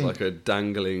podcast, is like a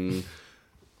dangling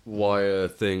wire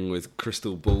thing with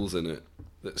crystal balls in it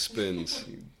that spins.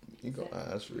 You got that.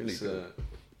 That's really good.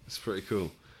 It's pretty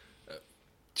cool.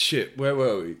 Shit, where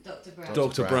were we? Dr. Brown.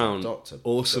 Dr. Brown.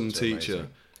 Awesome Doctor, teacher.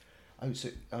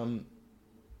 amazing. Oh, so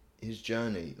his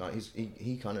journey, like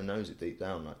he kind of knows it deep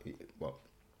down. Like,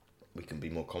 we can be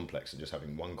more complex than just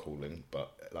having one calling,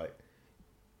 but like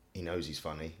he knows he's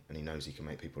funny, and he knows he can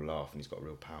make people laugh, and he's got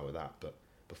real power with that. But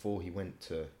before he went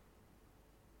to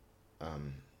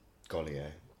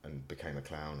Goliath and became a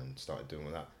clown and started doing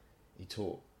all that, he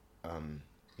taught.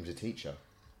 He was a teacher.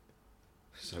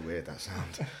 So weird that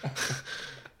sound.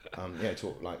 He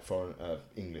taught like foreign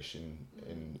English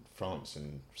in France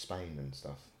and Spain and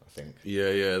stuff, I think.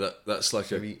 Yeah. That's like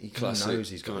So a he classic knows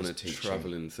he's got kind his of teaching.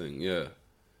 travelling thing. Yeah,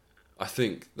 I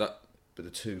think that. But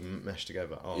the two mesh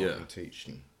together, art Yeah. and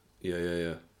teaching.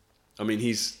 Yeah. I mean,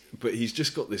 he's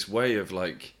just got this way of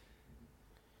like,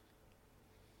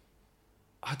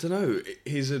 I don't know.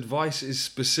 His advice is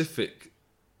specific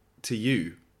to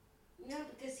you. No,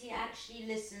 because he actually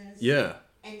listens. Yeah.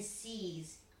 And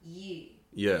sees you.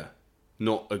 Yeah.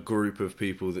 Not a group of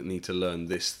people that need to learn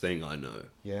this thing I know.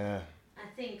 Yeah. I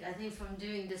think from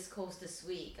doing this course this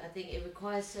week, I think it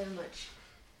requires so much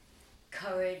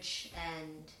courage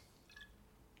and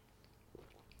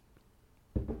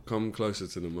Come closer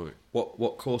to the mic.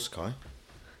 What course, Kai?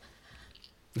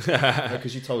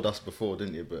 Because you told us before,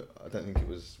 didn't you? But I don't think it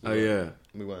was.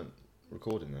 We weren't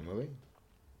recording them, were we?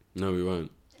 No, we won't.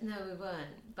 No, we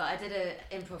weren't. But I did an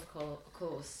improv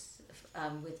course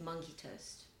with Monkey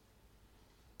Toast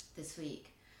this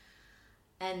week.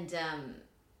 And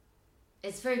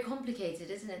it's very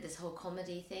complicated, isn't it, this whole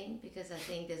comedy thing? Because I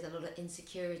think there's a lot of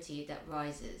insecurity that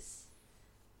rises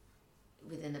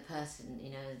within a person,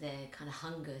 you know, their kind of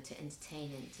hunger to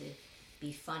entertain and to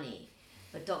be funny.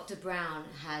 But Dr. Brown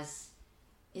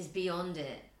is beyond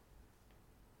it.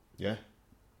 Yeah,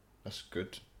 that's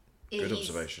good. Good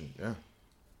observation, yeah.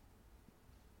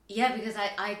 Yeah, because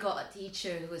I got a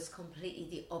teacher who was completely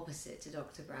the opposite to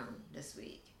Dr. Brown this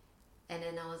week. And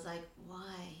then I was like,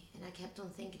 why? And I kept on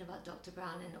thinking about Dr.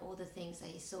 Brown and all the things that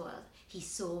he saw. He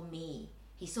saw me.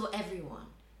 He saw everyone,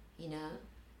 you know.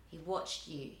 He watched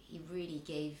you. He really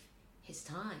gave his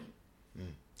time. Mm.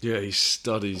 Yeah, he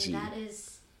studies and you. that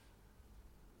is...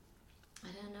 I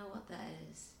don't know what that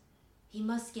is. He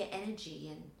must get energy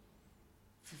and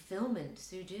fulfillment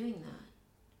through doing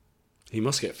that. He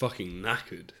must get fucking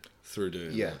knackered through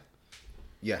doing that.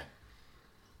 Yeah.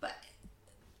 But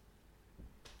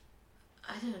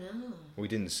I don't know. We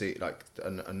didn't see, like,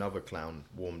 another clown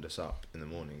warmed us up in the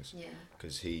mornings. Yeah.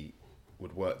 Because he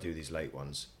would do these late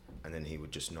ones, and then he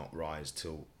would just not rise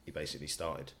till he basically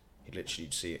started.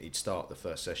 He'd start the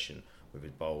first session with a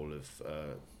bowl of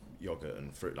yogurt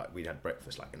and fruit. Like, we'd had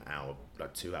breakfast like an hour,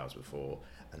 like 2 hours before,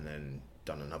 and then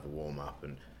done another warm up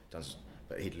and done.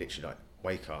 But he'd literally like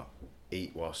wake up,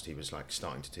 eat whilst he was like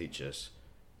starting to teach us,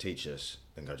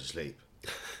 then go to sleep.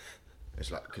 It's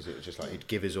like, because it was just like he'd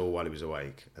give his all while he was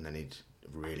awake, and then he'd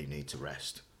really need to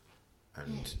rest.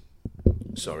 And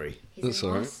sorry, He's a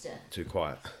monster. too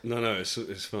quiet. No,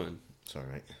 it's fine. Sorry,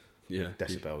 mate. Yeah,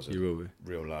 Decibels you will be.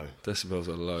 real low. Decibels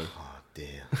are low. Oh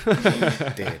dear,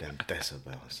 dear them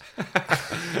decibels.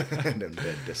 Them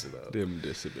dead decibels. Them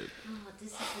decibels. Oh,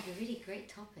 this is like a really great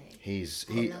topic. He's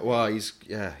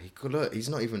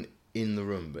not even in the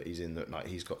room, but he's in the, like,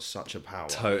 he's got such a power.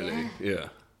 Totally, yeah.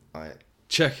 Like,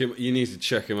 Check him. You need to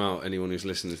check him out. Anyone who's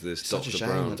listening to this, such Dr. a shame.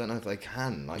 Brown. I don't know if they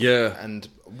can. Like, Yeah. And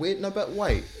weird. No, but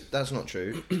wait, that's not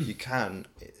true. You can.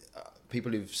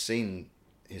 People who've seen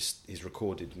his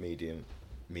recorded media,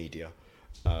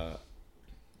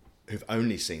 who've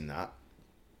only seen that,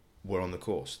 were on the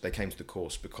course. They came to the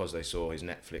course because they saw his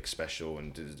Netflix special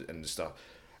and stuff.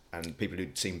 And people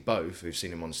who'd seen both, who've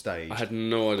seen him on stage. I had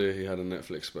no idea he had a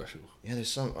Netflix special. Yeah,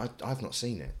 there's some. I've not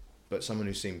seen it, but someone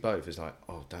who's seen both is like,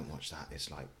 oh, don't watch that. It's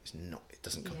like, it's not. It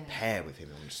doesn't compare with him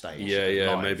on stage.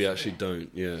 Yeah. live. Maybe actually don't.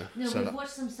 Yeah. No, So we've that-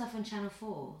 watched some stuff on Channel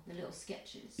 4, the little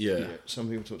sketches. Yeah. Some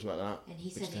people talked about that. And he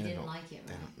which said he they're didn't not- like it,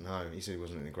 they're right? not- No, he said he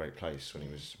wasn't in a great place when he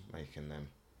was making them.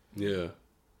 Yeah.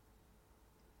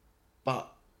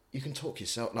 But you can talk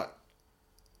yourself, like,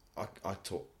 I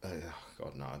talk,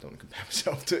 God, no, I don't want to compare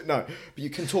myself to it, no. But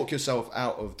you can talk yourself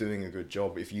out of doing a good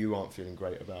job if you aren't feeling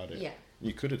great about it. Yeah.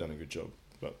 You could have done a good job,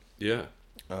 but... Yeah.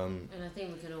 And I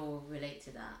think we can all relate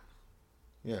to that.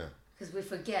 Yeah. Because we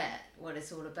forget what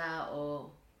it's all about, or...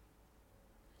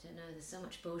 I don't know, there's so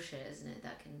much bullshit, isn't it,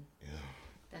 that can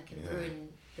ruin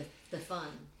the fun.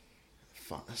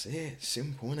 Fuck, that's it.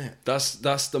 Simple, isn't it?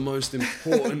 That's the most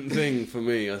important thing for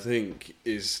me, I think,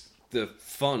 is the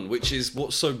fun, which is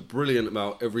what's so brilliant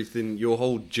about everything, your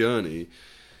whole journey,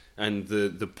 and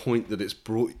the point that it's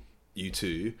brought you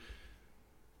to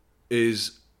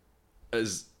is,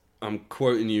 as I'm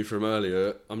quoting you from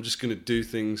earlier, I'm just going to do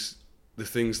the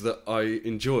things that I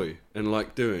enjoy and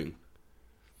like doing.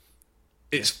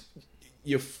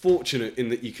 You're fortunate in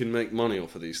that you can make money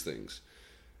off of these things.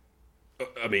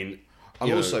 I mean,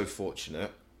 I'm also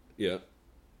fortunate. Yeah.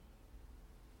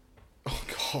 Oh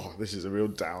God, this is a real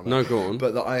downer. No, go on.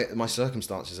 But that my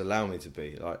circumstances allow me to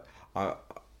be like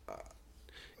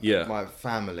Yeah. My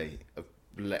family have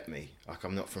let me. Like,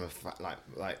 I'm not from a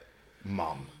like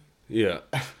mum. Yeah.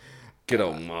 Good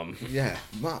old mum. Yeah,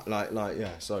 but like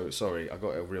yeah. So sorry,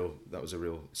 that was a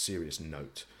real serious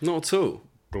note. Not at all.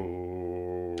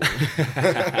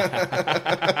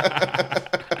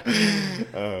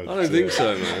 I don't think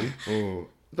so, man. Oh.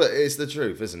 But it's the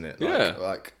truth, isn't it? Yeah.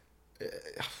 Like,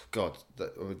 God,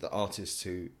 the artists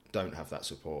who don't have that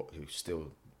support, who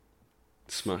still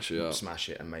Smash it up. smash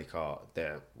it and make art,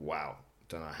 they're wow.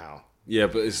 Don't know how. Yeah,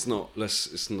 but it's not.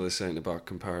 This ain't about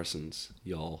comparisons,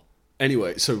 y'all.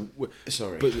 Anyway, so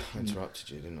Sorry, but I interrupted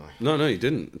you, didn't I? no, you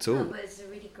didn't at all. No, but it's a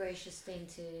really gracious thing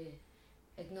to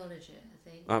acknowledge it, I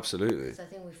think. Absolutely. Because I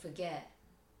think we forget.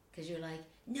 Because you're like,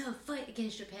 no, fight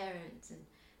against your parents. And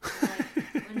I'm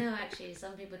like, well, no, actually,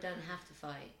 some people don't have to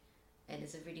fight and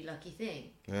it's a really lucky thing.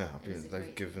 Yeah,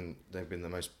 they've been the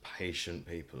most patient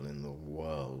people in the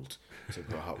world to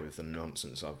put up with the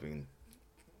nonsense I've been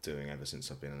doing ever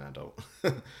since I've been an adult.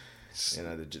 You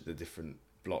know, the different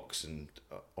blocks and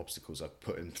obstacles I've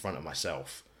put in front of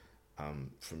myself.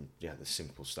 From the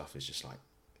simple stuff is just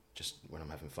when I'm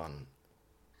having fun.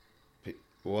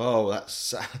 Whoa,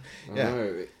 that's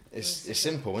it's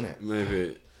simple, isn't it?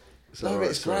 Maybe.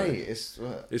 It's great.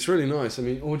 It's really nice. I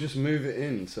mean, or just move it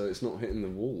in so it's not hitting the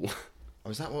wall. Oh,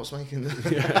 is that what's making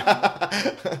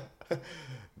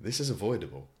This is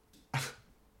avoidable. Just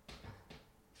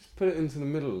put it into the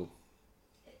middle.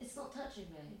 It's not touching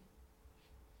me.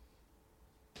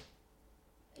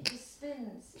 It just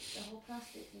spins. The whole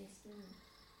plastic thing spins.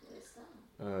 What is that?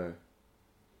 Oh.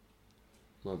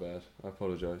 My bad. I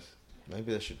apologise.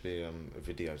 Maybe there should be a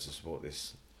video to support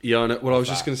this. Yeah, I know. Well, I was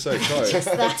just going to say,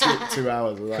 Kai, 2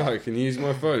 hours of that. Kai, can you use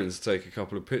my phone to take a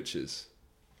couple of pictures?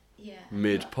 Yeah.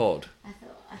 Mid-pod. I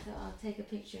thought I'll take a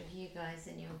picture of you guys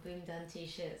in your Boom Done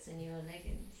t-shirts and your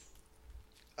leggings.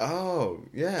 Oh,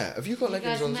 yeah. Have you got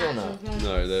leggings on as well now?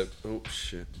 No, they're... Oh,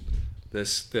 shit.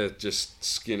 They're just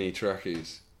skinny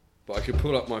trackies. But I could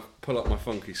pull up my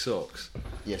funky socks.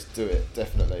 Yes, do it.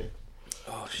 Definitely.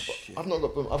 Oh, shit. I've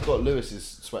got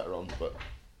Lewis's sweater on, but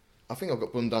I think I've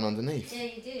got bum done underneath. Yeah,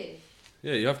 you do.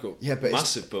 Yeah, you have got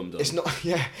massive bum done. It's not...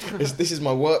 Yeah. This is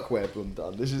my workwear bum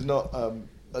done. This is not... I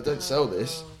don't sell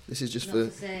this. This is just Not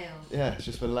for sale. Yeah, it's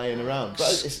just for laying around.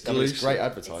 But it's great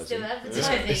advertising. It's still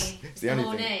advertising. It's the the only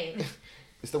whole thing. name.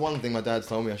 It's the one thing my dad's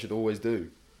told me I should always do.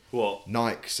 What?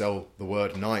 Nike sell the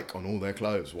word Nike on all their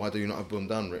clothes. Why do you not have bum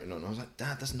done written on? I was like,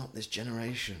 Dad, that's not this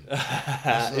generation.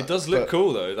 It does look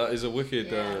cool though. That is a wicked.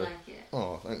 Yeah, I like it.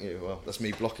 Oh, thank you. Well, that's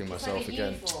me blocking It's myself like a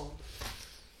again. uniform.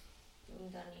 Boom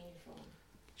Done uniform.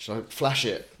 Shall I flash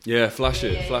it? Yeah, flash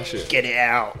it. Get it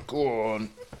out. Go on.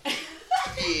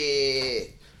 Yeah.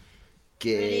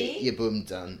 Get Ready? your bum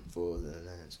done for the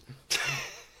lads.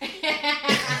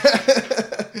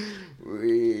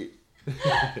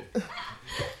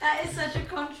 That is such a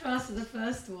contrast to the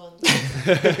first one.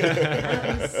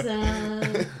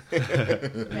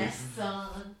 Rests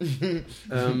on.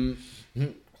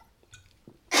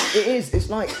 It is. It's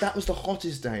like that was the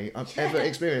hottest day I've ever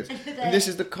experienced, and this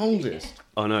is the coldest.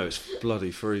 I know, it's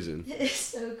bloody freezing. It's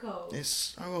so cold. It's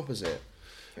so opposite.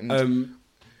 And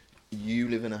you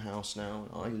live in a house now,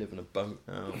 and I live in a boat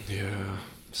now. Yeah,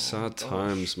 sad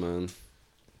times, man.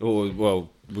 Oh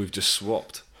well, we've just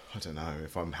swapped. I don't know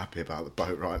if I'm happy about the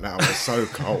boat right now. It's so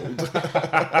cold. I'd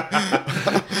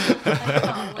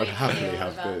happily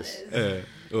have this.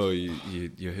 Well,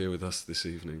 you're here with us this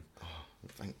evening. Oh,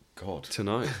 thank God.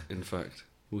 Tonight, in fact.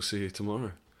 We'll see you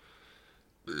tomorrow.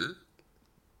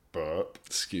 Burp.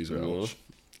 Excuse me, Belch.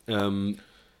 more.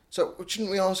 So,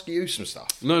 shouldn't we ask you some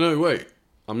stuff? No, wait.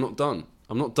 I'm not done.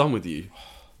 I'm not done with you.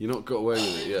 You're not got away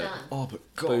with it yet. Done. Oh, but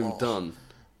God. Boom, done.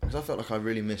 Because I felt like I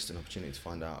really missed an opportunity to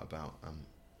find out about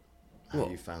how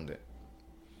What? you found it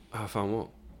I found what?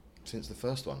 since the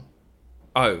first one.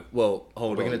 Oh, well,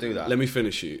 hold on. We're gonna do that. Let me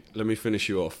finish you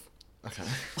off. Okay.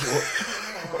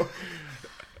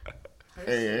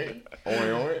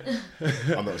 Hopefully.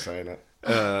 I'm not saying that.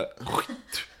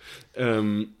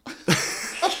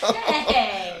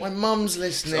 Hey! My mum's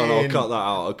listening. Oh, no, I'll cut that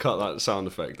out. I'll cut that sound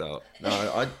effect out.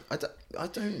 No, I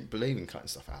don't believe in cutting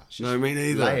stuff out. Just No, me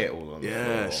neither. Lay it all on the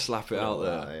Yeah, floor. slap it out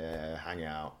there. Yeah, hang it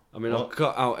out. I mean, I'll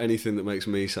cut out anything that makes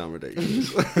me sound ridiculous.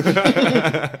 Do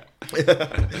that bit.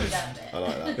 I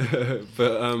like that.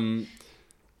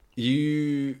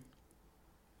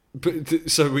 But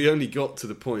so we only got to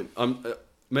the point.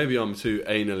 Maybe I'm too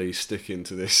anally sticking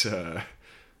to this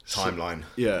Timeline.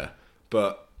 Yeah,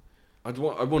 but I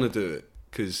want to do it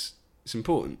because it's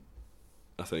important,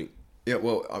 I think. Yeah,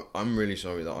 well, I'm really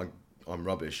sorry that I'm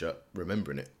rubbish at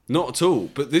remembering it. Not at all,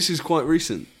 but this is quite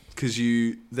recent because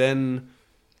you then.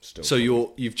 Still. So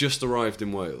you've just arrived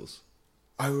in Wales.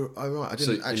 Oh right, I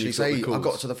So- didn't and actually you've got say the I calls.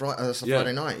 got to the Yeah.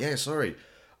 Friday night. Yeah, sorry.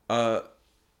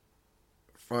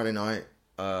 Friday night.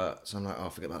 So I'm like, oh,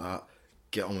 forget about that.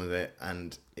 Get on with it,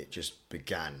 and it just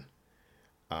began.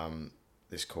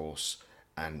 This course,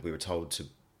 and we were told to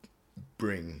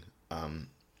bring a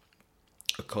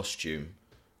costume,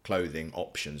 clothing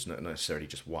options, not necessarily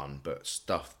just one, but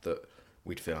stuff that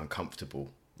we'd feel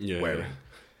uncomfortable wearing. Yeah.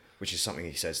 Which is something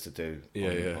he says to do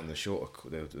on the shorter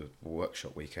the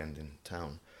workshop weekend in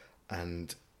town.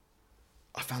 And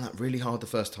I found that really hard the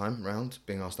first time round,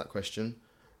 being asked that question.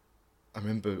 I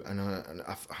remember, and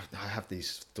I have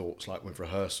these thoughts, like with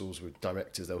rehearsals, with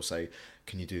directors, they'll say,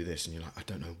 can you do this? And you're like, I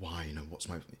don't know why, what's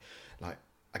my... Like,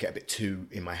 I get a bit too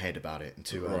in my head about it and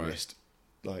too Right. earnest.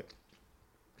 Like,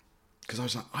 because I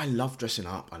was like, I love dressing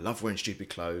up. I love wearing stupid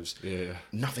clothes. Yeah.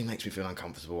 Nothing makes me feel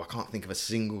uncomfortable. I can't think of a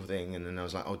single thing. And then I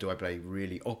was like, oh, do I play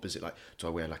really opposite? Like, do I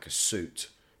wear like a suit?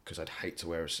 Because I'd hate to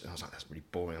wear a suit. I was like, that's really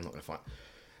boring. I'm not going to fight.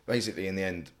 Basically, in the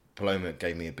end, Paloma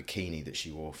gave me a bikini that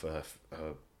she wore for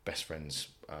her best friend's.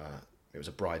 It was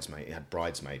a bridesmaid. It had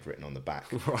bridesmaid written on the back.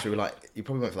 Right. So we were like, you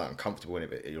probably won't feel that uncomfortable in it,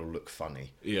 but it'll look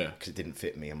funny. Yeah. Because it didn't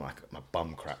fit me, and my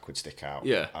bum crack would stick out.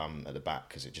 Yeah. At the back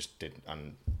because it just didn't,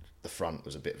 and the front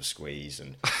was a bit of a squeeze,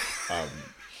 and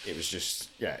it was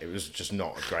just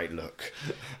not a great look.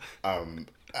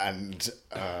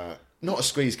 Not a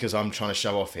squeeze because I'm trying to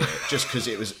show off here, just because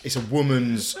it's a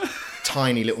woman's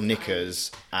tiny little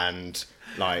knickers, and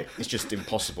like it's just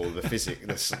impossible. The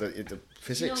physics, the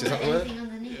physics, is that the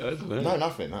word? No,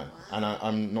 nothing. No, and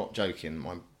I'm not joking.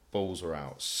 My balls were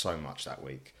out so much that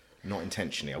week. Not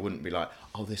intentionally. I wouldn't be like,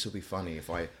 oh, this will be funny if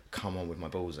I come on with my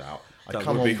balls out. That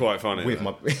would be quite funny. With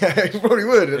my, yeah, it probably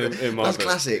would. That's book.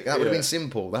 classic. That would have been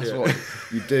simple. That's what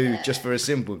you do just for a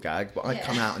simple gag. But I'd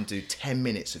come out and do 10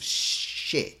 minutes of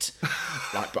shit,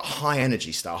 like, but high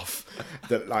energy stuff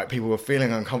that like people were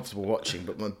feeling uncomfortable watching,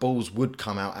 but my balls would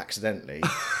come out accidentally,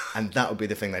 and that would be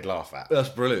the thing they'd laugh at. That's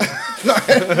brilliant.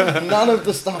 None of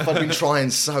the stuff I've been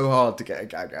trying so hard to get a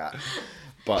gag at.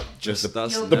 But just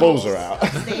the balls are out.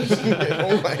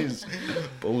 Always.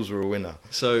 Balls are a winner.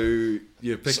 So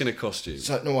you're picking a costume.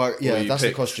 So that's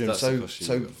the costume. That's so the costume.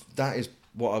 so that is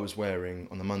what I was wearing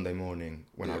on the Monday morning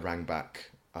when I rang back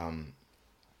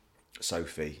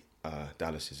Sophie,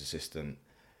 Dallas's assistant,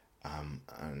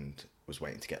 and was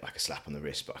waiting to get like a slap on the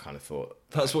wrist, but I kind of thought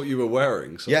that's what you were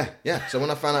wearing. So. Yeah. So when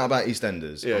I found out about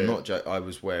EastEnders, I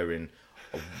was wearing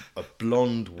a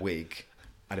blonde wig.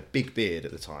 I had a big beard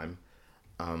at the time.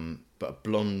 But a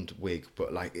blonde wig,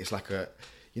 but like it's like a,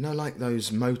 you know, like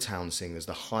those Motown singers,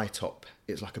 the high top.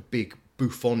 It's like a big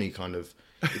bouffony kind of.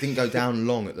 It didn't go down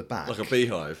long at the back, like a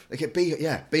beehive. Like a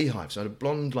beehive. So I had a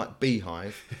blonde like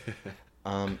beehive,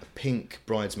 a pink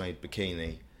bridesmaid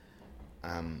bikini,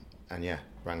 and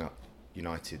rang up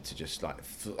United to just like. I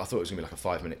thought it was gonna be like a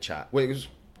 5-minute chat. Well, it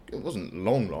wasn't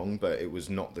long, but it was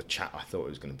not the chat I thought it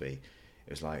was gonna be.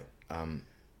 It was like.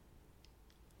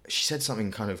 She said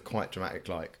something kind of quite dramatic,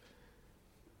 like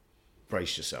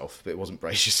 "brace yourself," but it wasn't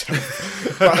 "brace yourself"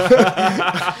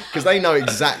 because they know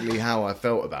exactly how I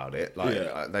felt about it.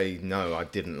 Like they know I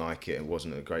didn't like it. It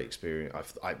wasn't a great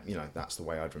experience. That's the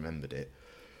way I'd remembered it.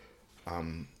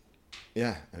 And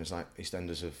it was like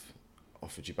EastEnders have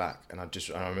offered you back, and I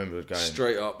remember going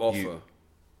straight up offer.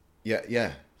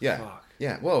 Yeah. Fuck.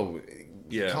 Yeah. Well.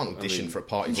 You can't audition for a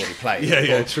part you've already played.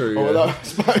 Yeah, true. Although I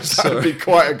suppose that would be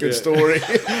quite a good story.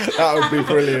 That would be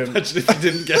brilliant. Imagine if you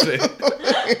didn't get it.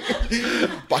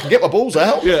 But I can get my balls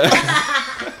out. Yeah.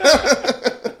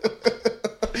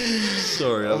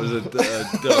 Sorry, that was a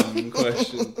dumb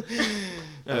question.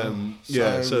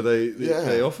 So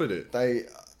they offered it. I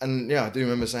do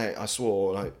remember saying, I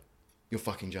swore, like, you're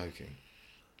fucking joking.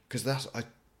 Because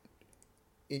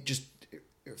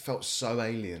it felt so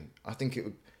alien. I think it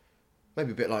would...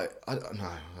 Maybe a bit like, I don't know.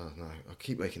 I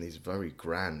keep making these very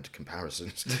grand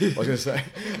comparisons. I was going to say,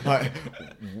 like,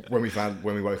 when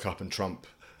we woke up and Trump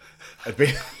had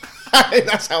been,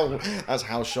 that's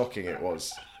how shocking it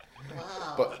was.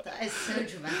 Wow, but, that is so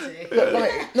dramatic. But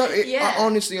like, no, I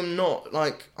honestly am not.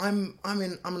 Like, I'm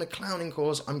in a clowning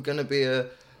course. I'm going to be a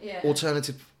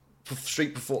alternative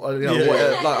street performer.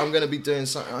 Like, I'm going to be doing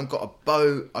something. I've got a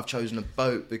boat. I've chosen a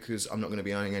boat because I'm not going to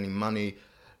be earning any money.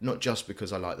 Not just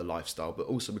because I like the lifestyle, but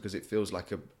also because it feels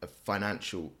like a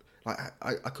financial... Like,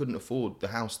 I couldn't afford the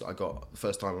house that I got the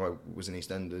first time I was in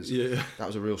EastEnders. Yeah. That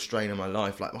was a real strain in my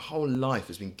life. Like, my whole life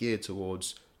has been geared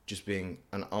towards just being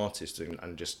an artist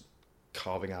and just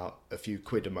carving out a few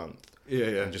quid a month.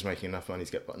 Yeah. And just making enough money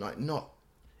to get... Like, not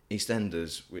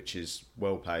EastEnders, which is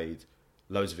well paid,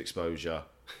 loads of exposure...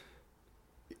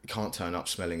 Can't turn up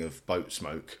smelling of boat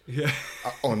smoke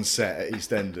on set at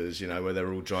EastEnders, where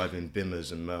they're all driving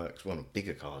Bimmers and Mercs, one of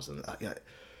bigger cars than that. Yeah,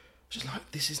 just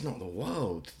like, this is not the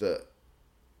world that.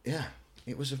 Yeah,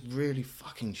 it was a really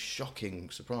fucking shocking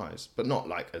surprise, but not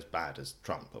like as bad as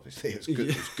Trump. Obviously, it's good.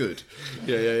 It's good.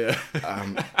 Yeah.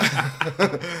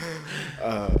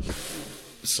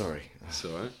 Sorry, it's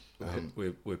all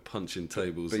right. We're punching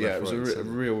tables. But yeah, it was a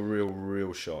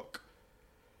real shock.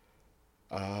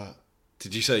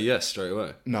 Did you say yes straight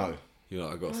away? No. You're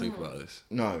like, I've got to think about this.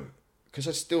 No, because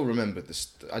I still remembered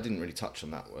this. I didn't really touch on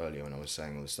that earlier when I was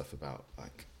saying all this stuff about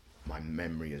like my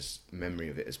memory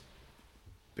of it has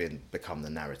become the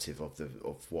narrative of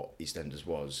what EastEnders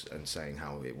was, and saying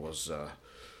how it was.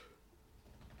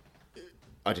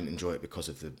 I didn't enjoy it because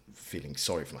of the feeling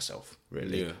sorry for myself,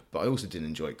 really. Yeah. But I also didn't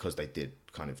enjoy it because they did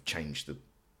kind of change the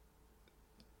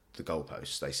the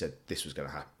goalposts. They said this was going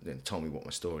to happen. They told me what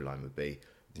my storyline would be.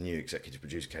 The new executive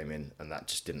producer came in, and that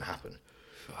just didn't happen.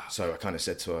 So I kind of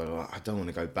said to her, like, I don't want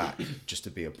to go back just to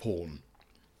be a pawn,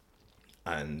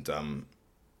 and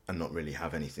not really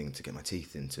have anything to get my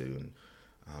teeth into. And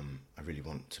I really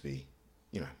want to be,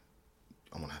 I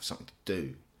want to have something to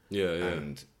do. Yeah.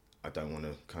 And I don't want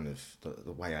to kind of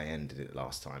the way I ended it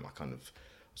last time. I kind of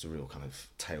was a real kind of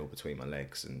tail between my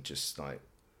legs and just like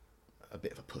a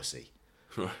bit of a pussy.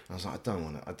 Right. I was like, I don't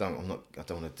want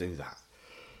to do that.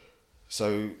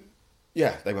 So,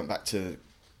 yeah, they went back to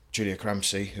Julia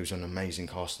Cramsey, who's an amazing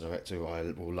casting director who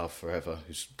I will love forever,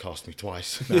 who's cast me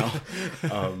twice now,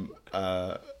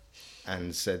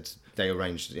 and said they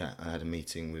arranged. Yeah, I had a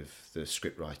meeting with the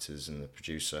script writers and the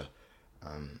producer,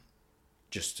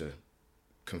 just to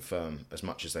confirm as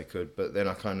much as they could. But then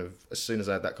I kind of, as soon as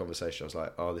I had that conversation, I was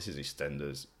like, oh, this is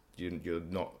EastEnders. You're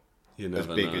not as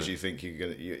big as you think you're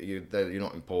gonna. You're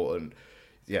not important.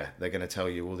 Yeah, they're gonna tell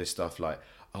you all this stuff like,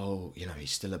 oh,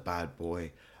 he's still a bad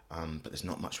boy, but there's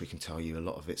not much we can tell you. A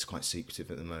lot of it's quite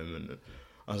secretive at the moment.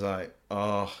 I was like,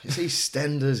 oh, it's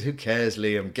EastEnders. Who cares,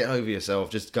 Liam? Get over yourself.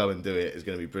 Just go and do it. It's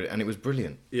going to be brilliant. And it was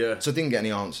brilliant. Yeah. So I didn't get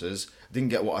any answers. Didn't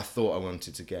get what I thought I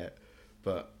wanted to get.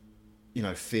 But,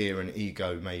 fear and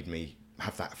ego made me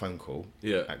have that phone call.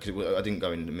 Yeah. Because I didn't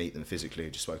go in to meet them physically. I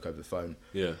just spoke over the phone.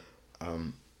 Yeah.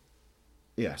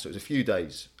 Yeah, so it was a few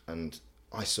days. And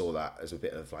I saw that as a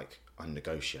bit of, like, I'm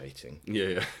negotiating.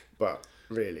 Yeah. But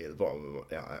really, at the bottom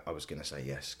of it, I was going to say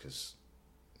yes. Because,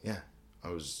 I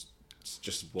was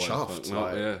just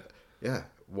chuffed. Yeah,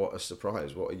 what a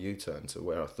surprise. What a U-turn to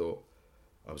where I thought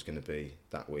I was going to be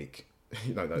that week.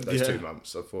 Those 2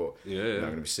 months. I thought, I'm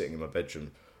going to be sitting in my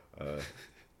bedroom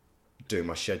doing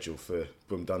my schedule for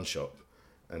Boom Done Shop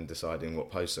and deciding what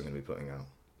posts I'm going to be putting out.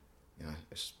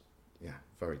 It's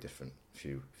very different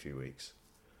few weeks.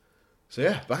 So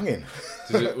yeah, banging.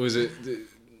 It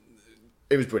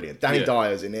was brilliant. Danny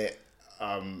Dyer's in it.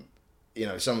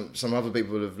 Some other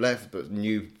people have left, but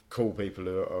new cool people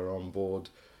are on board.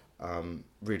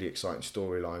 Really exciting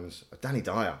storylines. Danny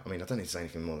Dyer. I don't need to say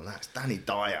anything more than that. It's Danny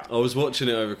Dyer. I was watching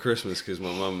it over Christmas because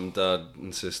my mum, dad,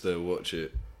 and sister watch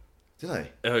it. Did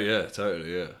they? Oh yeah,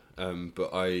 totally. Yeah.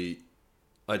 But I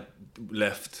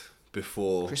left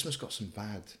before Christmas. Got some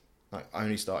bad. Like, I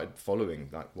only started following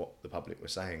like what the public were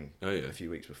saying a few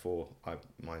weeks before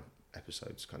my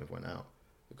episodes kind of went out.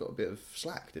 It got a bit of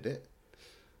slack, did it?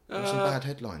 There were some bad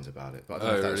headlines about it, but I don't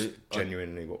know if that's really?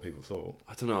 genuinely what people thought.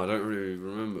 I don't know. I don't really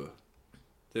remember.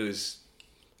 There was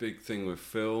a big thing with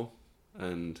Phil,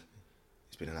 and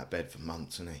He's been in that bed for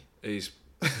months, hasn't he? he's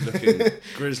looking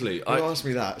grisly. You asked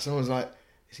me that. Someone was like,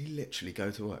 "Does he literally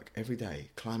go to work every day,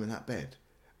 climb in that bed,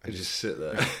 and just sit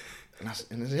there?" and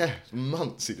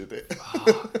months he did it.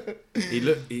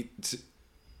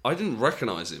 I didn't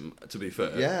recognise him, to be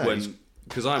fair. Yeah,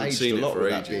 because I haven't aged seen a it lot for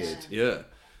with that ages. Yeah,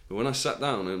 but when I sat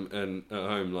down and at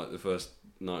home, like the first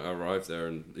night I arrived there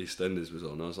and EastEnders was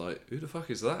on, I was like, "Who the fuck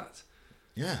is that?"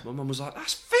 Yeah. My mum was like,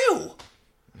 "That's Phil,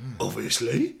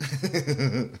 obviously."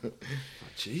 Like,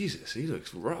 Jesus, he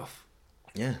looks rough.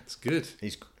 Yeah, It's good.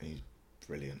 he's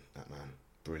brilliant. That man,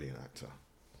 brilliant actor.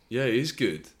 Yeah, he's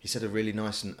good. He said a really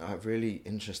nice and really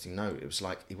interesting note. It was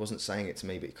like he wasn't saying it to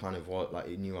me, but he kind of like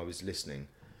he knew I was listening.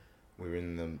 We were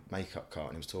in the makeup cart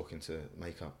and he was talking to a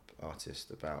makeup artist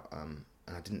about and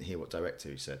I didn't hear what director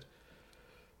he said.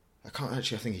 I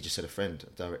think he just said a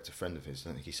director friend of his. I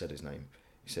don't think he said his name.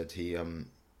 He said he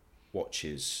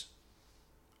watches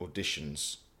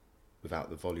auditions without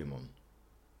the volume on.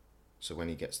 So when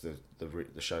he gets the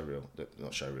show reel,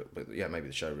 not show reel, but maybe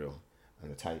the show reel and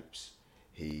the tapes,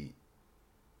 he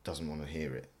doesn't want to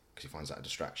hear it because he finds that a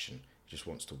distraction. He just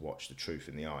wants to watch the truth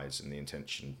in the eyes and the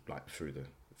intention, like through the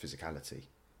physicality.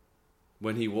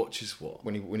 When he watches what?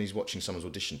 When he's watching someone's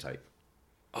audition tape.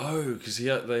 Oh, because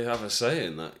they have a say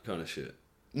in that kind of shit.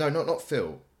 No, not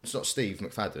Phil. It's not Steve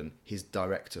McFadden. His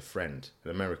director friend,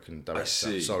 an American director. I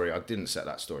see. Sorry, I didn't set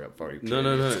that story up very No.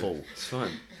 clearly at all. It's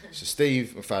fine. So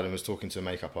Steve McFadden was talking to a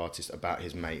makeup artist about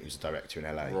his mate who's a director in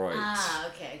LA. Right. Ah,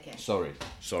 okay.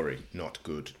 Sorry, not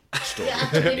good story. Yeah,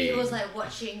 I thought he was like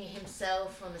watching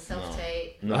himself on the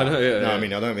self-tape. No, I know, yeah. I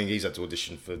mean, I don't think he's had to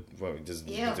audition for. Well, he doesn't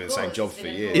do the same job for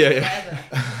years.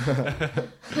 Yeah.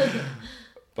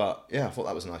 But yeah, I thought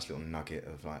that was a nice little nugget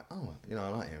of like, oh, I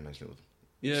like hearing those little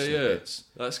Yeah, snippets.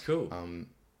 That's cool.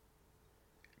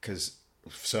 Because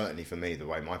certainly for me, the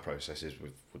way my process is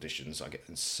with auditions, I get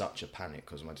in such a panic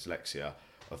because of my dyslexia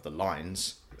of the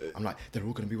lines. I'm like, they're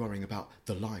all going to be worrying about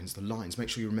the lines. Make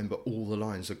sure you remember all the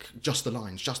lines, just the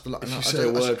lines. If you say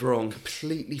a word wrong,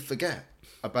 completely forget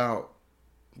about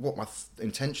what my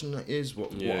intention is,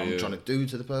 what I'm trying to do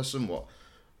to the person,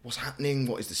 what's happening,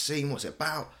 what is the scene, what's it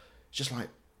about. It's just like,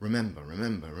 remember.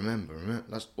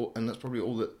 That's all, and that's probably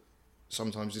all that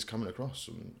sometimes is coming across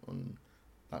on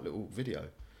that little video,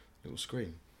 little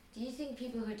screen. Do you think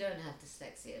people who don't have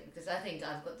dyslexia, because I think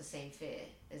I've got the same fear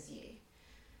as you,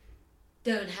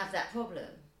 don't have that problem?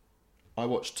 I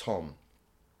watched Tom.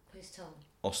 Who's Tom?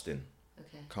 Austin.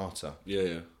 Okay. Carter.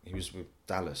 Yeah. He was with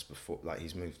Dallas before, like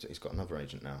he's got another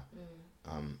agent now.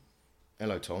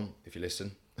 Hello Tom, if you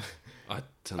listen. I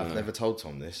don't know. I've never told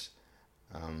Tom this,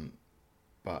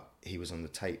 but he was on the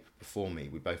tape before me.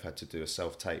 We both had to do a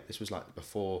self-tape. This was like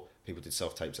before people did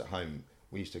self-tapes at home.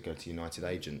 We used to go to United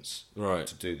Agents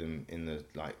to do them in the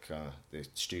the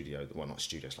studio. Well, not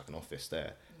studio, it's like an office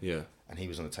there. Yeah. And he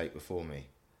was on the tape before me,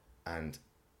 and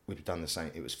we'd done the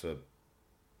same. It was for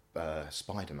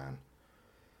Spider-Man.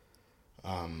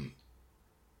 And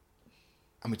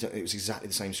it was exactly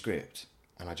the same script.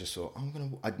 And I just thought,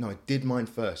 I did mine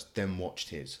first, then watched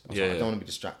his. I was I don't want to be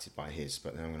distracted by his,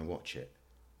 but then I'm going to watch it.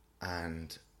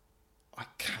 And I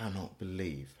cannot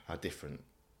believe how different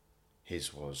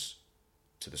his was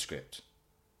to the script.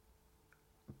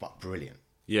 But brilliant.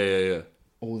 Yeah.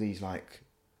 All these like...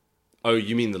 Oh,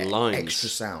 you mean the lines? Extra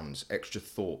sounds, extra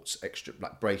thoughts, extra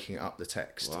like breaking up the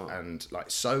text. Wow. And like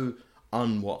so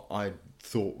what I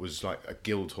thought was like a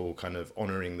Guildhall kind of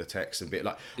honouring the text a bit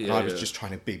like, and I was just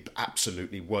trying to be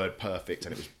absolutely word perfect,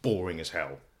 and it was boring as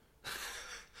hell.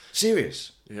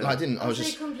 Serious. Yeah. Like, I was so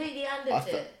just you completely undered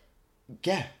it.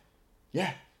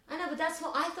 Yeah. I know, but that's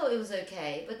what I thought it was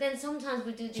okay. But then sometimes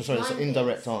we do these So sorry, it's an blind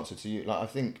indirect things. answer to you. Like I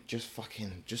think just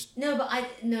No, but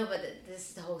this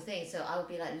is the whole thing. So I would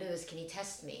be like, Lewis, can you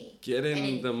test me? Get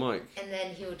in the mic. And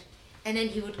then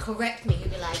he would correct me.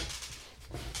 He'd be like,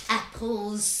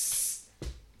 apples.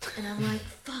 And I'm like,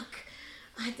 fuck,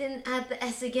 I didn't add the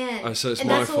S again. Oh, so it's and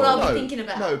my that's fault. all I'll be thinking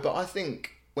about. No, but I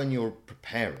think when you're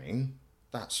preparing,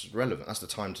 that's relevant. That's the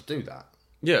time to do that.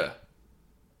 Yeah.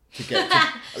 To get to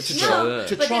but try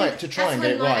then and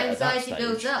get it right at that anxiety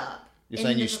builds stage. up. You're And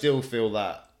saying you never- still feel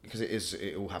that because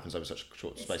it all happens over such a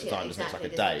short space of time, doesn't it? It's like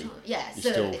a day. Yeah, You're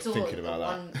so still it's all thinking about that.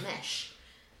 on mesh.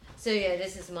 So yeah,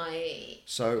 this is my...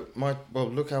 So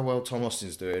look how well Tom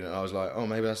Austin's doing, and I was like, oh,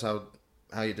 maybe that's how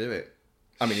you do it.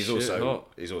 I mean, he's also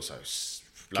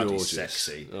bloody Gorgeous.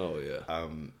 sexy. Oh yeah.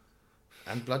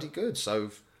 And bloody good.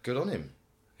 So good on him.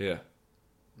 Yeah.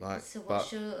 Like, So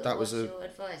what's your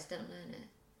advice? Don't learn it.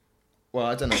 Well,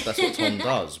 I don't know if that's what Tom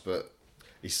does, but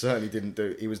he certainly didn't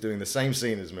do. He was doing the same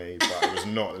scene as me, but it was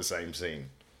not the same scene.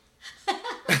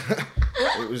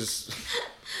 It was.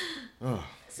 Oh.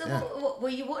 So what, were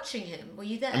you watching him? Were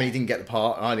you there? I mean, he didn't get the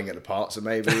part, and I didn't get the part, so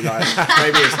maybe it's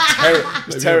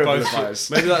terrible.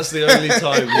 Maybe that's the only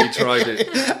time we tried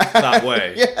it that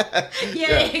way.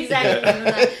 Yeah, exactly. I was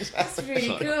like, that's really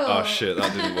Like, cool. oh shit,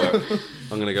 that didn't work.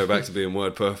 I'm gonna go back to being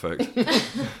word perfect.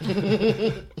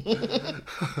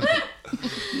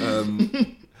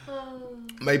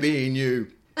 Maybe he knew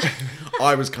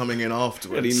I was coming in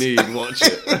afterwards. And he knew you'd watch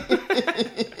it.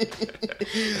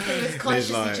 He was He's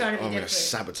consciously like, trying to be I'm going to different.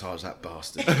 sabotage that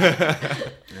bastard.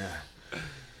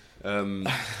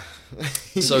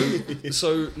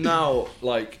 So now,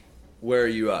 like, where are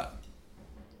you at?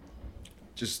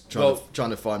 Just trying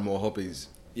to find more hobbies.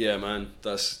 Yeah, man,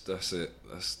 that's it.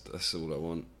 That's all I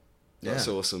want. That's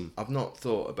awesome. I've not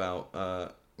thought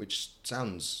about, which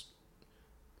sounds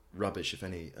rubbish if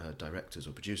any directors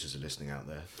or producers are listening out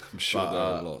there. I'm sure there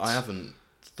are lots. I haven't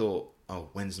thought,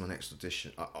 when's my next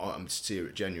audition? I'm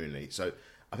serious, genuinely. So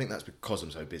I think that's because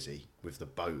I'm so busy with the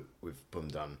boat, with Boom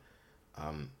Done.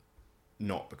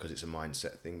 Not because it's a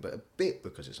mindset thing, but a bit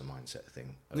because it's a mindset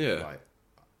thing. Yeah.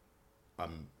 Like,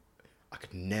 I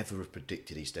could never have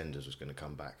predicted EastEnders was going to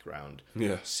come back round.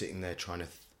 Yeah. Sitting there trying to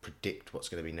predict what's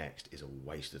going to be next is a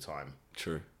waste of time.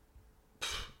 True.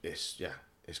 It's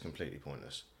completely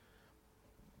pointless.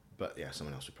 But yeah,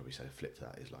 someone else would probably say the flip to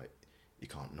that is like, you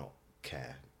can't not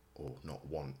care or not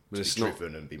want to be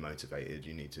driven and be motivated.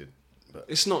 You need to. But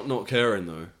It's not caring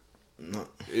though. no.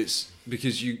 It's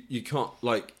because you can't,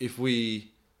 like, if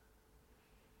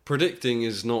predicting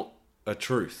is not a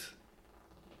truth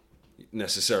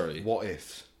necessarily. What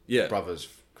if? Yeah. Brother's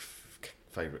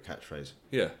favourite catchphrase.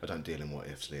 Yeah. I don't deal in what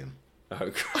ifs, Liam. Oh,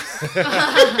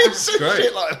 it's great.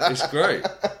 Shit like that. It's great.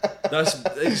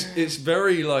 It's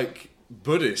very like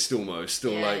Buddhist almost,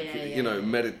 or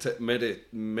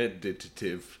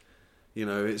meditative. You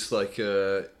know, it's like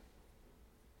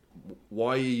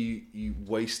why are you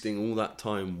wasting all that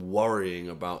time worrying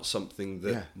about something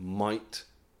that might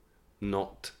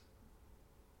not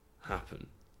happen?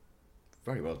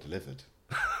 Very well delivered.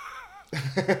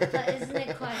 But isn't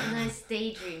it quite a nice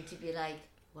daydream to be like,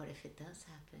 what if it does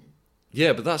happen?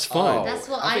 Yeah, but that's fine. That's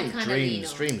what I I think kind of lean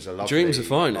on. dreams are lovely. Dreams are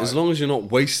fine, as Like, long as you're not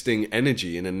wasting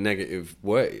energy in a negative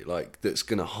way, like that's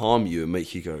going to harm you and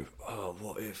make you go, oh,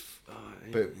 what if...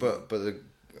 But the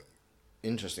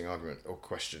interesting argument or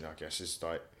question, I guess, is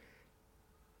like,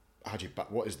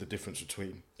 what is the difference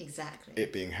between Exactly.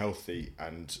 it being healthy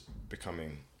and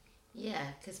becoming... Yeah,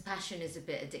 because passion is a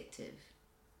bit addictive.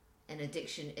 And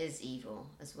addiction is evil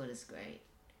as well as great.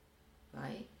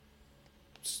 Right?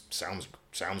 Sounds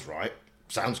right.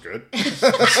 Sounds good.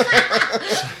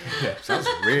 Sounds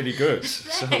really good.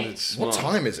 Sounded What smart.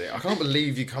 time is it? I can't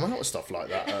believe you come out with stuff like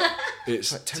that.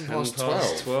 It's Like 10 10 past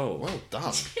past 12. 12. Well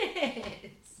done.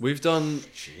 We've done...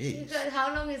 Jeez.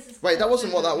 How long is this? Wait, that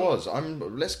wasn't what that was.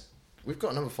 We've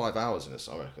got another 5 hours in this,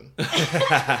 I reckon.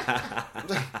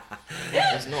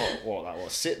 That's not what that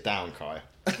was. Sit down, Kai.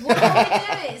 What were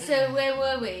we doing? So where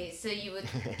were we? So you were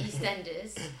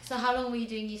EastEnders. So how long were you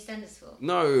doing EastEnders for?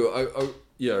 No,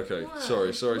 yeah, okay. What?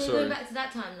 Sorry. We're going back to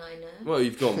that timeline now. Well,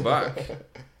 you've gone back.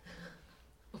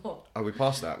 What? Oh, we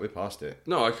passed that. We passed it.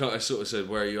 No, I can't. I sort of said,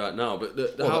 where are you at now? But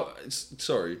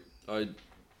sorry,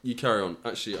 you carry on.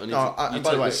 Actually, I need And you by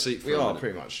take the way, the seat for we a are minute.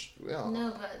 pretty much. We are.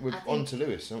 No, but We're I think on to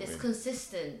Lewis, aren't it's we?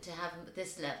 consistent to have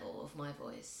this level of my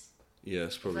voice. Yeah,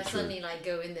 it's probably If I true. suddenly like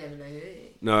go in there and like,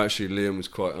 "Ugh." No, actually, Liam was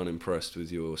quite unimpressed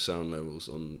with your sound levels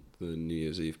on the New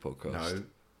Year's Eve podcast. No,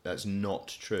 that's not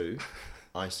true.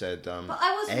 I said. But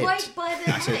I was Ed. right by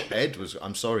the I said mic. Ed was.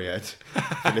 I'm sorry, Ed,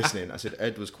 for listening. I said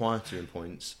Ed was quieter in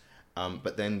points,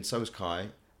 but then so was Kai.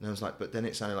 And I was like, but then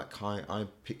it sounded like Kai. I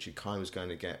pictured Kai was going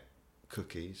to get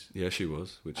cookies, Yeah, she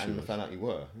was. Which she and I was. found out you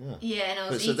were. Yeah. Yeah, and I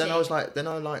was But so eating. then I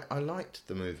was like, I liked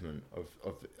the movement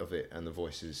of it and the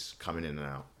voices coming in and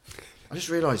out. I just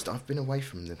realised I've been away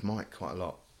from the mic quite a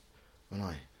lot. When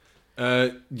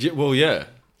Well, yeah.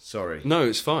 sorry. No,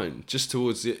 it's fine. Just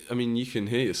towards the... I mean, you can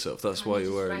hear yourself. That's why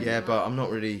you're wearing... Yeah, but I'm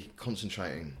not really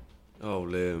concentrating. Oh,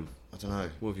 Liam. I don't know.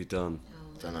 What have you done?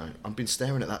 I don't know. I've been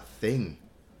staring at that thing.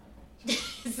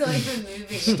 It's not even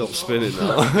moving. Stop anymore. spinning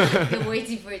now. You're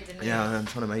waiting for it to move. Yeah, I'm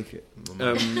trying to make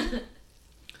it.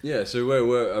 Yeah, so where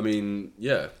were... I mean,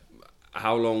 yeah.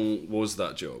 How long was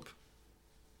that job?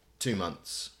 2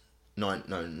 months. 9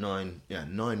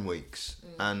 weeks.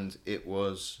 And it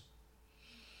was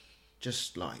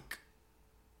just like...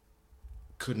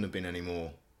 couldn't have been any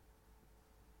more.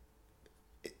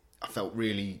 I felt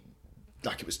really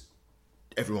like it was...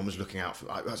 everyone was looking out for...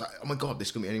 I was like, oh my God,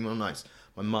 this couldn't be any more nice.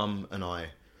 My mum and I...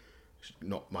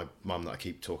 not my mum that I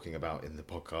keep talking about in the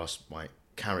podcast, my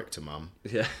character mum,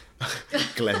 Yeah.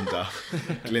 Glenda,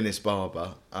 Glynis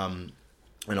Barber, and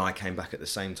I came back at the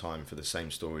same time for the same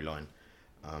storyline.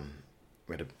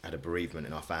 We had a bereavement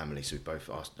in our family, so both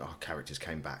our characters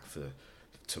came back for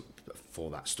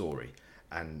that story,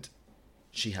 and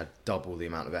she had double the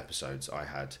amount of episodes I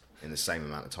had in the same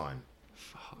amount of time.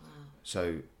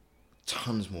 So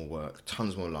tons more work,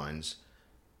 tons more lines.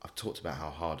 I've talked about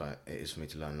how hard it is for me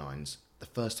to learn lines. The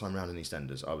first time round in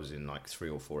EastEnders, I was in like 3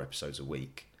 or 4 episodes a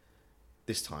week.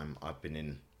 This time, I've been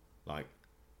in like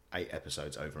 8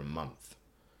 episodes over a month.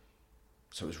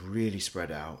 So it was really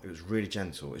spread out. It was really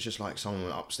gentle. It's just like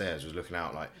someone upstairs was looking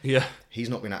out like, Yeah. he's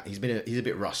not been. He's a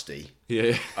bit rusty.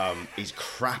 Yeah. He's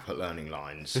crap at learning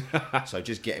lines. So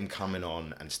just get him coming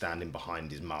on and standing behind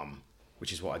his mum,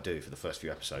 which is what I do for the first few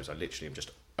episodes. I literally am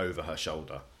just over her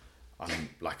shoulder. I'm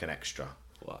like an extra.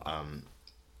 Wow.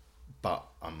 But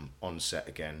I'm on set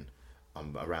again.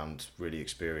 I'm around really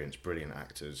experienced, brilliant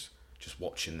actors, just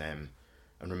watching them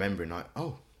and remembering like,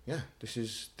 oh yeah, this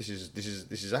is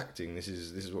acting. This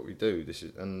is what we do.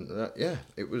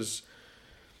 It was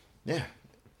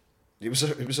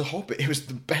a hobby. It was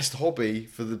the best hobby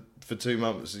for 2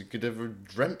 months you could ever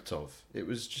dreamt of. It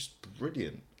was just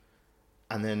brilliant.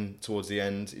 And then towards the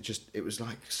end, it was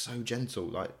like so gentle.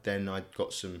 Like then I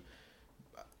got to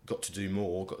do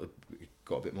more,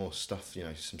 got a bit more stuff, you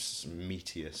know, some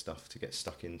meatier stuff to get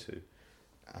stuck into,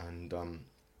 and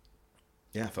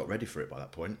I felt ready for it by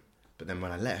that point. But then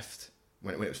when I left,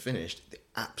 when it was finished, the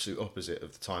absolute opposite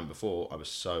of the time before, I was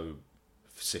so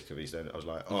sick of EastEnders. I was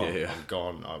like, I'm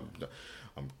gone.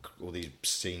 I'm all these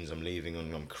scenes I'm leaving,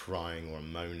 and I'm crying, or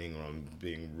I'm moaning, or I'm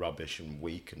being rubbish and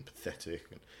weak and pathetic.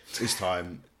 And this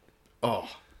time, I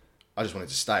just wanted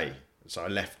to stay. So I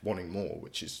left wanting more,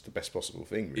 which is the best possible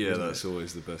thing. Really, Yeah, isn't that's it?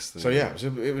 always the best thing. So yeah,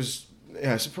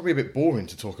 it's probably a bit boring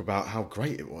to talk about how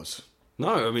great it was.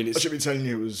 No, I mean, I it's... should be telling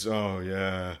you it was. Oh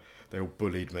yeah, they all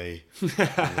bullied me.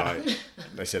 And, like,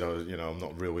 they said I'm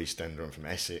not a real EastEnder. I'm from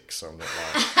Essex. I'm not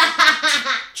like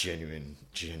genuine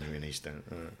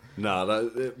EastEnder.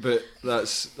 No, but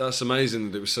that's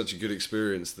amazing that it was such a good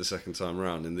experience the second time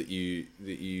round, and that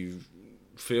you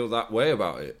feel that way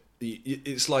about it.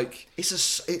 it's like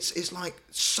It's like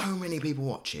so many people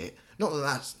watch it. Not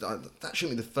that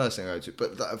shouldn't be the first thing I go to,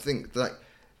 but I think like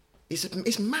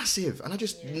it's massive, and I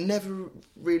just never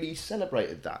really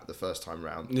celebrated that the first time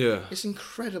round. Yeah. It's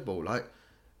incredible. Like,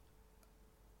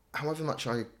 however much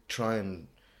I try and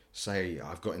say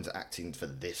I've got into acting for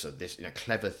this or this,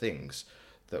 clever things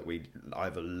that we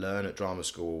either learn at drama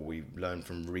school, we learn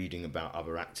from reading about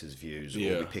other actors' views, or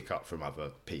we pick up from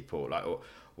other people. Like, or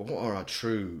what are our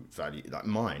true values? Like,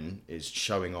 mine is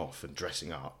showing off and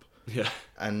dressing up. Yeah.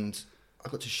 And I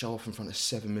got to show off in front of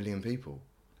 7 million people.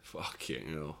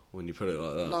 Fucking hell, when you put it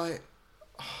like that. Like,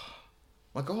 oh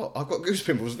my God, I've got goose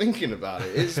pimples thinking about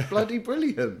it. It's bloody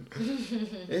brilliant.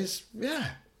 It's,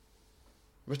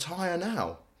 retire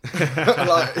now.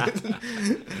 Like,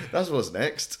 that's what's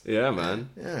next. Yeah, man.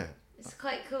 Yeah. It's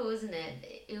quite cool, isn't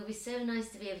it? It would be so nice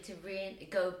to be able to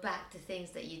go back to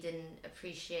things that you didn't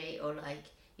appreciate, or like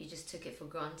you just took it for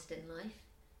granted in life.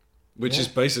 Which is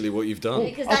basically what you've done.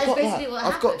 Because that is basically what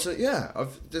happened. I've got to,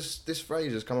 this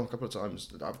phrase has come up a couple of times.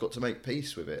 I've got to make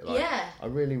peace with it. Like, I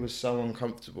really was so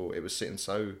uncomfortable. It was sitting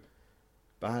so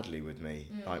badly with me.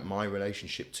 Like, my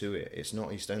relationship to it. It's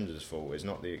not EastEnders' fault. It's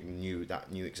not that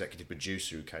new executive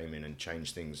producer who came in and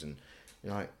changed things. And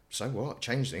you're like, so what?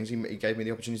 Changed things. He gave me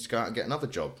the opportunity to go out and get another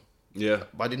job. Yeah.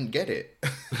 But I didn't get it.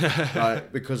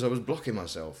 Like, because I was blocking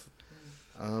myself.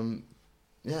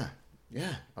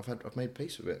 Yeah, I've made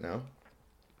peace with it now,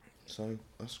 so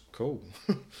that's cool.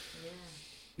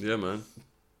 Yeah, man.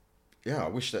 Yeah, I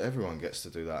wish that everyone gets to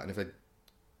do that, and if they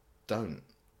don't,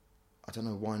 I don't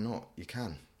know why not. You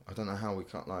can. I don't know how we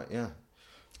can't. Like, yeah.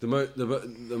 The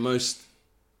most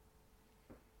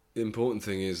important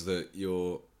thing is that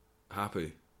you're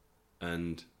happy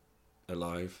and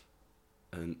alive,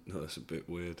 and that's a bit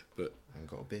weird, but And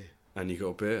got a beer. And you got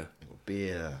a beer. I got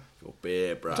beer. Got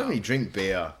beer, bro. I don't really drink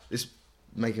beer. It's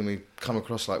making me come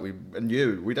across like we and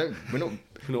you. We're not.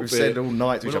 We've said all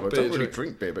night to each other, I don't really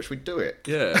drink beer, but should we do it?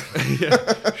 Yeah.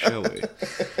 Yeah. Shall we?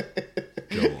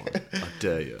 Go on. I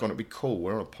dare you. Gonna be cool.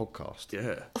 We're on a podcast.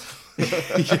 Yeah.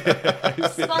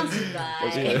 Sponsored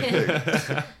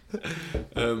by.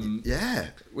 Yeah,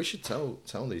 we should tell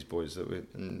these boys that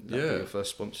that'd be your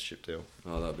first sponsorship deal.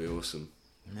 Oh, that'd be awesome.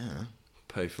 Yeah.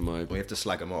 Pay for my We have to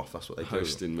slag them off. That's what they do.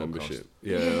 hosting membership.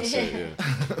 Yeah, that's it.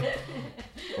 Yeah.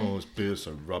 Oh, this beer's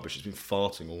so rubbish. It's been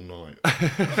farting all night.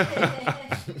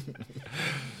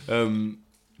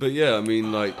 But yeah, I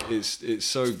mean, like, it's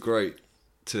so great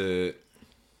to,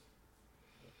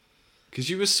 because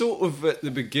you were sort of at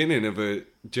the beginning of a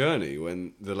journey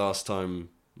when the last time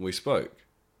we spoke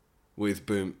with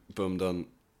Bum Done.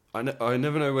 I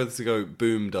never know whether to go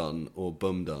Boom Done or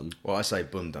Bum Done. Well, I say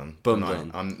Bum Done. Bum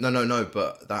Done. No,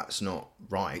 but that's not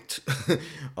right.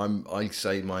 I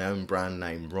say my own brand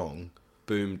name wrong.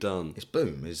 Boom Done. It's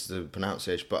Boom is the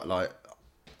pronunciation, but like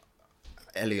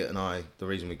Elliot and I, the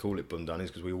reason we call it Bum Done is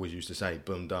because we always used to say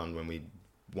Bum Done when we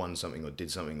won something or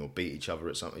did something or beat each other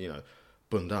at something.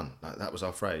 Bum Done. Like, that was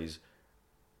our phrase,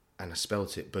 and I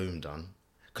spelt it Boom Done.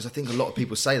 Because I think a lot of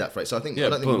people say that phrase. So I don't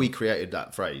think we created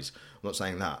that phrase. I'm not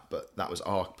saying that, but that was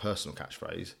our personal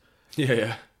catchphrase.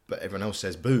 Yeah. But everyone else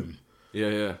says boom.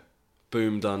 Yeah.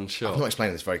 Boom Done Shop. I'm not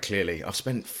explaining this very clearly. I've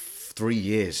spent 3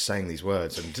 years saying these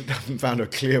words and haven't found a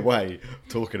clear way of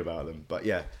talking about them. But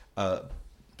yeah,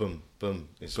 boom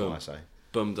is what I say.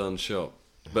 Bum Done Shop.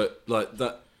 But like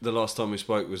that, the last time we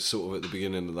spoke was sort of at the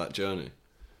beginning of that journey.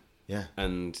 Yeah.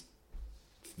 And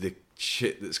the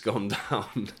shit that's gone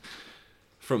down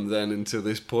from then until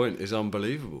this point is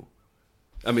unbelievable.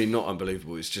 I mean, not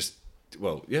unbelievable. It's just,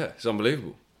 it's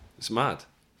unbelievable. It's mad.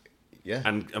 Yeah.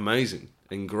 And amazing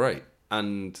and great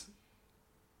and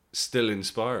still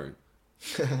inspiring.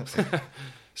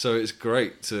 So it's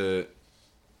great to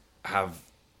have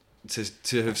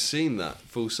seen that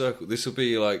full circle. This will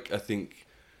be like, I think,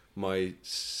 my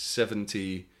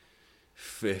 75th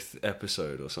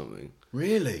episode or something.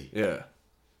 Really? Yeah.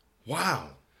 Wow.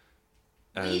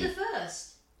 Were you the first?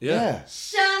 Yeah.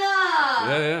 Shut up!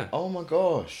 Yeah. Oh my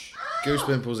gosh. Goose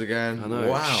pimples again. I know.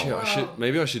 Wow. Shit,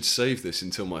 maybe I should save this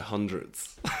until my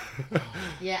 100th.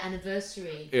 Yeah,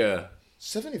 anniversary. Yeah.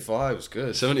 75 is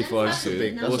good. 75 is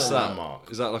good. That's What's a that? landmark.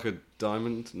 Is that like a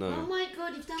diamond? No. Oh my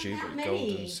god, you've done that Jupiter, many.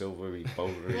 golden, silvery,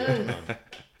 bouldery,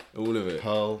 All of it.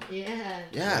 pearl. Yeah.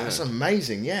 Yeah, that's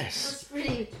amazing. Yes,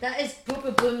 That is proper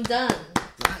boom done.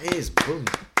 that is boom,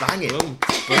 bang it, Boom,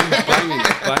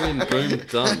 banging, boom,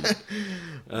 done.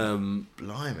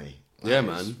 blimey. Yeah,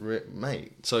 That is man.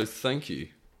 mate. So thank you.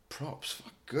 Props,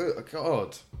 fuck, good.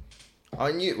 God,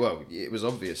 I knew. Well, it was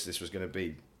obvious this was going to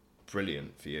be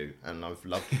brilliant for you, and I've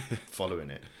loved following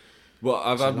it. Well,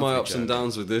 I've It's a had my lovely ups and journey.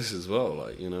 downs with this as well.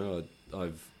 Like,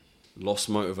 I've lost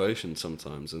motivation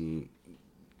sometimes and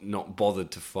not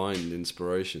bothered to find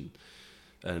inspiration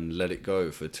and let it go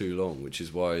for too long, which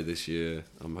is why this year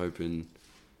I'm hoping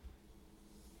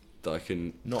that I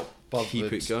can Not bothered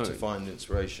keep it going. to find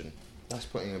inspiration. That's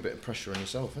putting a bit of pressure on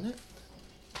yourself, isn't it?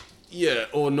 Yeah,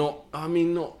 or not. I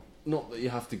mean, not that you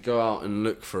have to go out and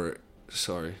look for it.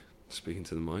 Sorry, speaking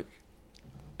to the mic.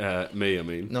 Me, I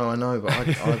mean. No, I know, but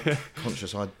I'm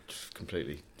conscious. I just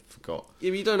completely forgot.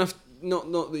 Yeah, but you don't have.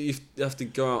 Not that you have to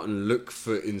go out and look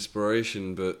for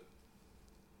inspiration, but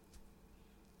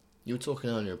You were talking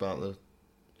earlier about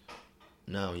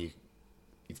now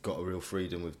you've got a real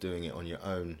freedom with doing it on your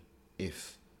own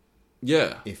if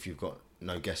yeah, you've got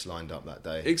no guests lined up that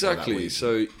day. or that exactly. week.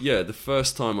 So yeah, the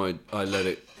first time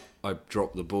I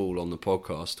dropped the ball on the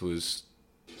podcast was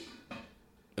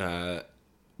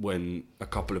when a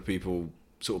couple of people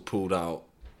sort of pulled out,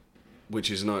 which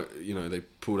is they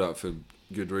pulled out for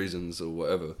good reasons or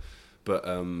whatever, but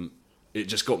it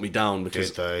just got me down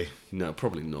because Did they no,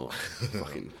 probably not.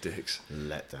 Fucking dicks.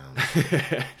 let down?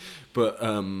 But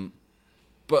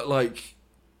like,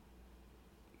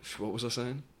 what was I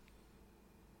saying?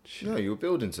 No, you were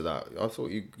building to that. I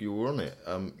thought you were on it.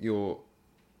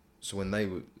 So when they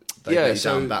would Yeah, let you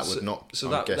so down, that would so, not. so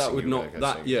I'm that guessing would you were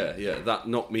not guessing. that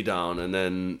knocked me down, and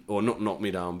then or not knocked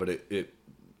me down, but it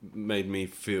made me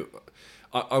feel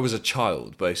I was a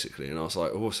child basically, and I was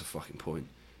like, oh, what's the fucking point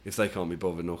if they can't be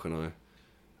bothered? Nor can I.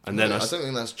 And then I don't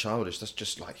think that's childish. That's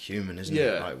just like human, isn't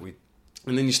Yeah. it? Like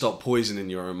and then you start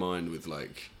poisoning your own mind with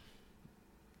like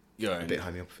going a bit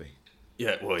homeopathy.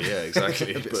 yeah, well, yeah,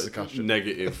 exactly. A bit but succussion.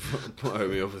 negative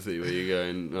homeopathy where you're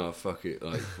going, oh fuck it,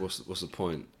 like what's the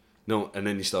point? No, and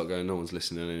then you start going, no one's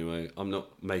listening anyway. I'm not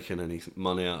making any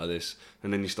money out of this.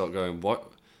 And then you start going, why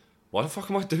the fuck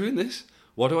am I doing this?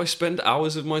 Why do I spend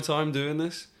hours of my time doing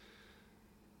this?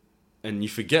 And you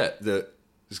forget that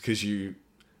it's because you,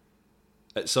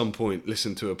 at some point,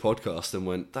 listened to a podcast and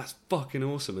went, that's fucking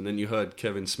awesome. And then you heard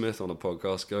Kevin Smith on a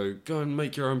podcast go and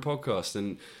make your own podcast.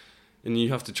 And you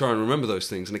have to try and remember those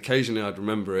things. And occasionally I'd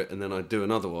remember it and then I'd do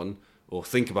another one or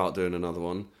think about doing another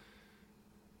one.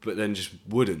 But then just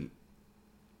wouldn't.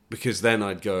 Because then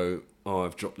I'd go, oh,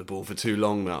 I've dropped the ball for too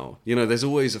long now. You know, there's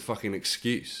always a fucking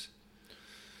excuse.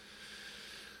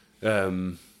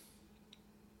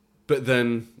 But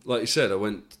then, like you said,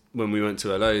 when we went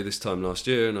to LA this time last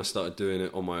year and I started doing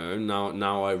it on my own.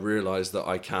 Now I realise that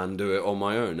I can do it on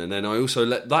my own. And then I also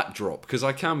let that drop because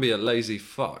I can be a lazy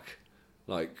fuck,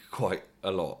 like quite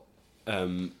a lot.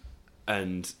 And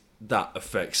that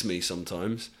affects me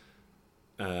sometimes.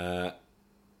 But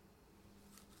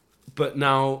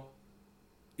now,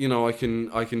 you know, I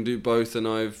can do both, and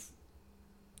I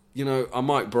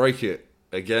might break it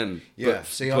again. Yeah, but,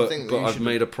 see, but, I think but that you I've should-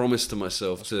 made a promise to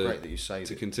myself That's to great that you say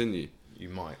to that. continue. You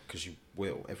might, because you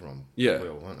will. Everyone Yeah,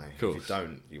 will, won't they? course. If you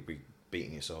don't, you'll be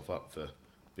beating yourself up for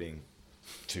being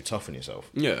too tough on yourself.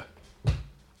 Yeah.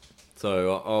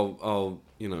 So I'll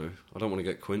I don't want to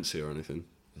get Quincy or anything.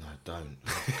 No, don't.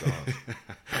 Oh, God.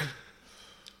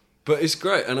 But it's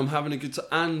great, and I'm having a good time.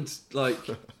 And like,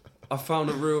 I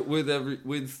found a real with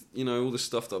all the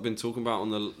stuff that I've been talking about on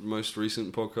the most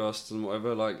recent podcasts and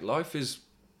whatever. Like, life is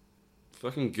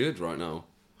fucking good right now.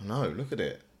 I know, look at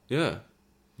it. Yeah,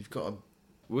 You've got a...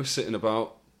 we're sitting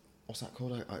about What's that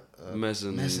called?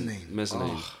 mezzanine.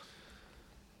 Oh,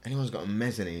 anyone's got a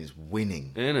mezzanine is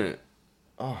winning. In it,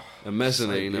 Oh, a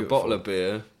mezzanine, so a bottle beautiful. of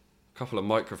beer, a couple of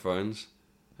microphones,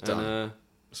 Done. and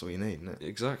That's all you need, isn't it?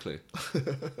 exactly.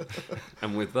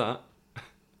 And with that,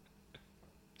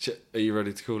 are you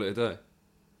ready to call it a day?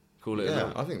 Call it a Yeah,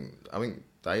 night? I think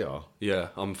they are. Yeah,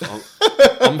 I'm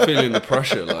feeling the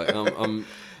pressure. Like I'm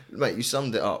Mate, you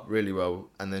summed it up really well,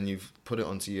 and then you've put it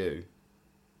onto you.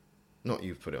 Not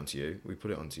you've put it onto you. We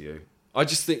put it onto you. I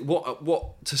just think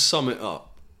what to sum it up.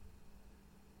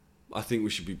 I think we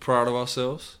should be proud of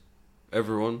ourselves,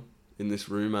 everyone in this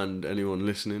room and anyone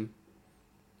listening,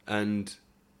 and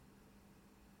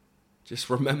just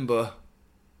remember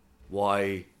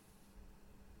why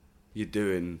you're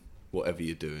doing whatever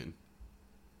you're doing.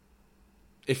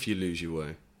 If you lose your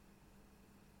way.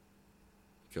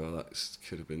 God, that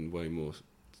could have been way more.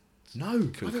 No, I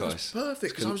think that's Concise.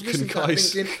 perfect, because I was Con- listening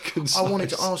concise. to that thinking, Concise. I wanted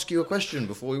to ask you a question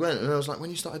before we went, and I was like, when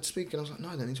you started speaking, I was like, no,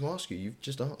 I don't need to ask you, you've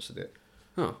just answered it.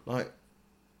 Huh. Like,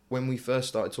 when we first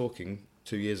started talking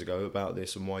 2 years ago about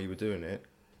this and why you were doing it,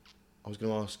 I was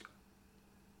going to ask,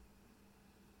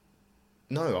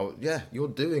 yeah, you're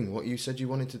doing what you said you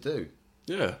wanted to do.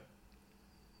 Yeah.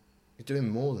 You're doing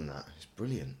more than that. It's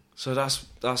brilliant. So that's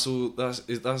all.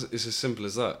 It's as simple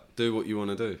as that. Do what you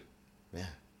want to do. Yeah.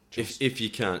 If you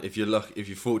can, if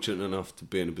you're fortunate enough to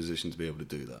be in a position to be able to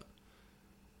do that.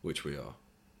 which we are.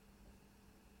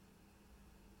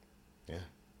 Yeah.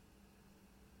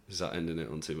 Is that ending it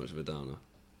on too much of a downer?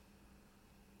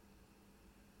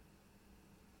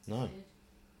 No.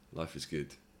 Life is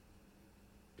good.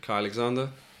 Kai Alexander,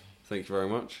 thank you very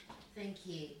much. Thank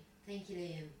you. Thank you,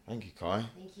 Liam. Thank you, Kai.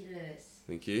 Thank you, Lewis.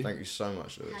 Thank you. Thank you so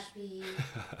much, Lewis. Happy.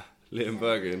 Liam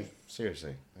Bergin.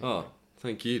 Seriously. Oh,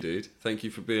 thank you, dude. Thank you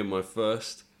for being my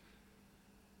first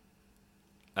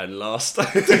and last.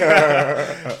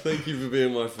 Thank you for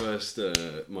being my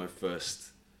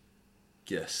first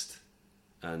guest,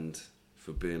 and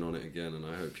for being on it again. And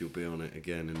I hope you'll be on it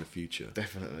again in the future,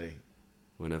 Definitely.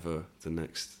 whenever the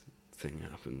next thing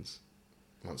happens,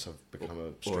 Once I've become a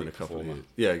or street in a couple performer. of years.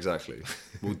 Yeah, exactly.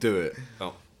 We'll do it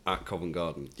at Covent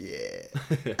Garden. Yeah.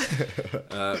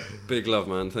 Big love,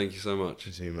 man. Thank you so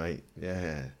much. See you, mate.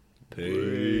 Yeah.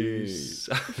 Peace.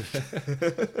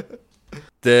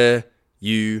 There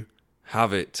you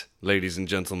have it, ladies and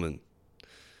gentlemen.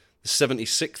 The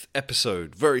 76th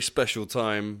episode. Very special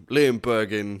time. Liam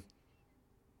Bergin.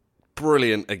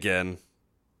 Brilliant again.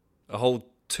 A whole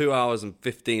 2 hours and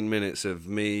 15 minutes of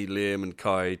me, Liam and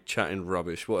Kai chatting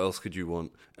rubbish. What else could you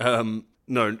want?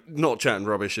 No, not chatting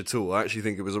rubbish at all. I actually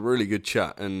think it was a really good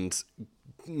chat, and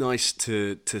nice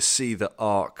to see the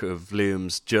arc of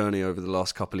Liam's journey over the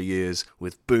last couple of years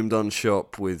with Boom Done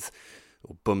Shop, with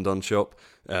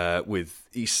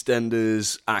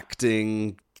EastEnders,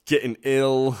 acting, getting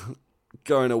ill,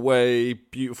 going away,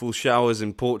 beautiful showers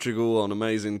in Portugal on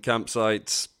amazing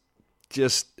campsites.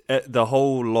 Just the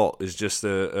whole lot is just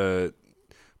a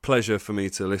pleasure for me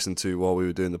to listen to while we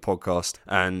were doing the podcast,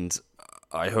 and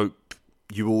I hope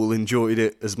you all enjoyed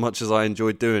it as much as I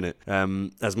enjoyed doing it,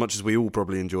 as much as we all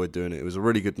probably enjoyed doing it. It was a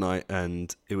really good night,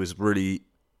 and it was really,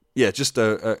 just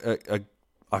I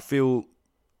felt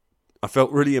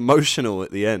really emotional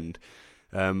at the end.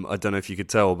 I don't know if you could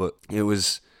tell, but it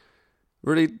was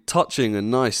really touching and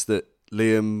nice that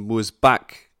Liam was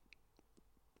back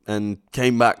and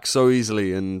came back so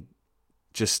easily and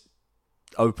just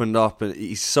opened up. And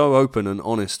he's so open and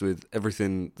honest with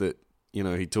everything that,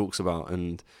 he talks about.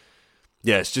 And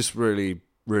yeah, it's just really,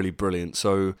 really brilliant.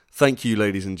 So thank you,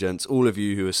 ladies and gents, all of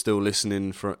you who are still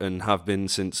listening and have been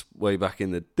since way back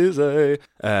in the Dizzy.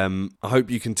 I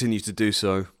hope you continue to do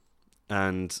so.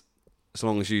 And as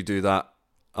long as you do that,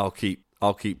 I'll keep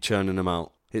churning them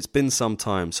out. It's been some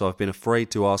time, so I've been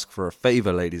afraid to ask for a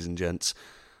favour, ladies and gents.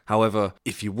 However,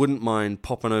 if you wouldn't mind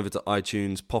popping over to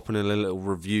iTunes, popping in a little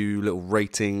review, little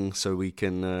rating, so we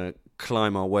can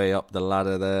climb our way up the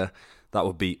ladder there, that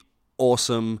would be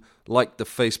awesome. Like the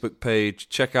Facebook page,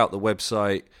 check out the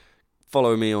website,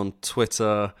 follow me on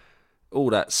Twitter, all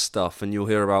that stuff, and you'll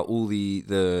hear about all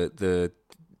the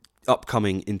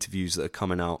upcoming interviews that are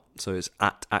coming out. So it's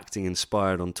at Acting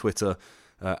Inspired on Twitter,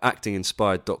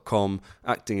 actinginspired.com,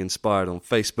 Acting Inspired on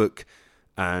Facebook,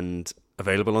 and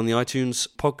available on the iTunes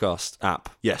podcast app.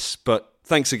 Yes, but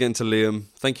thanks again to Liam.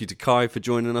 Thank you to Kai for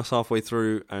joining us halfway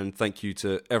through, and thank you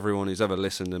to everyone who's ever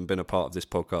listened and been a part of this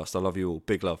podcast. I love you all.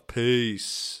 Big love.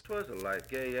 Peace. 'Twas a light,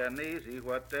 gay and easy,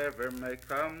 whatever may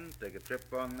come. Take a trip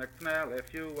on the canal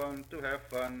if you want to have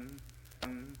fun.